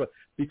buying her stuff,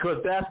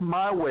 because that's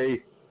my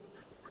way,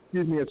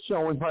 of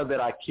showing her that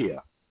I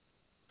care.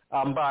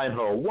 I'm buying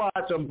her a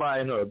watch, I'm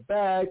buying her a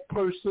bag,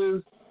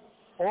 purses,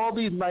 all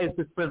these nice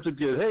expensive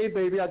gifts. Hey,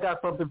 baby, I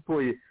got something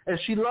for you. And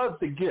she loves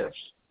the gifts.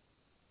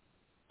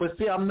 But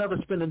see, I'm never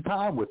spending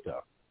time with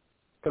her,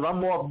 because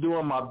I'm off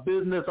doing my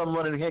business. I'm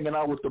hanging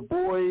out with the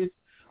boys.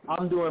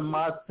 I'm doing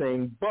my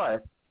thing.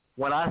 But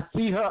when I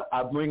see her,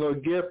 I bring her a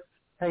gift,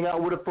 hang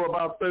out with her for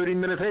about 30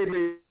 minutes. Hey,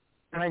 baby,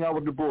 hang out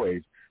with the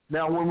boys.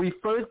 Now, when we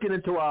first get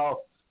into our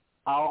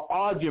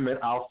argument,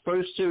 our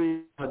first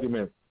serious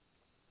argument,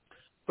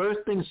 first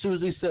thing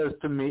Susie says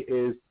to me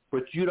is,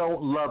 but you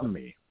don't love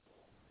me.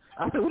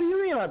 I said, what do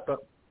you mean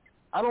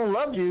I don't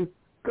love you?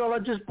 Girl, I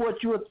just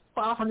bought you a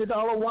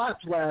 $500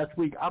 watch last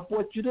week. I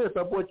bought you this,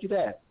 I bought you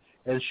that.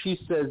 And she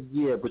says,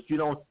 yeah, but you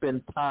don't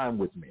spend time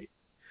with me.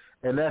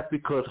 And that's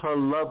because her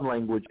love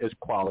language is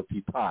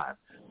quality time.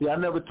 See, I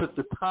never took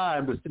the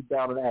time to sit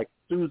down and ask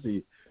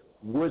Susie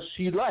what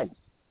she likes.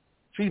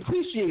 She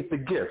appreciates the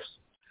gifts,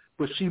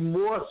 but she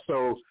more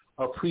so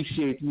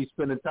appreciates me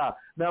spending time.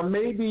 Now,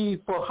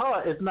 maybe for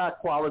her it's not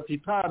quality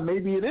time.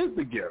 Maybe it is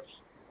the gifts.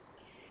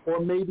 Or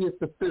maybe it's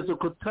the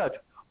physical touch,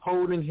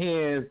 holding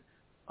hands,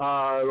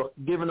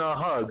 giving her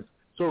hugs.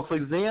 So, for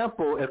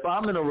example, if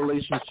I'm in a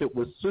relationship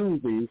with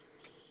Susie,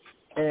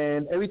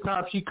 and every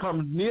time she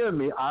comes near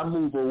me, I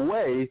move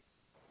away,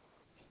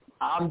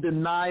 I'm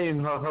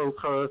denying her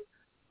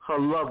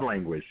love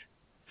language.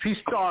 She's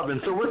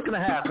starving, so what's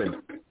going to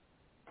happen?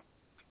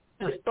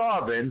 She's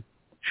starving.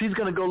 She's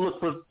going to go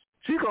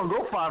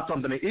find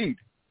something to eat.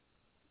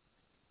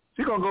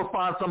 She's going to go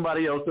find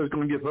somebody else that's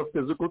going to give her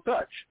physical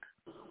touch,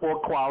 or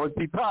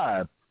quality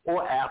time,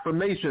 or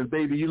affirmations.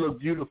 Baby, you look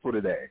beautiful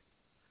today,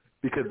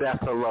 because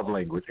that's her love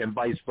language, and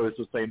vice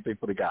versa, same thing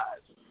for the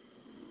guys.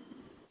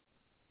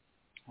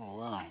 Oh,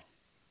 wow.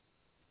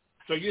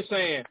 So you're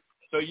saying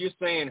the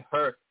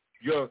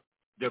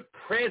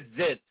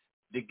present,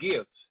 the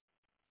gifts,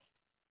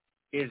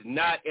 is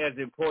not as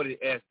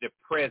important as the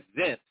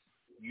present,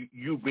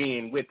 you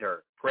being with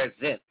her,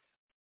 present.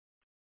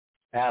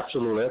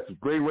 Absolutely. That's a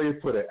great way to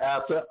put it.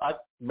 I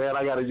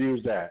got to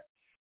use that.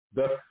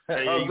 You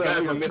got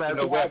it from Mr.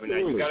 No Weapon.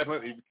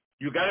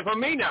 You got it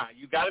from me now.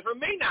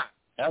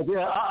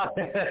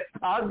 Yeah,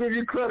 I'll give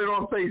you credit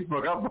on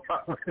Facebook.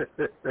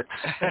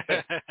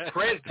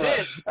 Present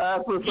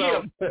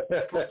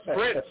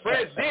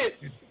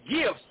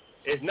gifts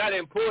is not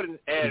important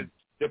as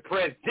the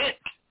present,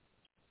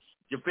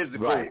 your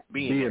physical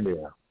being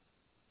there.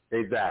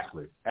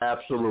 Exactly.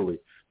 Absolutely.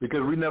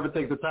 Because we never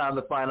take the time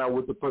to find out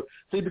what the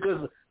see,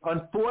 because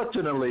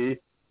unfortunately,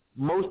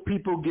 most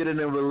people get in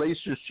a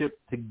relationship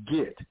to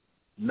get,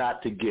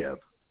 not to give.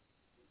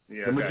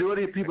 Yeah, the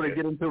majority of people that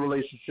get into a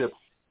relationship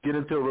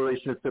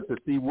to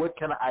see what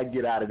can I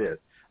get out of this,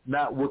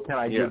 not what can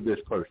I give this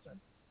person.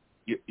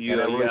 And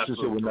that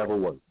relationship will never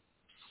work.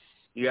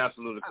 You're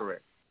absolutely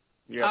correct.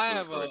 You're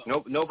absolutely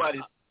correct. Nobody.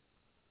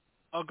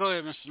 Oh, go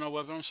ahead, Mr. No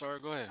Weapon. I'm sorry.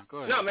 Go ahead.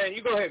 No, man,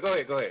 you go ahead. Go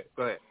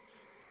ahead.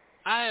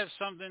 I have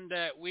something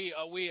that we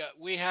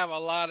have a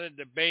lot of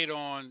debate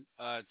on,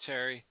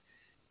 Terry,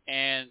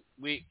 and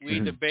we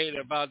debate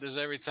about this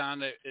every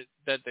time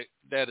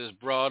that is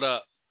brought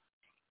up.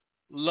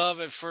 Love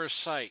at first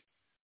sight.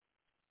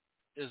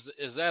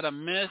 Is that a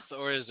myth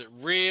or is it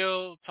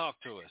real? Talk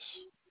to us.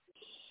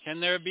 Can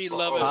there be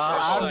love at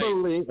first sight? I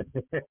believe.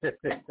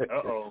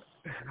 No.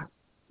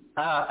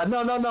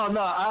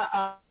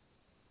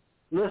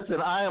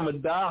 Listen, I am a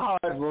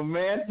diehard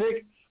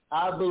romantic.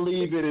 I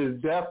believe it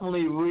is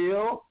definitely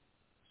real.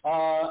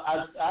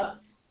 I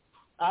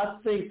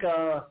think.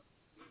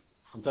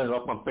 I'm turning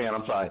off my fan.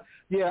 I'm sorry.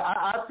 Yeah,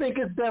 I think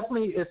it's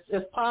definitely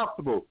it's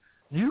possible.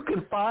 You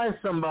can find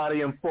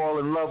somebody and fall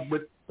in love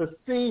with. But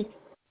see,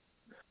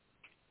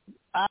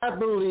 I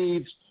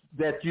believe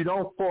that you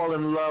don't fall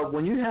in love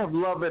when you have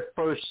love at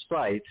first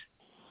sight.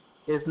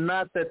 It's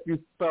not that you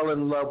fell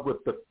in love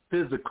with the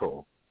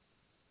physical.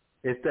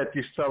 It's that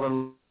you fell in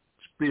love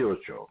with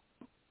spiritual.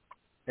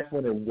 That's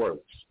when it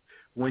works.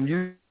 When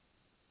you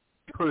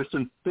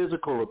person's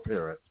physical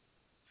appearance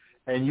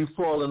and you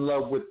fall in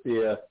love with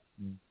their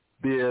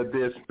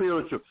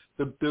spiritual,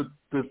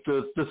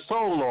 the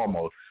soul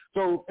almost.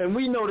 So, and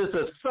we know this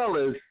as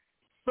fellas,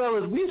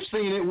 we've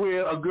seen it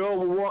where a girl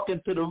will walk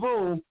into the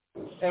room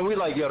and we're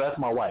like, yo, that's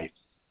my wife.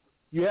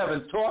 You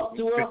haven't talked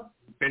to her.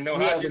 Depending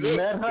on how she look.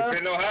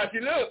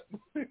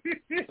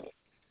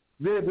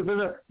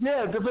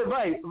 Yeah,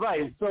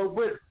 right. So,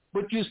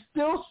 but you're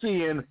still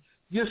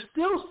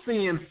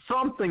seeing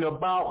something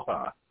about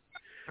her.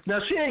 Now,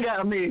 she ain't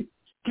got,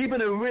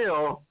 keeping it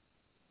real,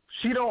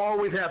 she don't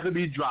always have to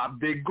be drop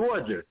dead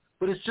gorgeous,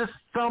 but it's just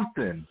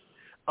something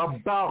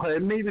about her,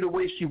 and maybe the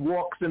way she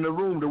walks in the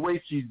room, the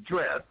way she's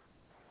dressed,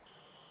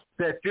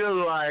 that you're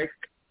like,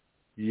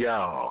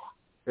 yo,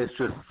 it's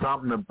just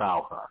something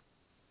about her.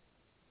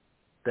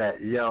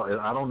 That, yo,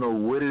 I don't know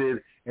what it is.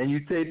 And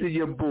you say to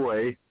your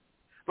boy,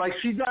 like,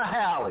 she's not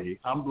Hallie.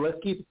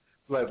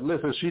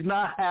 Listen, she's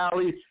not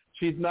Hallie.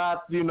 She's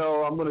not,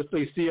 I'm going to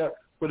say Sia,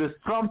 but it's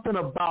something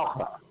about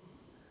her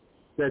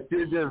that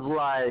you're just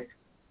like,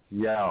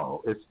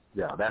 yo,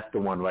 that's the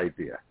one right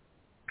there.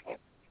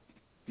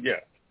 Yeah.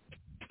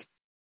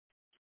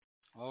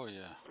 Oh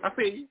yeah. I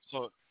feel you.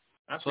 So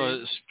after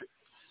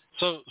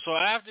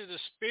the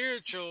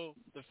spiritual,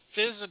 the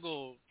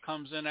physical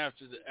comes in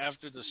after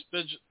the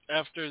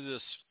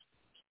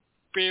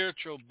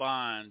spiritual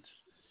bond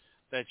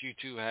that you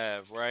two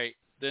have, right?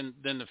 Then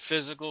the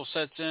physical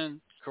sets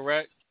in,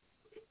 correct?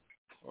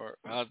 Or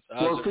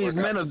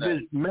men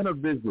are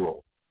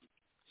visual,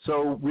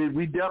 so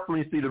we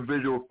definitely see the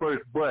visual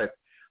first. But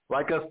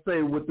like I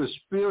say, with the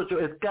spiritual,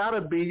 it's got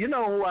to be. You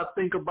know who I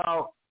think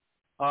about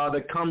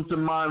that comes to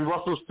mind?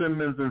 Russell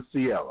Simmons and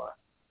Sierra.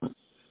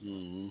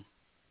 Mm-hmm.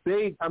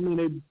 They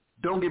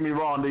don't get me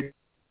wrong. They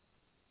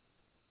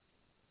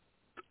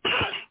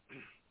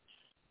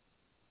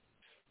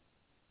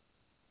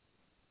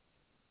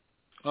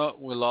Oh,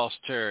 we lost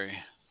Terry.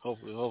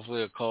 Hopefully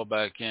he'll call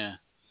back in.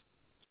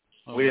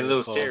 We didn't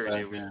lose Terry,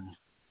 did we?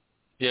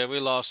 Yeah, we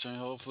lost him.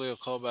 Hopefully he'll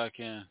call back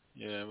in.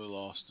 Yeah, we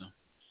lost him.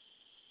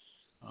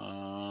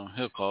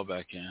 He'll call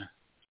back in.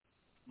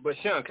 But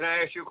Sean, can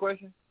I ask you a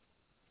question?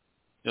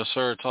 Yes,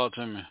 sir. Talk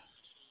to me.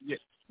 Yeah.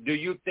 Do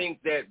you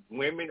think that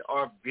women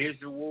are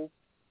visual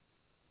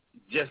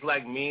just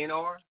like men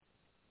are?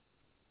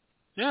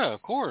 Yeah,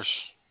 of course.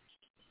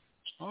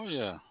 Oh,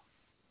 yeah.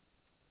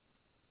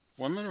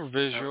 Women are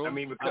visual.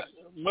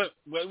 But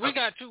we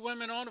got two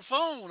women on the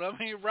phone.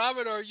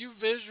 Robert, are you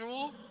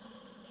visual?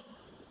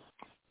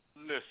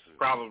 Listen.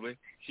 Probably.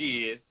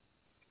 She is.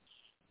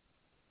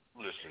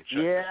 Listen,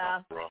 check this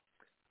out, bro.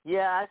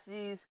 Yeah,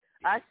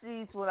 I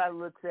sees what I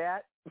looks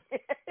at.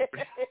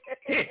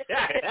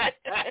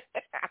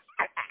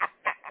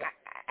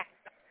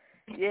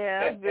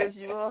 Yeah,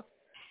 visual.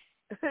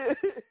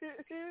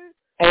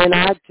 And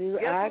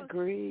I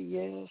agree,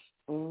 yes.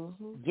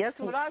 Mm-hmm. Guess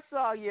what I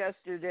saw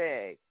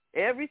yesterday?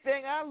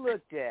 Everything I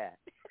looked at.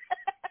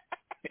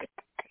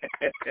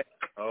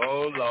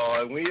 Oh,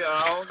 Lord.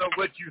 I don't know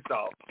what you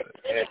saw.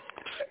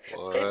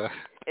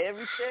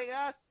 Everything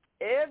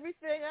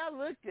I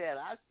looked at,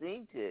 I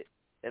seen it.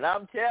 And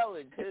I'm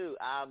telling, too.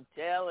 I'm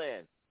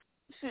telling.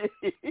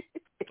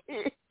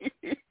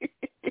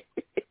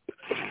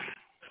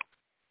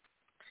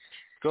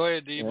 Go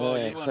ahead,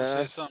 D-Boy. You want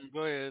to say something?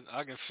 Go ahead.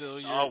 I can feel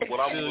you.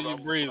 You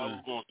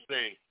breathing.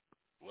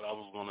 What I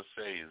was going to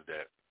say is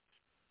that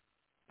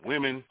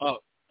women are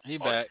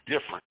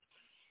different.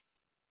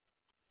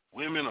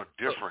 Women are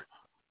different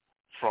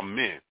from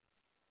men.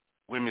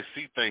 Women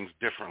see things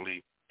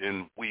differently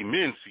than we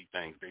men see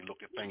things. They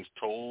look at things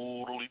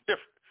totally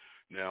different.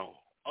 Now,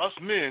 us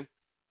men,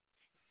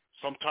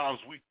 sometimes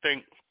we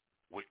think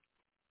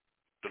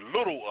the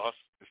little us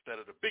instead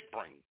of the big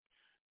brain,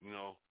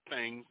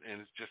 things,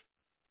 and it's just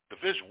the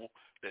visual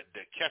that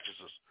catches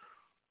us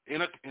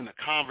in a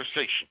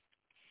conversation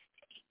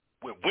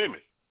with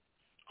women.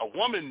 A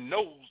woman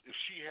knows if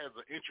she has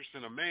an interest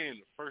in a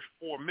man the first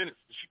 4 minutes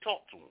that she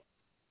talks to him.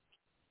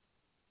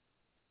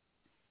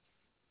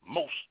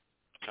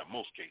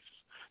 Most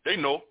cases, they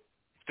know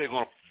if they're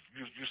gonna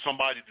use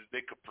somebody that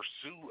they could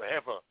pursue,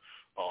 have a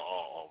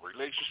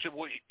relationship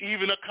with,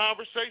 even a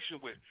conversation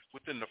with.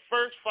 Within the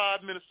first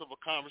 5 minutes of a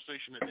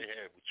conversation that they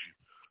have with you,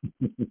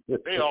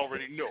 they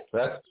already know.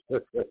 That's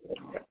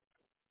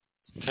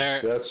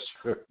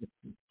true.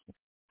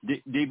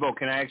 Debo,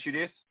 can I ask you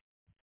this?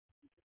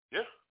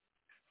 Yeah.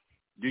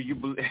 Do you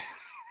believe?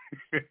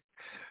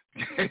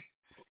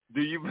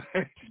 do you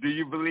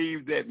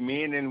believe that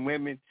men and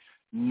women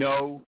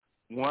know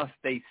once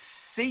they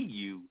see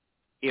you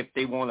if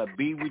they want to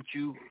be with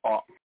you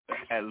or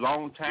a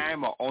long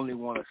time or only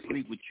want to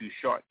sleep with you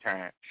short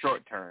term?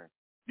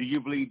 Do you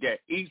believe that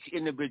each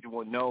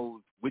individual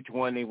knows which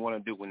one they want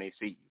to do when they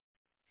see you?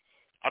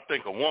 I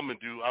think a woman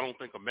do. I don't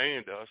think a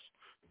man does.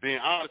 Being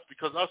honest,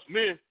 because us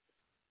men,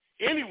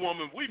 any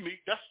woman we meet,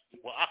 I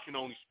can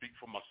only speak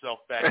for myself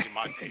back in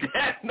my day.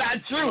 That's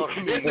not true.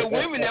 It's the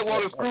women that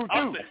want to screw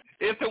too.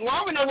 It's the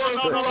woman that want to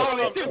screw all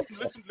this too.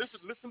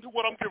 Listen to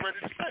what I'm getting ready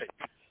to say.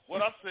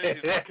 What I say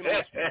is I can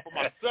only speak for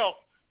myself.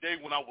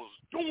 When I was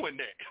doing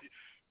that,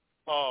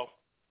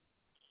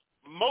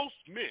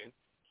 most men,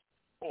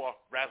 or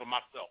rather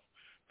myself,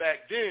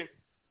 back then,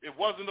 it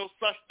wasn't no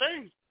such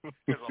thing as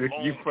a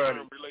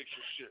long-term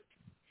relationship.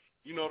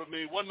 You know what I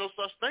mean? Wasn't no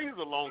such thing as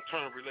a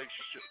long-term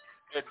relationship.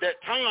 At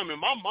that time, in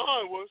my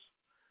mind was,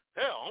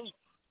 hell,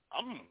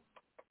 I'm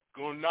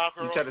going to knock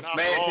her off. You try to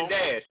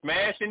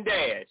smash and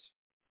dash.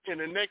 And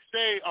the next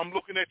day, I'm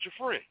looking at your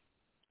friend.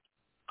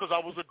 Because I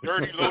was a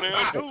dirty,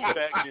 low-down dude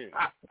back then.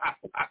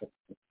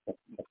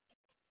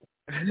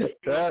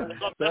 That's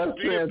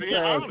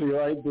fantastic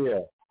right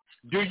there.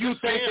 Do you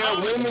think there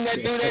are women that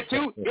do that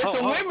too? It's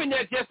the women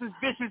that just as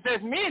vicious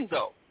as men,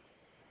 though.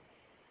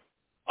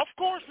 Of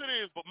course it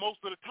is, but most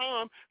of the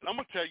time, and I'm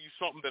gonna tell you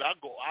something that I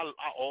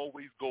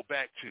always go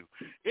back to.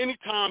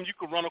 Anytime you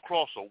can run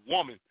across a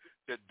woman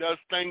that does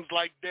things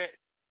like that,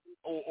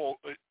 or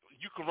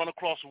you can run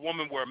across a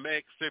woman where a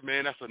man can say,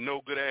 "Man, that's a no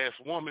good ass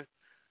woman."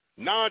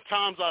 9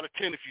 times out of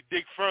 10, if you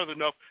dig further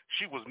enough,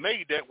 she was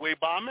made that way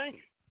by a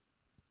man.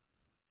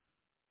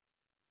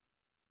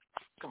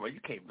 Come on,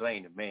 you can't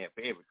blame the man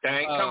for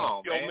everything. Come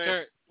on,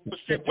 man.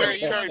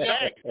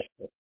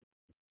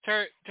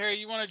 Terry,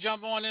 you want to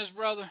jump on this,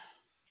 brother?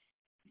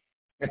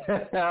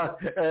 I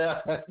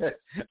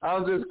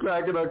was just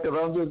cracking up because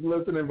I'm just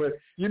listening. But,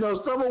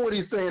 some of what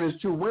he's saying is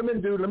true. Women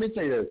do, let me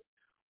tell you this.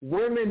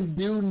 Women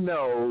do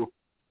know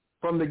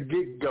from the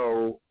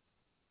get-go,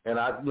 and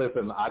I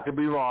could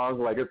be wrong.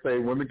 Like I say,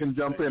 women can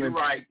jump in and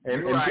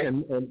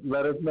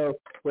let us know.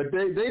 But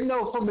they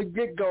know from the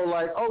get-go,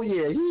 like, oh,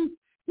 yeah, he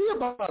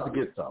about to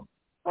get something.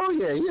 Oh,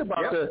 yeah, he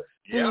about to.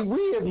 See,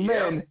 we as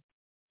men,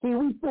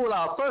 we fool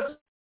ourselves.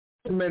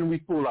 Men, we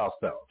fool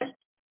ourselves.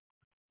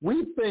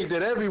 We think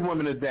that every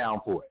woman is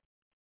down for it.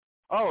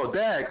 Oh,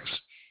 Dag,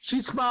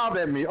 she smiled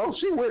at me. Oh,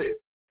 she with it.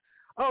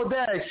 Oh,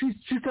 Dag, she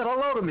said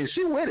hello to me.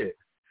 She with it.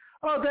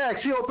 Oh, Dag,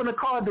 she opened the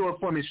car door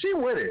for me. She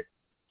with it.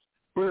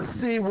 But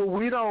see, what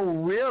we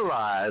don't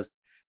realize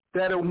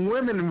that a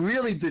woman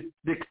really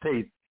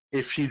dictates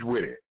if she's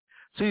with it.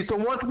 See, so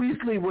once we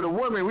sleep with a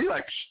woman, we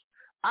like,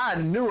 I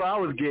knew I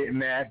was getting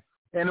that.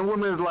 And the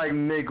woman is like,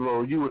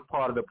 Negro, you was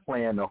part of the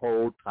plan the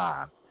whole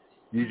time.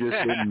 You just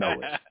didn't know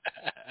it.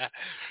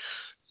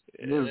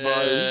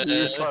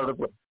 It's part of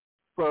the plan.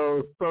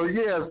 So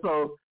they,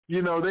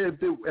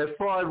 as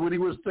far as what he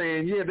was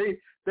saying,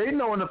 they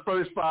know in the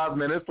first 5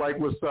 minutes, like,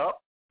 what's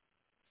up.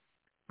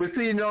 But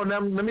see, now,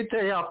 let me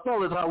tell you how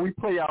fellas, how we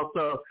play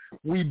ourselves.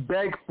 We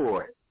beg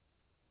for it.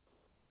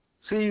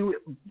 See,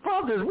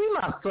 brothers, we're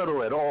not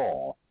subtle at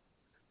all.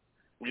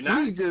 We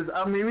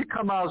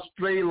come out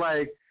straight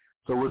like,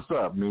 so what's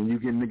up, man? You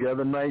getting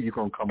together tonight? You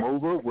gonna come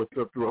over? What's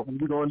up? What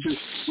we gonna do?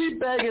 We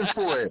begging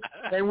for it,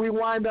 and we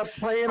wind up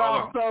playing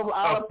ourselves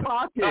out of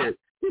pocket.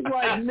 He's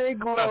like,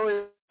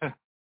 Negro,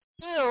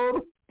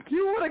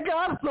 you would have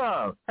got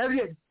some.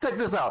 Check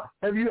this out.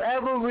 Have you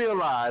ever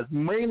realized,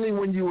 mainly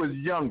when you was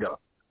younger,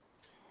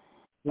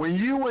 when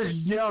you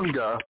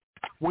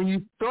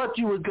thought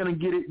you was gonna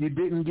get it, you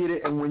didn't get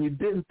it, and when you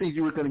didn't think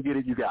you were gonna get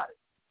it, you got it.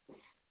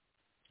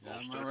 Do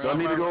I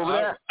need to go over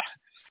that?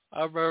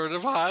 I remember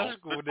them high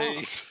school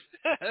days.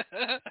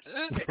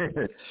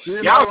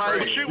 You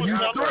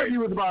thought you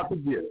was about to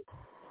get it.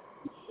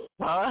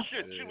 Huh?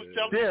 Shit, she was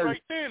telling me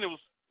right then. It was.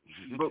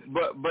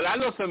 But I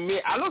know some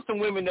men. I know some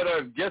women that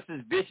are just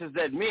as vicious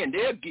as men.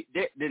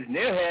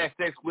 They'll have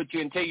sex with you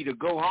and tell you to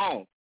go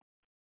home.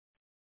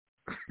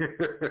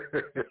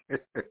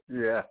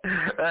 Yeah.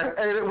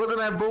 Hey, wasn't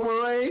that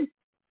Boomerang?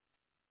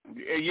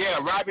 Yeah,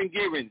 Robin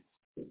Givens.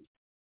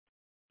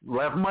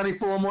 Left money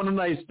for him on the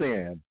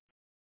nightstand.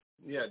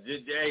 Yeah,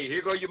 hey,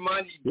 here go your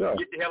money. Yeah.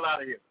 Get the hell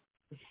out of here.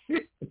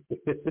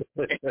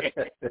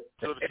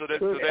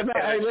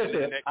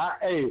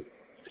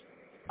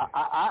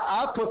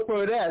 I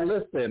prefer that.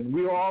 Listen,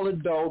 we're all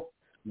adults.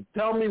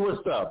 Tell me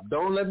what's up.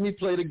 Don't let me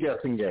play the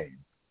guessing game.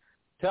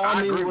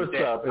 Tell me what's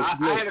up. I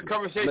had a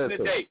conversation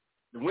today.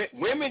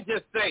 Women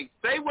just say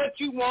what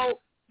you want.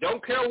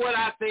 Don't care what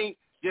I think.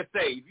 Just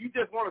say. If you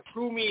just want to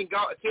screw me and go,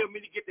 tell me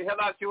to get the hell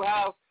out your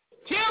house,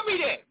 tell me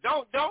that.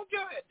 Don't do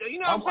it. You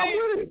know what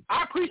I'm saying?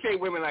 I appreciate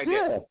women like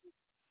that.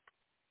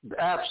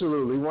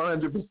 Absolutely,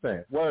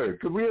 100%. Word.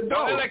 Because we adults.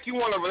 Don't like you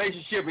want a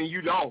relationship and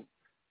you don't.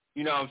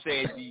 You know what I'm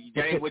saying?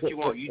 That ain't what you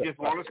want. You just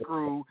want to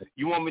screw.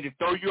 You want me to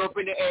throw you up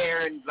in the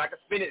air and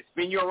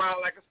spin you around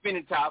like a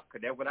spinning top,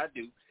 because that's what I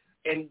do.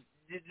 And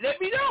just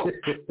let me know.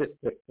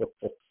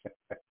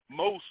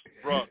 Most,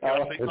 bro, can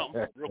I say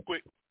something real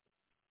quick?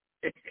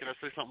 Can I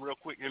say something real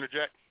quick?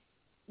 Interject.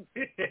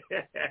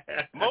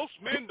 Most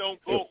men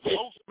don't go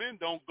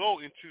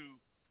into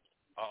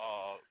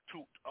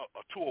to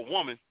a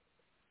woman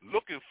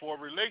looking for a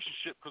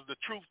relationship, because the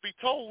truth be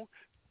told,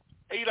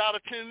 8 out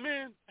of 10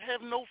 men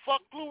have no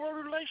fuck clue what a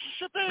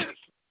relationship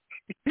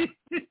is.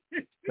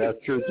 That's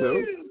true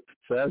too.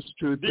 That's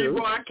true too.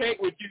 Debo, I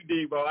can't with you,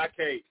 Debo. I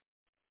can't.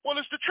 Well,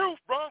 it's the truth,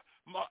 bro.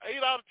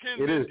 8 out of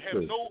 10 men have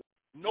true.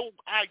 no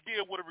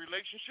idea what a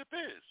relationship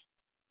is.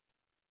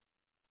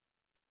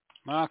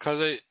 No,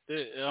 because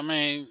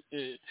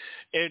if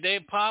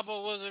their papa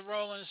was a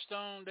Rolling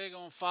Stone, they're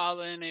going to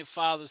follow in their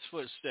father's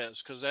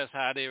footsteps, because that's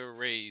how they were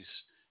raised.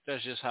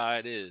 That's just how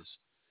it is.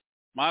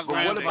 My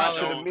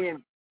grandfather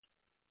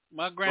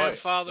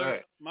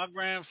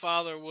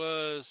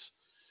was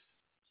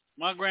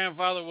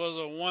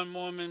a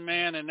one-woman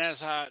man, and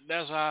that's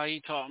how he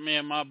taught me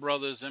and my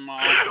brothers and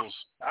my uncles.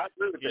 I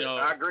agree with that.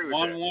 I agree with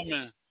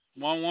that.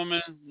 One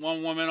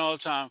woman all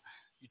the time.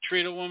 You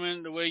treat a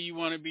woman the way you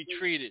want to be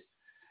treated,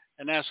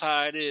 and that's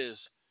how it is.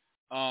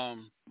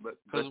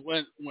 Because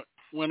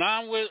when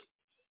I'm with,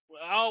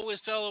 I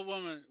always tell a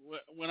woman,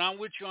 when I'm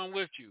with you, I'm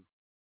with you.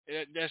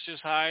 That's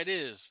just how it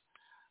is.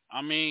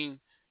 I mean,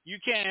 you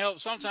can't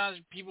help. Sometimes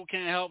people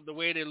can't help the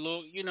way they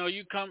look. You know,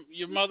 your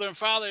mother and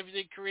father, if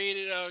they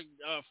created a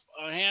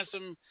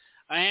handsome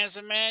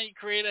man, you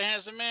create a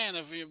handsome man.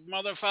 If your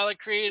mother and father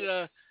created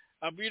a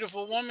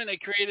beautiful woman, they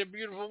created a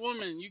beautiful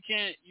woman. You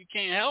can't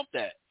help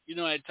that. You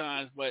know, at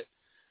times, but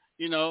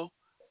you know,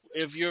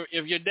 if your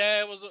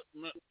dad was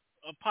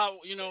a pop,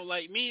 you know,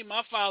 like me,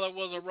 my father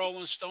was a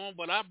Rolling Stone,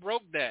 but I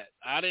broke that.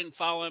 I didn't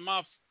follow in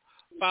my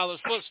father's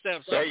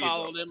footsteps. I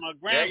followed in my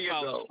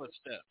grandfather's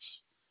footsteps.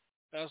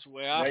 That's the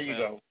way I felt. There you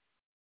go.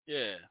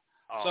 Yeah.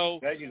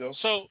 There you go.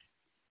 So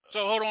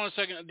hold on a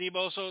second,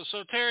 Debo.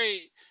 So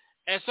Terry,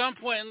 at some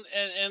point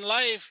in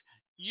life,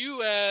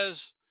 you as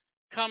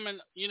coming,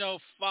 you know,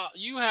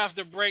 you have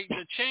to break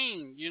the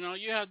chain. You know,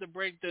 you have to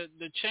break the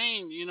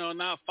chain. You know,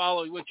 not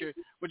follow what your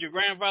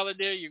grandfather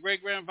did, your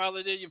great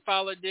grandfather did, your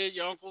father did,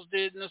 your uncles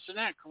did, and this and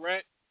that.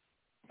 Correct?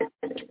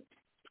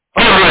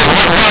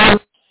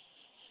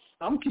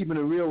 I'm keeping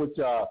it real with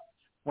y'all.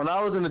 When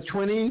I was in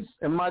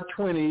my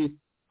 20s,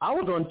 I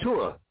was on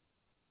tour.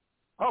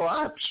 Oh,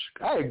 I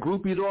had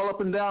groupies all up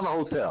and down the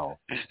hotel.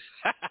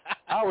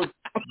 I was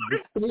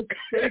state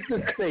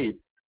to state.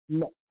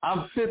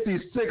 I'm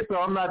 56, so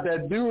I'm not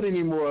that dude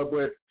anymore.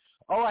 But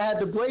I had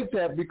to break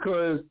that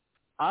because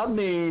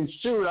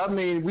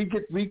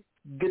we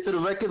get to the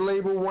record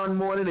label one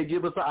morning. They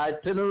give us an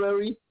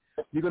itinerary.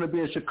 You're going to be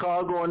in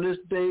Chicago on this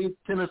day,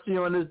 Tennessee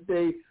on this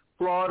day,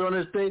 Florida on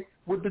this day.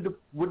 What did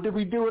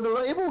we do in the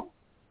label?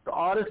 The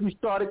artists we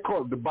started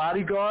calling, the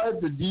bodyguards,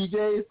 the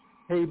DJs.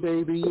 Hey,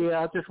 baby,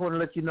 I just want to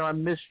let you know I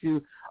missed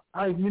you.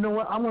 You know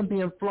what? I'm going to be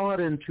in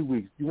Florida in 2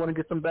 weeks. You want to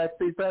get some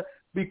backstage pass?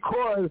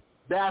 Because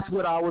that's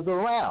what I was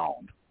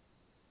around.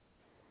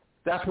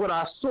 That's what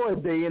I saw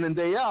day in and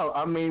day out.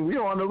 I mean,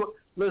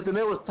 listen,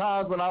 there was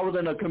times when I was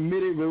in a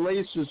committed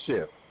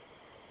relationship,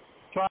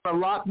 trying to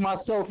lock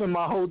myself in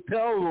my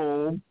hotel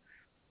room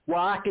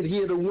while I could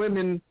hear the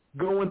women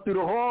going through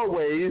the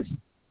hallways.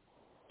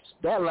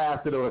 That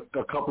lasted a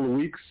couple of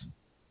weeks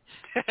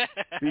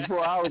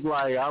before I was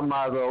like, I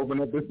might as well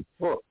open up this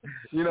door.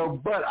 You know,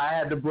 but I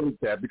had to break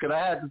that because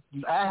I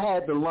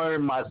had to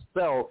learn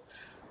myself,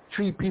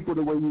 treat people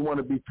the way you want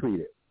to be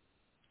treated.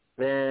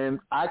 And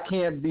I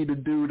can't be the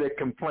dude that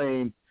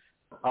complains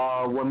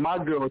when my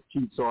girl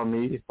cheats on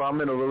me. If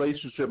I'm in a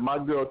relationship, my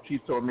girl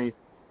cheats on me,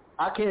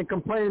 I can't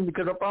complain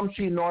because if I'm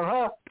cheating on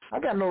her, I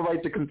got no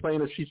right to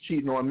complain if she's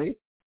cheating on me.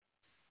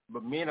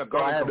 But men are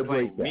going to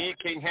complain. Men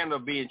can't handle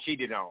being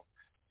cheated on.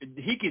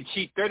 He can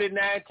cheat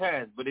 39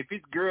 times, but if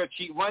his girl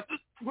cheat one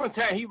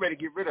time, he ready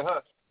to get rid of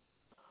her.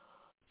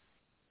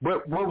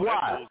 But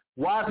why?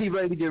 Why is he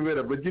ready to get rid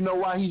of her? But you know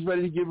why he's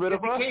ready to get rid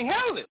of her? He can't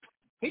handle it.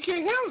 He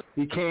can't handle it.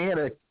 He can't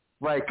handle it.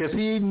 Right, because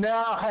he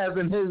now has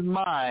in his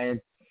mind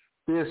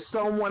there's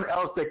someone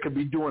else that could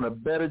be doing a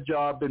better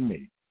job than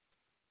me.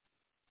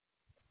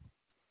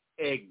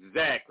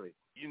 Exactly.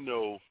 You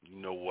know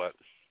what?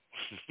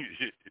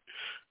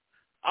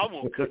 I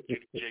won't cut you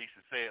to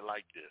Jason say it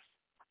like this.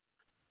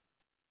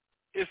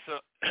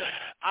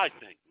 I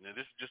think, now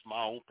this is just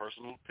my own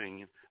personal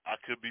opinion. I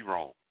could be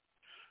wrong.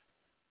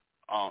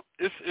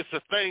 It's a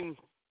thing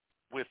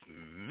with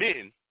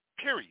men,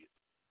 period.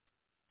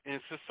 in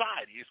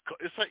society.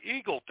 It's an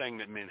ego thing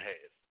that men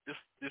have.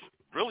 It's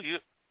really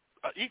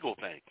an ego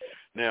thing.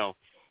 Now,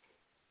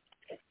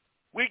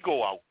 we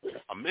go out.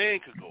 A man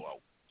could go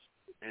out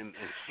and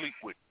sleep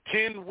with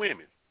 10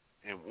 women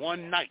in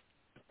one night.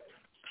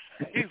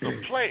 He's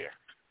a player.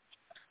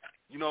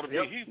 You know what I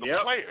mean? He's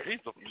a player.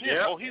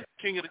 He's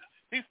king of the.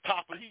 He's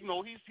top of. He's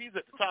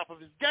at the top of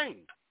his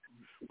game.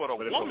 But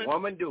if a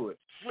woman do it,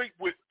 sleep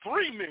with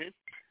 3 men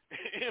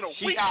in a week.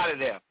 She out of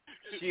there.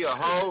 She a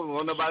hoe.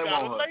 Won't nobody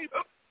want her.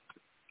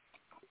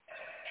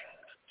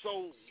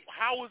 So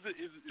how is it?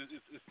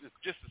 It's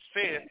just as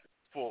fair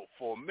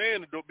for a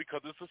man to do it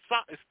because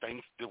it's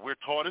things that we're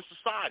taught in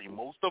society.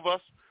 Most of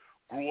us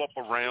grew up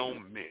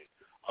around men.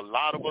 A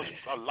lot of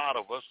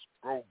us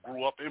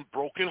grew up in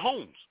broken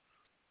homes.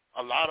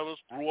 A lot of us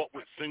grew up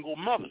with single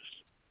mothers.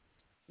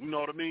 You know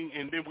what I mean?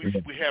 And then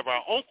we have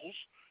our uncles,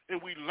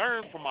 and we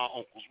learn from our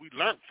uncles. We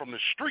learned from the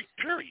street,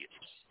 period.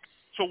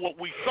 So what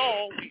we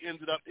saw, we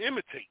ended up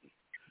imitating.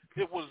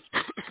 It was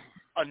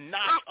a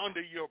notch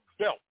under your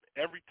belt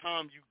every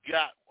time you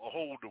got a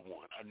hold of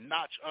one, a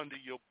notch under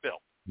your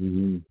belt.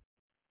 Mm-hmm.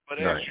 But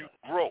as you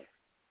grow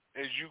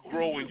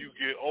and you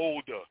get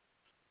older,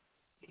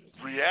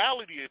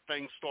 reality of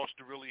things starts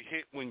to really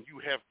hit when you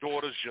have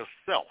daughters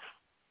yourself.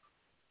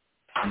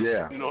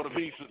 Yeah. You know what I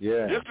mean? So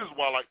yeah. This is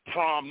why, like,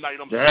 prom night,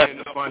 I'm That's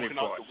standing the up funny looking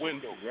part. out the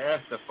window.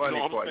 That's the funny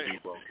you know part,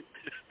 Debo.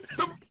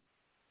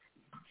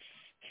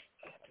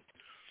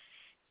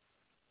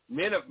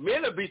 Men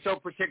will be so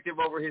protective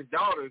over his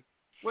daughters.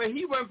 Well,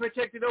 he wasn't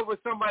protected over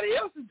somebody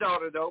else's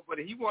daughter, though, but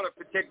he wanted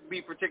to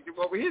be protective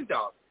over his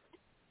daughter.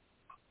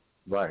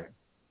 Right.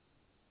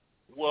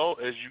 Well,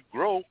 as you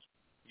grow,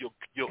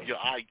 your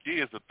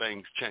ideas of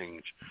things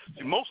change.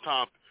 See, most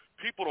times,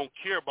 people don't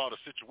care about a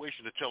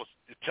situation until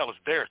it's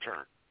their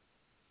turn.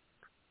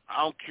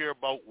 I don't care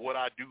about what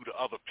I do to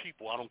other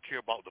people. I don't care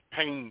about the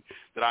pain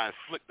that I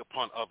inflict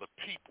upon other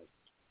people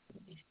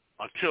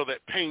until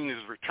that pain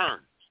is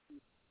returned.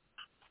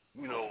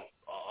 You know,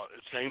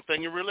 same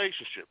thing in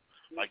relationship.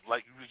 Like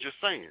you was just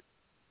saying.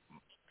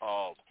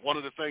 One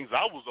of the things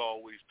I was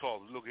always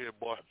taught, look here,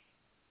 boy,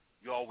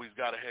 you always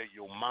got to have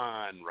your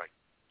mind right.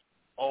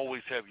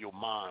 Always have your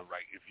mind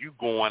right. If you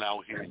going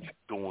out here and you're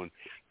doing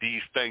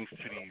these things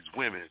to these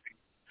women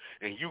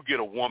and you get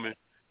a woman,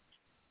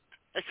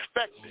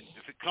 expect it.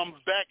 If it comes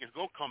back, it's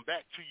going to come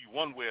back to you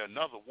one way or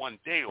another, one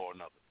day or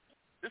another.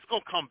 It's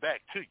going to come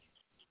back to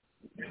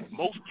you. In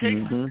most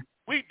cases,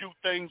 we do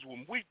things,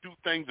 when we do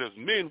things as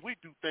men, we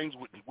do things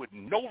with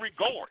no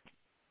regard.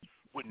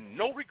 With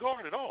no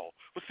regard at all.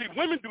 But see,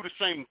 women do the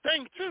same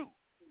thing too.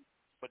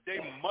 But they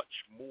much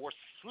more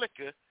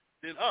slicker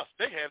than us.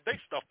 They have their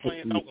stuff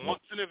planned out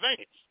months in advance.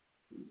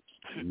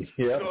 Yeah.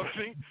 You know what I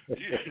mean?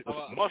 Yeah.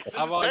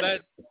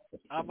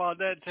 How about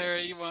that,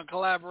 Terry? You want to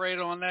collaborate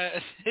on that?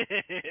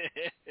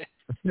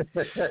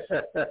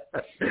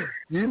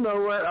 You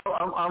know what?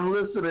 I'm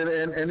listening,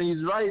 and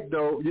he's right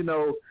though. You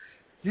know,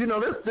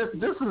 this is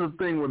the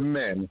thing with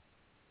men.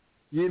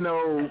 You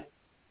know,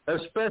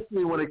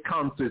 especially when it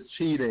comes to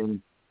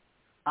cheating,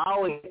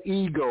 our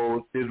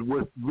ego is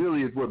what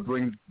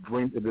brings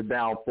the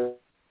downfall.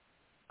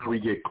 We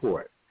get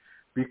caught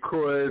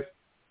because,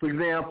 for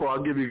example,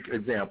 I'll give you an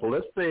example.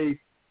 Let's say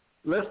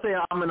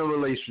I'm in a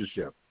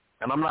relationship,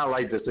 and I'm not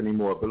like this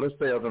anymore. But let's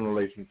say I'm in a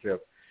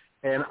relationship,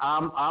 and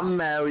I'm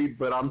married,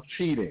 but I'm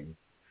cheating,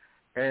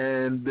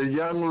 and the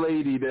young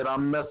lady that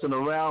I'm messing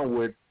around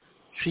with,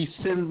 she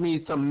sends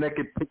me some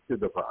naked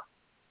pictures of her.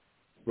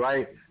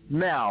 Right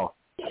now,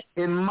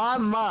 in my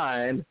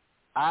mind,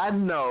 I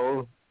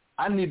know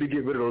I need to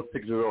get rid of those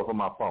pictures off of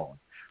my phone.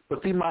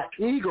 But see, my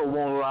ego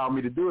won't allow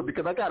me to do it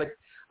because I gotta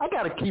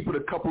keep it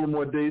a couple of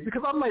more days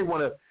because I might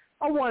want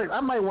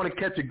to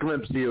catch a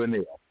glimpse here and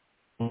there.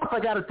 I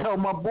gotta tell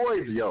my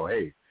boys, yo,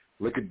 hey,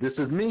 look at this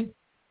is me.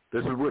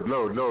 This is what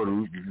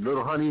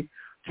little honey.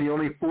 She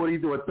only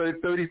 40 or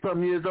 30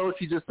 something years old.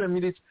 She just sent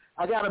me this.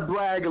 I gotta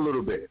brag a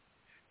little bit.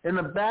 In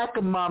the back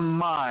of my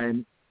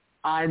mind,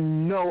 I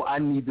know I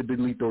need to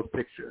delete those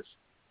pictures.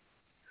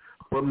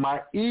 But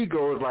my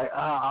ego is like,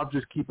 I'll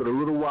just keep it a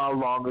little while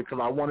longer because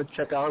I want to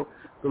check out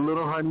the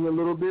little honey a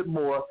little bit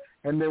more.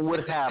 And then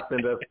what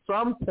happened? At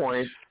some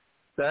point,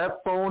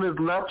 that phone is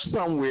left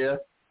somewhere,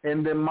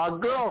 and then my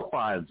girl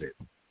finds it.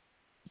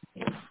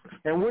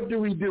 And what do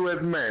we do as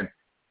men?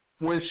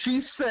 When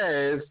she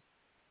says,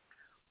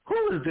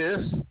 who is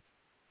this?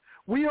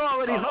 We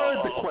already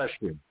heard the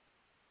question.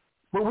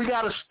 But we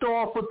got to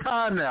stall for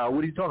time now.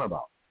 What are you talking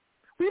about?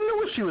 We knew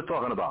what she was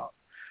talking about.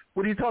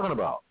 What are you talking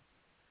about?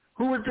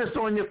 Who is this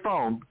on your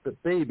phone?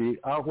 But baby,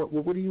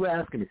 what are you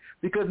asking me?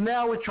 Because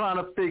now we're trying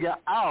to figure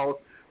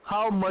out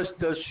how much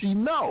does she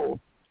know.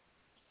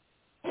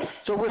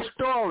 So we're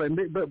stalling.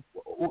 But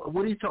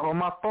what are you talking on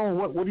my phone?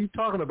 What are you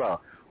talking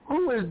about?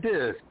 Who is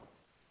this?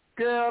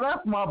 Girl,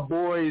 that's my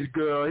boy's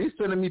girl. He's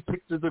sending me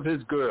pictures of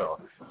his girl.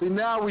 See,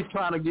 now we're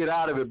trying to get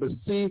out of it. But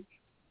see,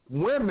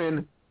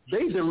 women,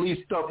 they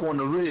delete stuff on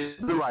the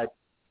wrist. They're like,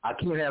 I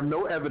can't have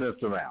no evidence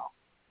around.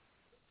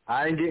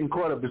 I ain't getting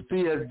caught up. But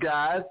see, as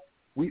guys,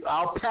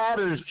 our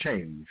patterns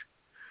change.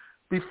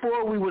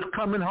 before we was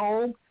coming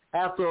home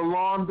after a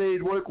long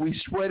day's work, we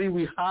sweaty,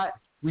 we hot,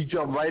 we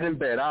jump right in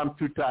bed. I'm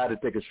too tired to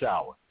take a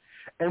shower.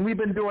 And we've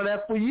been doing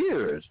that for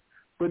years.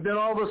 But then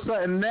all of a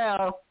sudden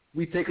now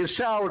we take a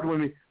shower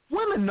when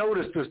women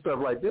notice this stuff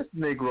like this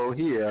Negro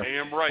here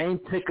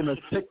ain't taking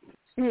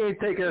he ain't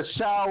taking a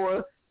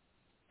shower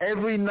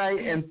every night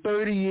in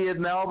 30 years.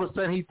 Now all of a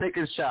sudden he's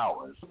taking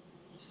showers.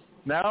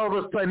 Now all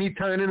of a sudden he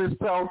turning his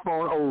cell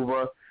phone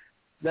over.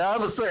 Now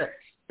all of a sudden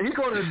he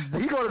go to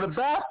the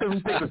bathroom,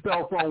 he takes a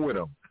cell phone with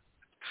him.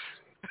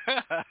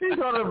 He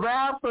go to the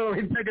bathroom,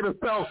 he's taking a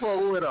cell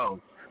phone with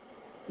him.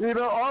 You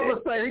know, all of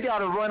a sudden he got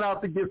to run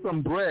out to get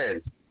some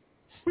bread.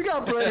 We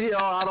got bread here.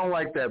 Oh, I don't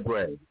like that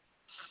bread.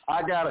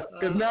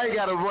 Because now you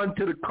got to run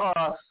to the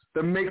car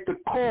to make the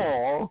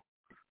call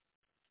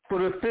for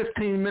the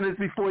 15 minutes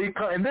before he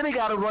comes. And then he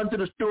got to run to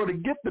the store to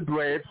get the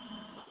bread.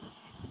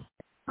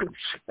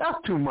 That's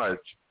too much.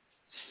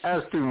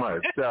 That's too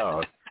much.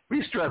 So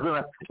we stressing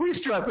ourselves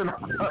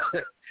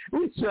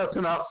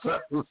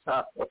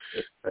out.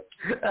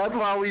 That's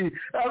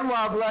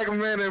why black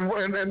men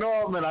and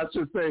all men, I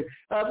should say,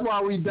 that's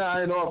why we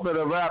dying off at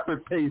a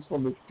rapid pace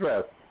from the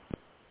stress.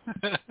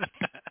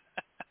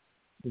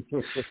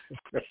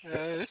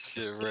 That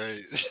shit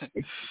right.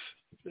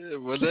 Yeah,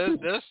 well,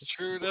 that's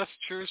true. That's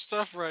true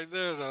stuff right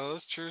there, though.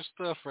 That's true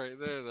stuff right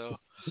there, though.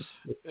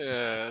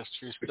 Yeah, that's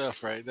true stuff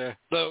right there.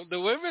 The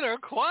women are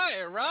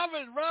quiet.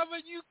 Robin,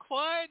 you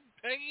quiet.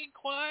 Peggy,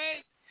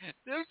 quiet.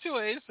 Them two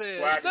ain't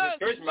saying quiet as a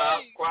church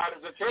mouse. Quiet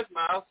as a church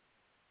mouse.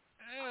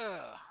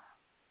 Yeah.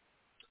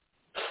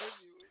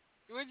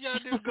 What y'all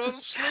do? Go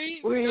to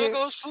sleep? Y'all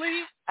go to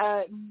sleep?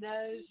 No,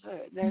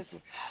 sir.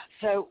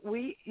 So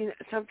we,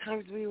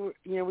 sometimes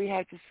we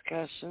had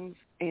discussions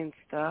and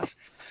stuff,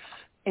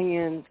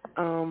 and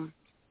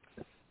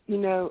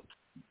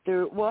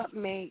what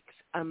makes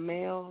a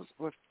males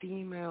or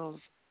females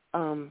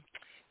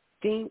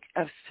think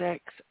of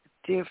sex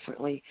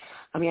differently.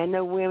 I mean, I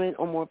know women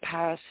are more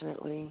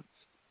passionately,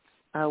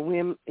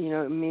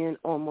 men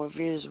are more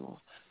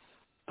visual,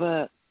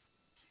 but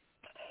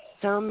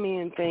some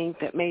men think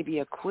that maybe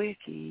a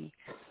quickie,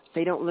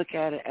 they don't look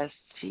at it as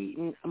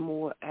cheating,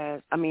 more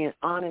as, an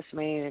honest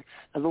man,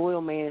 a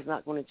loyal man is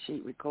not going to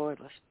cheat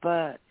regardless.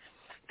 But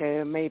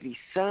there may be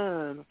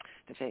some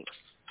that think,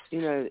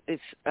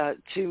 it's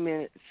 2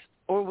 minutes,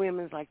 or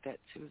women's like that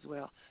too as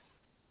well.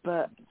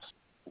 But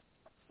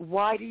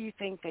why do you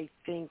think they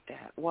think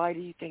that? Why do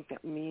you think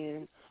that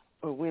men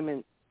or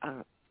women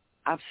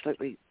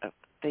absolutely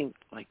think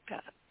like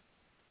that?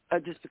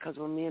 Just because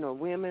we're men or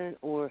women,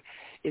 or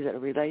is it a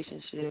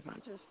relationship? I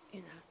just,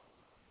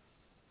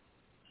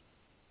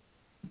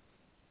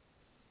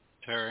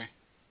 Terry.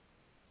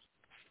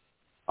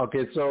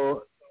 Okay,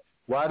 so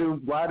why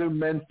do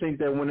men think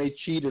that when they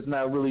cheat, it's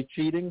not really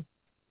cheating?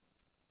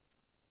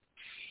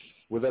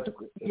 Was that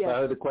if I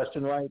heard the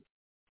question right?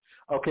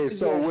 Okay,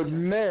 so with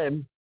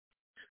men,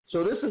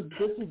 so this is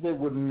it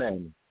with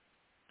men.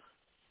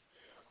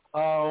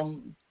 The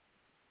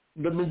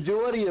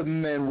majority of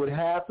men, what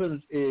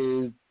happens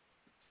is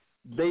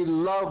they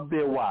love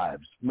their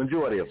wives.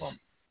 Majority of them,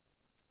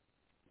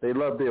 they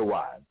love their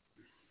wives.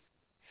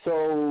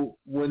 So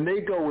when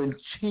they go and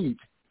cheat,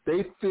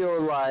 they feel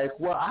like,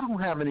 well, I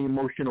don't have any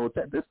emotional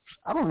attachment.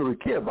 I don't really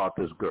care about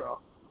this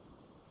girl.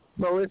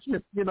 So it's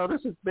just,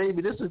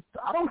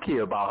 I don't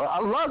care about her. I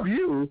love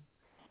you.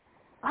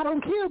 I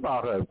don't care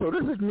about her. So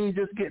this is me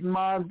just getting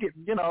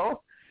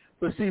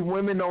But see,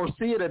 women don't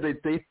see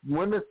it.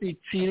 Women see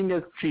cheating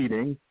as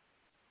cheating.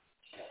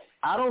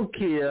 I don't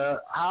care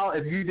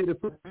if you did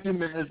it for 2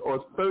 minutes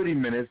or 30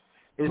 minutes,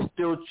 it's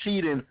still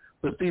cheating.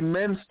 But see,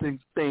 men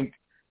think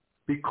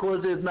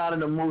because there's not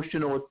an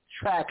emotional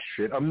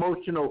attachment,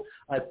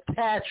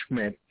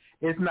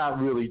 it's not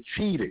really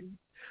cheating.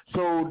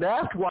 So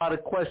that's why the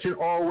question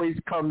always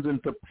comes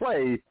into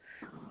play,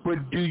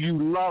 but do you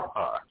love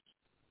her?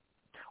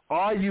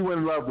 Are you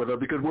in love with her?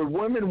 Because what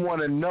women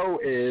want to know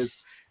is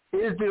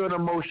there an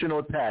emotional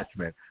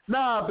attachment?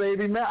 Nah,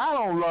 baby, man, I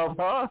don't love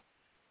her.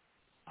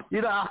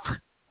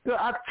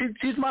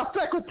 She's my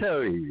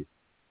secretary.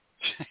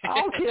 I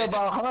don't care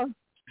about her.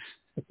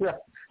 I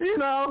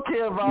don't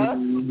care about her.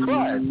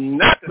 But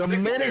not the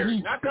minute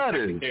he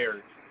stutters,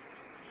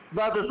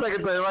 not the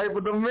secretary, right?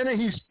 But the minute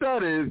he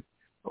stutters,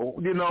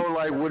 what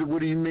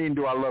do you mean?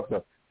 Do I love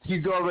her?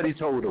 He's already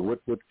told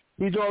her.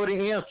 He's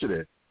already answered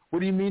it. What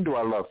do you mean? Do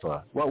I love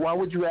her? Why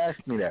would you ask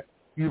me that?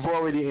 You've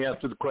already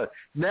answered the question.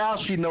 Now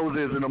she knows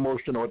there's an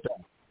emotional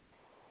attachment.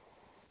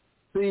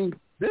 See,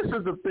 this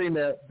is the thing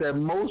that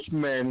most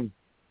men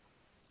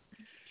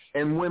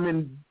and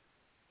women,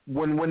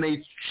 when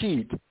they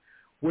cheat,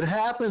 what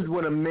happens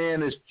when a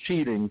man is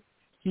cheating,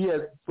 he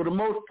has, for the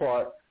most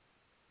part,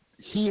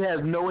 he has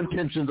no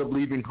intentions of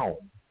leaving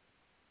home.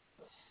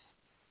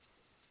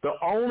 The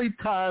only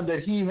time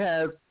that he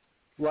has,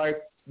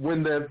 like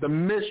when the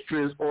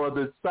mistress or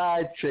the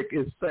side chick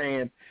is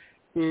saying,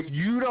 if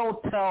you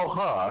don't tell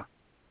her,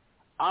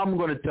 I'm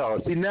going to tell her.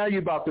 See, now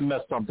you're about to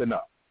mess something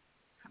up.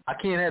 I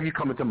can't have you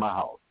coming to my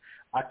house.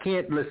 I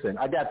can't, listen,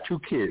 I got 2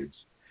 kids.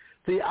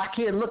 See, I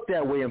can't look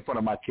that way in front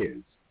of my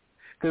kids.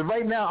 Because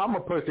right now I'm a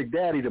perfect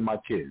daddy to my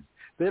kids.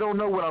 They don't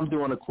know what I'm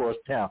doing across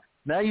town.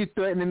 Now you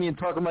threatening me and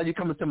talking about you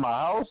coming to my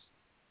house?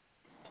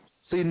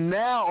 See,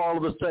 now all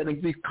of a sudden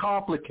it gets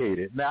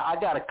complicated. Now I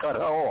got to cut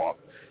her off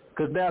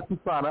because now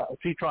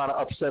she's trying to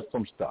upset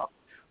some stuff.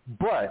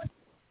 But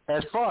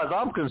as far as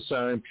I'm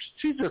concerned,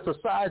 she's just a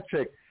side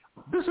chick.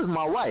 This is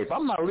my wife.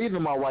 I'm not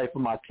leaving my wife for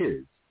my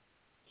kids.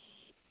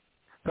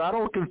 So I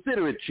don't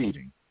consider it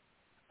cheating.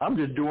 I'm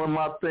just doing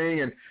my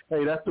thing, and,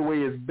 hey, that's the way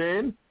it's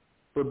been.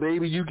 But,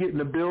 baby, you getting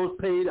the bills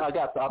paid.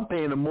 I'm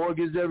paying the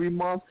mortgage every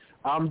month.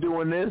 I'm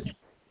doing this.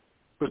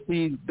 But,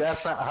 see, that's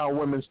not how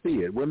women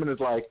see it. Women is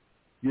like,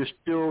 you're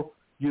still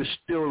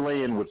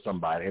laying with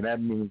somebody, and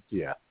that means,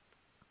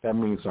 that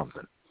means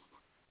something.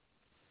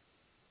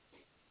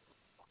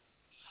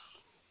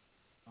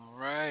 All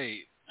right.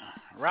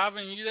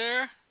 Robin, you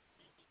there?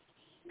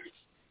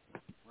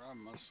 Rob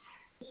must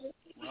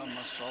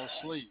fall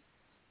asleep.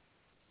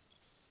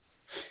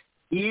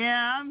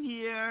 Yeah, I'm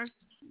here.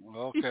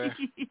 Okay.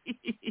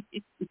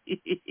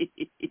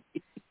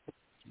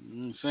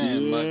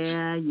 Saying much.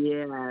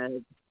 Yeah.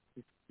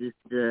 It's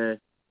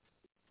just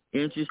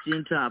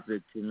interesting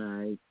topic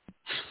tonight.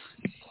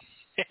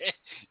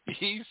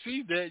 You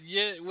see that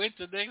yet? Wait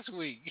till next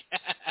week.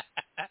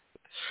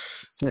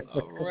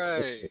 All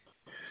right.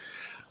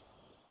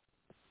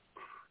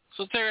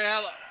 So Terry,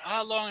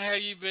 how long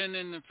have you been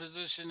in the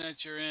position that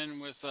you're in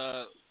with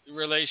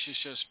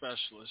relationship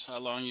specialist? How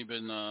long you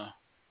been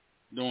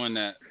doing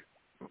that?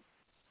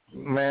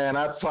 Man,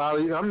 it's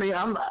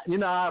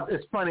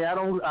funny. I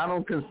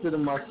don't consider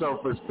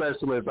myself a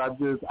specialist. I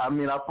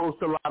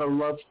post a lot of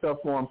love stuff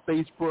on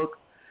Facebook.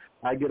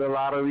 I get a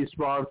lot of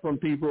response from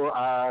people.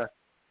 I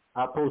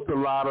post a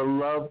lot of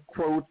love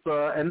quotes,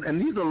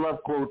 and these are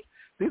love quotes.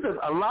 These are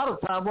a lot of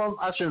times. Well,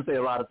 I shouldn't say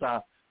a lot of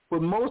times,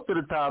 but most of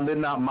the time they're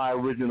not my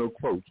original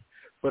quotes.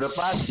 But if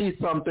I see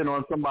something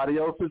on somebody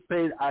else's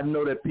page, I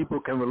know that people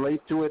can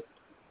relate to it.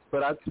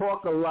 But I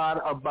talk a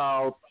lot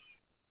about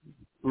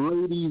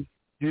ladies,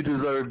 you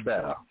deserve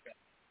better.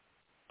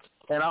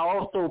 And I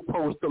also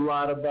post a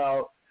lot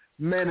about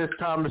men, it's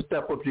time to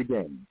step up your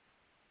game.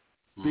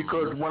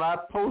 Because when I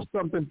post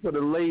something for the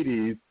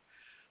ladies,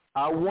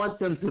 I want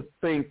them to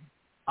think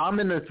I'm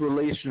in this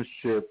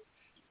relationship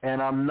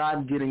and I'm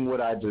not getting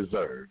what I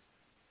deserve.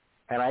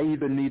 And I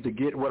either need to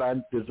get what I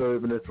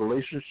deserve in this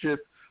relationship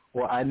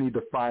or I need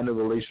to find a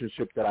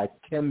relationship that I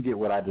can get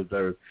what I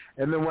deserve.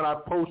 And then when I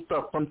post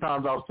stuff,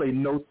 sometimes I'll say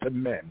no to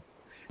men.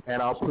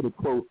 And I'll put a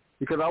quote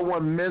because I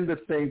want men to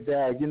think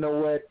that, you know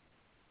what,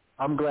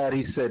 I'm glad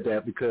he said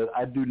that because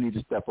I do need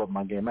to step up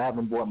my game. I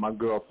haven't bought my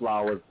girl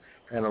flowers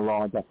in a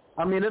long time.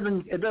 I mean,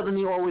 it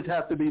doesn't always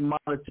have to be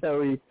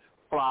monetary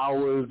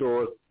flowers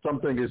or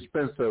something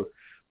expensive,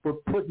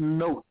 but putting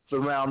notes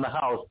around the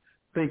house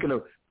thinking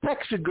of,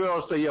 text your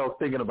girl, say, yo,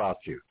 thinking about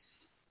you.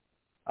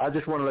 I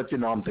just want to let you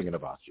know I'm thinking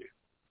about you.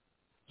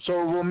 So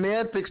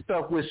romantic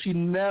stuff where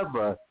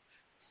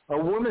a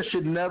woman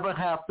should never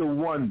have to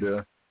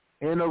wonder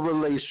in a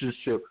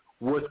relationship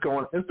what's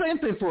going on. And same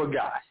thing for a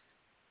guy.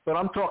 But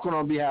I'm talking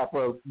on behalf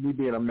of me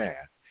being a man.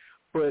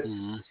 But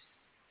a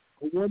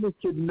woman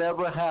should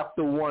never have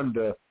to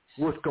wonder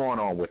what's going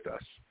on with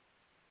us.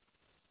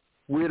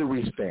 Where do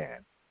we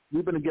stand?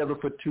 We've been together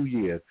for 2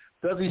 years.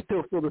 Does he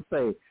still feel the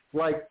same?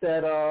 Like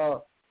that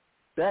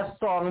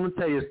song, I'm going to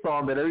tell you a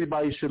song that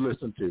everybody should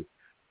listen to.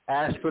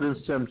 Ashford and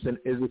Simpson,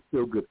 Is It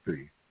Still Good For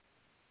You?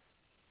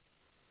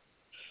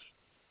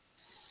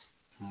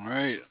 All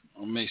right.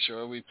 I'll make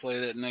sure we play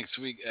that next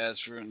week,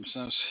 Ashford and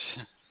Simpson.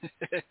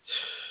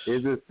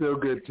 Is it still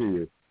good to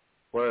you?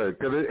 Word.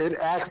 Because it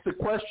asks the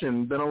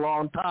question, been a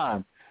long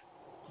time,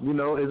 you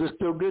know, is it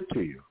still good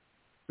to you?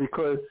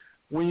 Because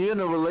when you're in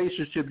a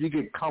relationship, you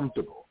get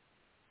comfortable.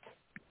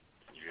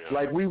 Yeah.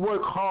 Like we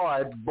work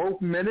hard,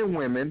 both men and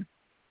women,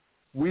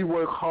 we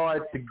work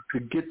hard to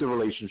get the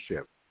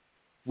relationship.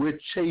 We're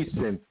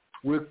chasing.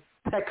 We're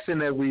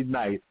texting every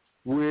night.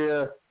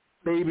 We're,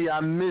 baby, I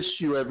miss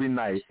you every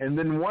night. And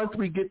then once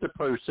we get the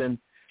person,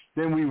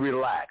 then we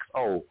relax.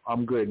 Oh,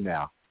 I'm good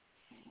now.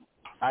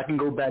 I can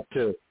go back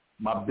to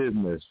my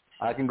business.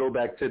 I can go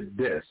back to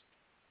this.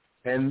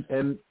 And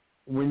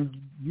when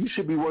you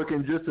should be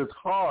working just as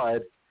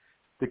hard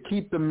to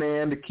keep the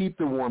man, to keep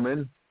the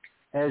woman,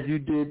 as you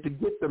did to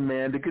get the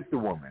man, to get the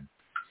woman.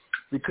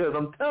 Because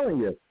I'm telling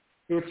you,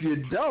 if you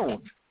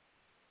don't,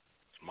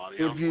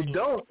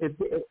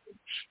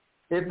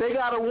 if they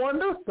got to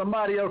wonder,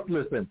 somebody else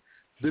listen.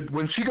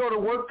 When she go to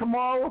work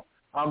tomorrow,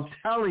 I'm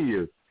telling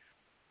you,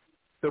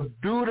 the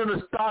dude in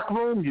the stock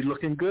room, you're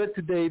looking good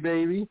today,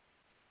 baby.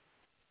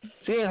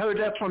 She ain't heard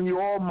that from you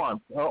all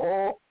month,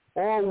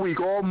 all week,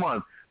 all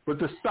month. But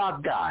the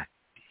stock guy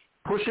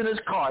pushing his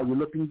car, you're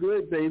looking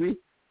good, baby.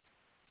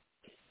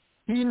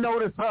 He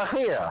noticed her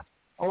hair.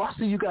 Oh, I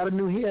see you got a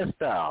new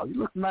hairstyle. You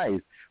look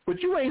nice.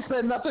 But you ain't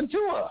said nothing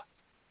to her.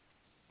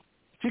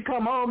 She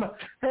come home,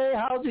 hey,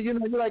 how's it? You're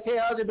like, hey,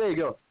 how's your day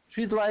go?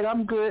 She's like,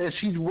 I'm good. And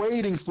she's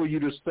waiting for you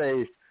to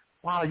say,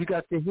 wow, you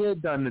got your hair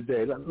done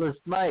today. That looks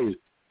nice.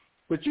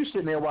 But you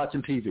sitting there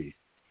watching TV.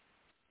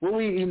 What are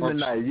we eating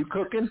tonight? You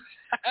cooking?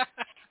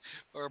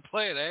 or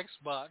playing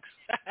Xbox.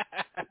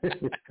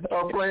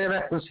 Or playing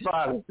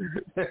Xbox.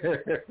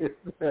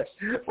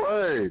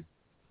 Word.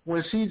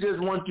 When she just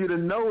wants you to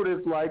notice,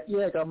 like,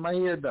 yeah, I got my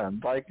hair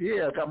done. Like,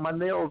 yeah, I got my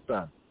nails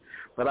done.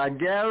 But I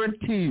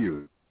guarantee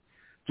you,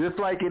 just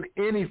like in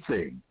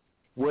anything,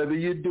 whether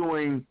you're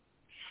doing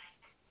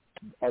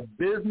a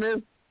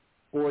business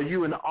or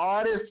you an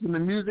artist in the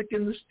music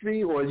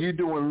industry or you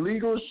doing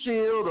Legal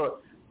Shield or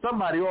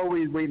somebody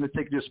always waiting to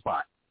take your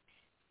spot.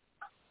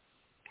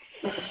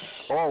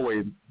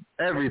 Always,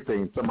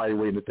 everything, somebody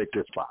waiting to take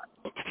your spot.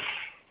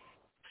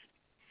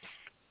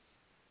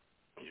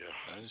 Yeah,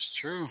 that is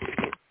true.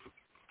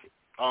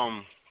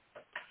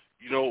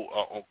 You know,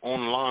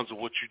 on the lines of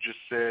what you just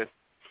said,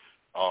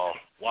 a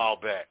while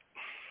back,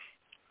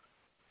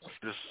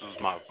 this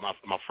is my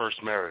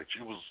first marriage.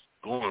 It was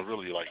going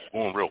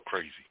real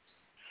crazy.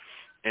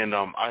 And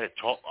I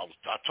talked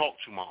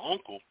to my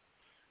uncle,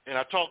 and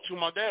I talked to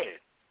my dad,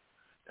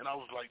 and I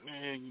was like,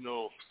 man, you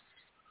know,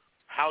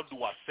 how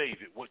do I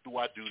save it? What do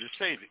I do to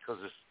save it?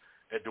 Because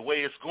at the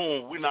way it's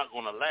going, we're not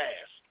going to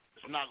last.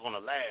 It's not going to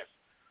last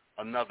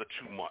another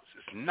 2 months.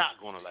 It's not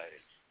going to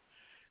last.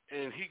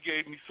 And he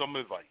gave me some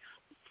advice,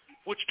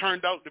 which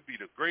turned out to be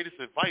the greatest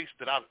advice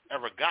that I've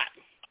ever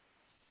gotten.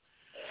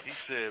 He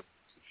said,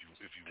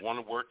 if you want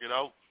to work it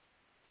out,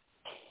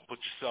 put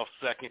yourself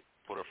second,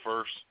 put her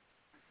first.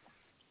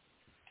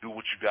 Do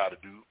what you got to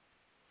do.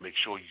 Make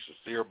sure you're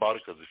sincere about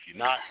it, because if you're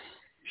not,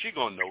 she's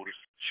going to notice.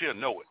 She'll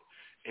know it.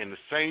 And the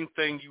same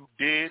thing you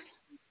did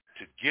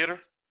to get her,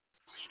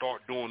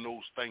 start doing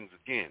those things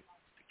again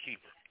to keep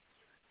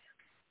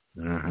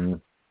her. Mm-hmm.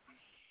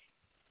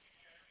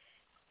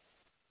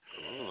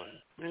 So I'm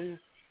like, man,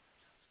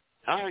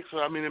 all right, so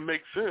I mean, it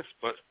makes sense,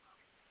 but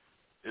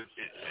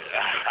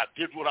I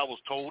did what I was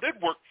told. It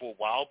worked for a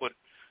while, but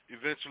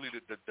eventually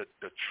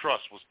the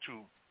trust was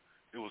too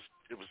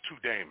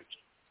damaged.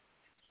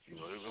 You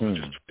know, it was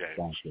just too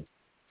damaged.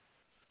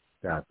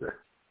 Gotcha.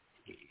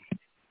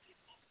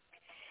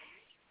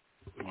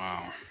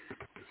 Wow.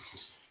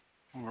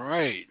 All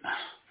right.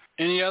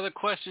 Any other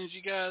questions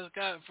you guys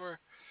got for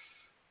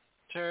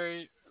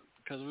Terry?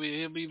 Because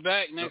he'll be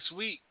back next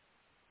week.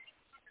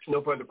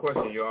 No further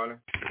question, Your Honor.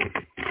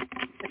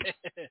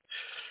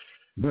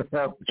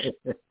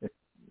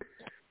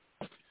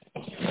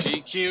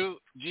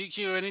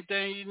 GQ,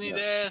 anything you need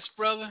to ask,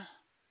 brother?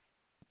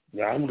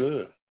 Yeah, I'm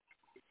good.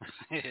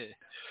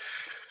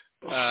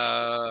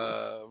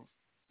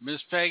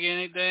 Miss Peggy,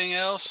 anything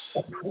else?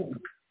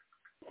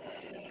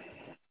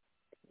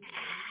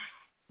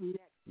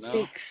 No.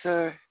 Thanks,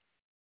 sir.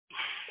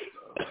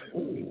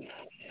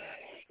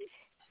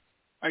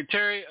 All right,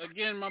 Terry,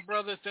 again, my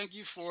brother, thank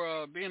you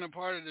for being a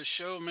part of the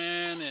show,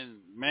 man. And,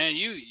 man,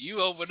 you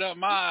opened up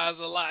my eyes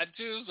a lot,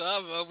 too, so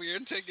I'm over here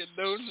taking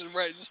notes and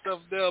writing stuff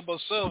down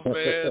myself,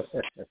 man.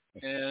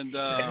 And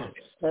I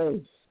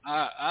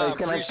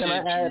appreciate you,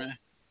 man.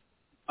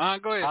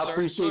 Go ahead, I sir.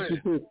 appreciate you,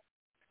 too.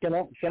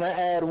 Can I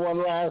add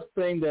one last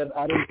thing that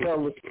I didn't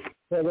tell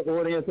the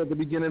audience at the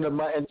beginning of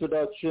my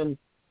introduction?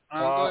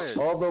 Go ahead.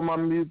 Although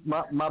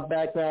my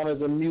background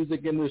is in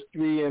music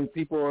industry and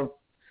people on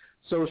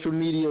social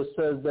media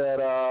says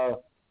that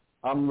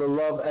I'm the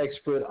love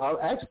expert,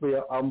 I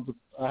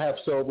have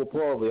cerebral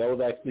palsy. I was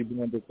actually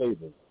born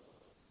disabled.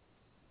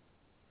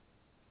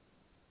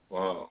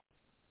 Wow.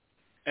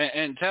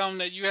 And tell them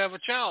that you have a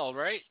child,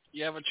 right?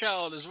 You have a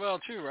child as well,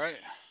 too, right?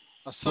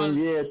 A son?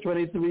 Yeah,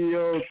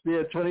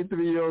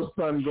 23-year-old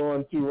son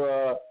going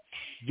to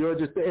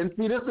Georgia State. And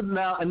see, this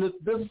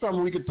is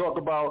something we could talk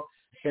about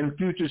in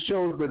future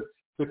shows, but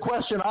the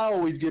question I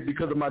always get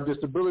because of my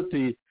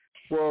disability,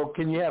 well,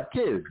 can you have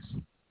kids?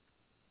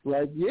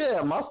 Like,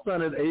 yeah, my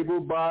son is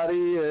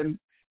able-bodied, and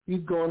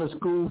he's going to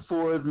school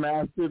for his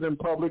master's in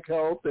public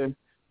health, and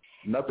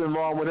nothing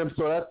wrong with him.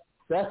 So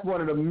that's one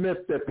of the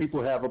myths that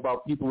people have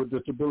about people with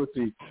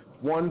disability.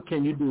 One,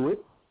 can you do it?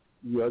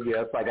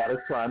 Yes, I got a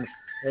son.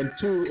 And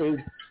two,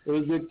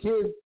 is your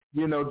kid,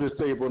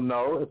 disabled?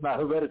 No, it's not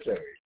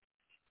hereditary.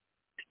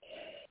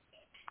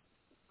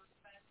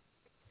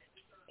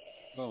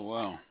 Oh,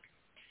 wow.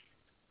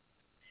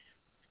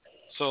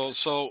 So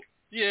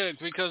yeah,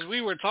 because we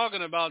were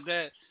talking about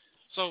that.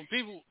 So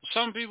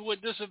some people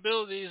with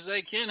disabilities,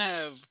 they can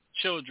have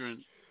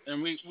children,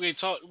 and we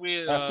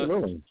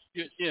absolutely.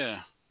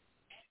 Yeah.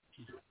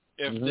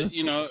 If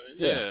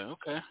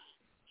okay.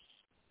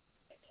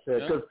 Yeah,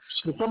 because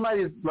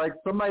somebody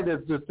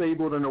that's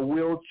disabled in a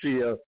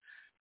wheelchair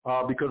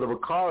because of a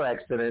car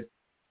accident,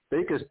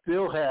 they can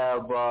still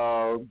have,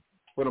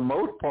 for the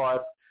most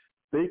part,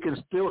 they can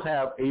still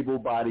have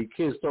able-bodied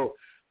kids. So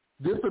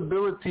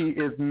disability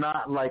is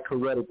not like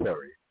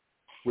hereditary,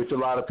 which a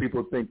lot of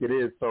people think it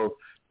is. So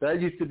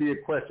that used to be a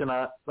question.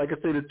 Like I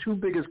say, the two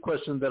biggest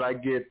questions that I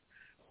get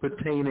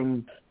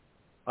pertaining,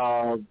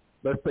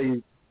 let's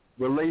say,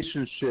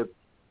 relationship,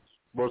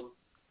 well,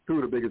 two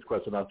of the biggest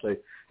questions I'd say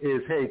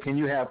is, hey, can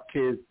you have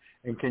kids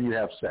and can you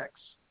have sex?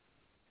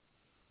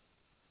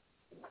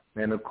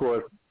 And, of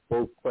course,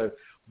 both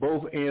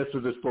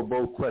answers is for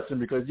both questions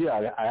because,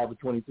 yeah, I have a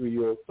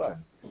 23-year-old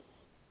son.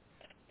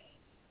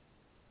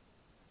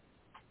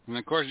 And,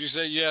 of course, you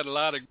said you had a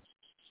lot of...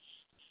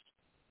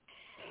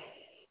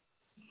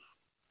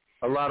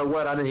 A lot of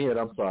what? I didn't hear it.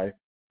 I'm sorry.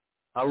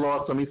 I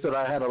lost him. He said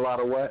I had a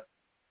lot of what?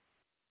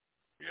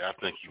 Yeah, I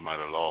think you might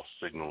have lost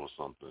signal or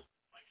something.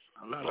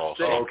 Oh,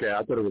 okay.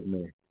 I thought it was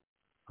me.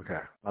 Okay.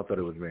 I thought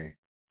it was me.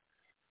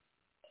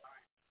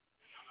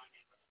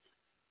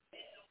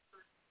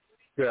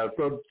 Yeah,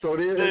 so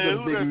there is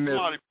a big miss.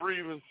 Somebody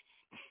breathing.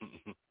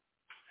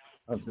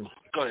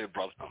 Go ahead,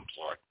 brother. I'm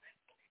sorry.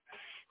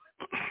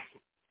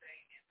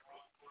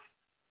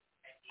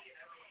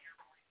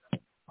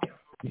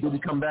 Did he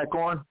come back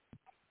on?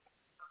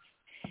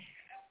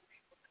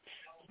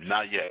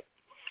 Not yet.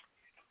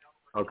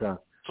 Okay.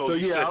 So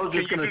yeah, said, I was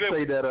just going to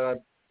say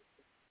that.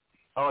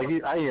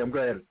 I am. Go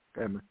ahead.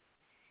 Go ahead, man.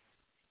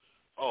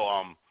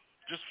 Oh,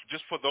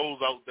 just for those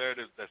out there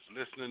that's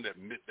listening that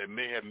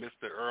may have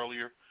missed it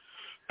earlier,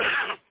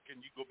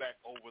 can you go back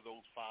over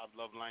those 5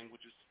 love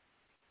languages?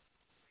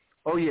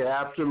 Oh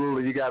yeah,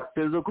 absolutely. You got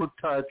physical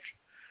touch,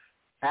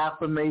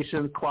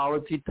 affirmation,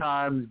 quality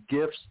time,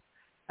 gifts,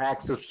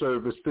 acts of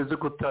service.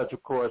 Physical touch,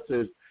 of course,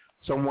 is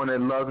someone that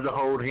loves to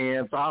hold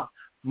hands.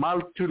 My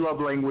 2 love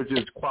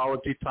languages: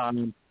 quality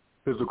time,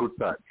 physical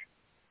touch.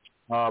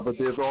 But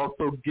there's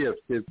also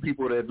gifts. There's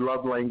people that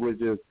love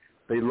languages.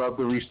 They love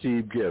to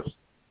receive gifts.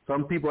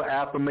 Some people,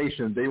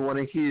 affirmations. They want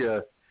to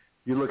hear,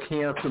 you look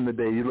handsome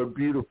today. You look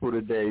beautiful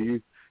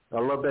today. I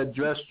love that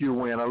dress you're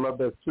wearing. I love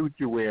that suit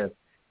you're wearing.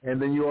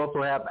 And then you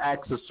also have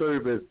acts of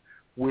service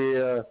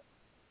where,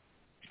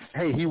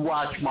 hey, he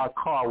washed my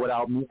car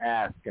without me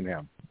asking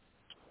him.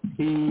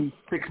 He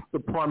fixed the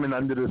plumbing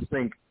under the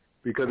sink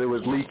because it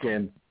was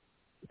leaking.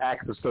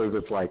 Acts of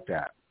service like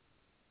that.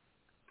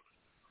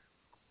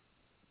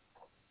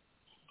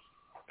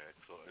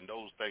 And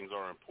those things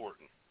are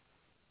important.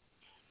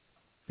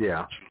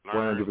 Yeah,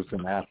 100%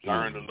 absolutely.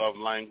 Learn the love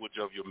language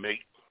of your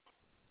mate.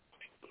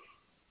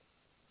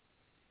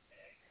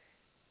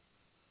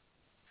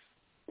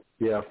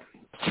 Yeah,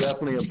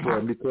 definitely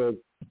important because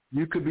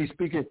you could be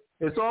speaking.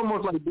 It's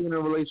almost like being in a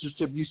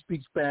relationship. You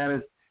speak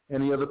Spanish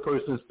and the other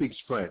person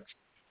speaks French.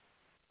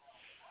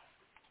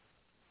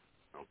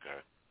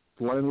 Okay.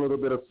 Learn a little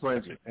bit of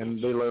French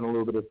and they learn a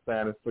little bit of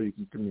Spanish so you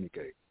can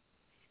communicate.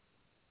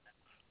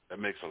 That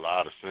makes a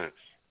lot of sense.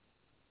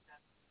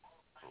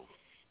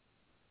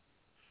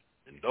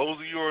 And those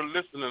of you who are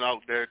listening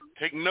out there,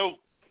 take note.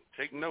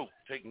 Take note.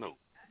 Take note.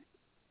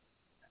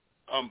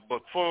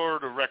 But for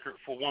the record,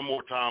 for one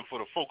more time, for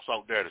the folks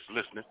out there that's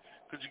listening,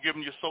 could you give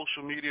them your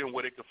social media and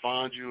where they can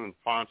find you and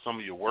find some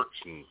of your works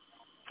and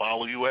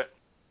follow you at?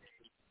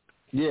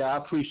 Yeah, I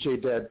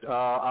appreciate that.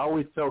 I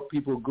always tell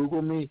people,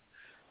 Google me,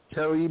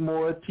 Terry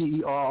Moore,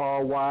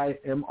 TerryMoorer.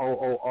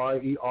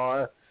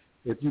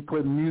 If you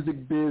put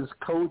Music Biz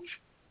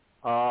Coach,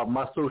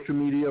 my social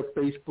media,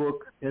 Facebook,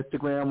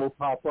 Instagram will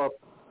pop up.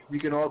 You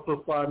can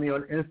also find me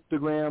on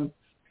Instagram,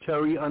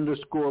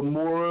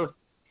 Terry_Moorer.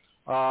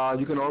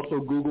 You can also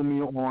Google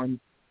me on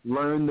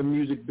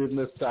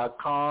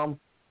learnthemusicbusiness.com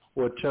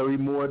or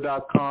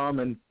terrymoore.com,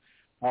 and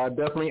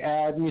definitely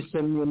add me,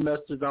 send me a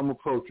message. I'm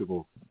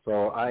approachable.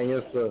 So I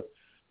answer.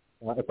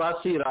 If I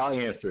see it, I'll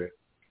answer it.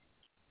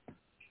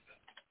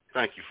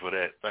 Thank you for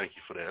that. Thank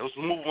you for that. Let's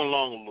move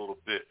along a little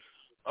bit.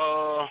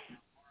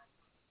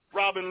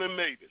 Robin Lynn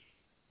Mavis.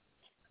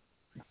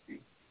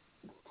 Hey,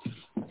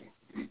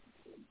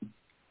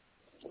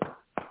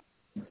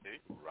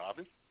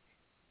 Robin.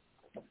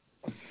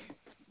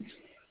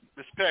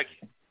 Miss Peggy.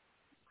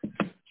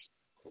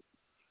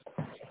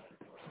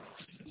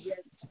 Yes,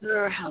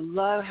 sir.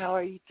 Hello. How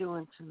are you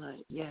doing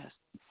tonight? Yes.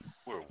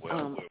 We're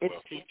well. Can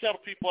you tell the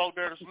people out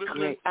there that's listening?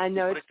 Great. I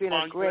know it's been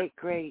a great,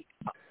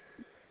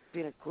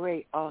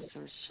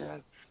 awesome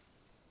show.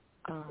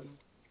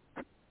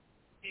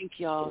 Thank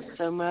y'all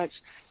so much.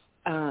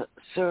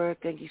 Sir,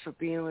 thank you for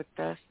being with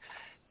us.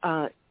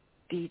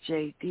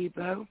 DJ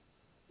Debo.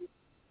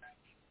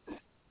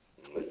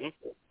 Mm-hmm.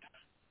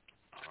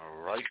 All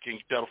right. Can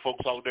you tell the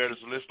folks out there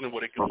that's listening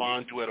where they can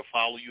find you at or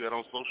follow you at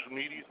on social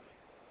media?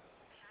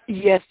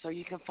 Yes, sir.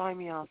 You can find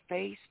me on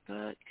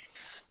Facebook,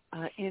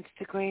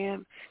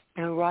 Instagram,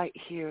 and right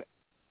here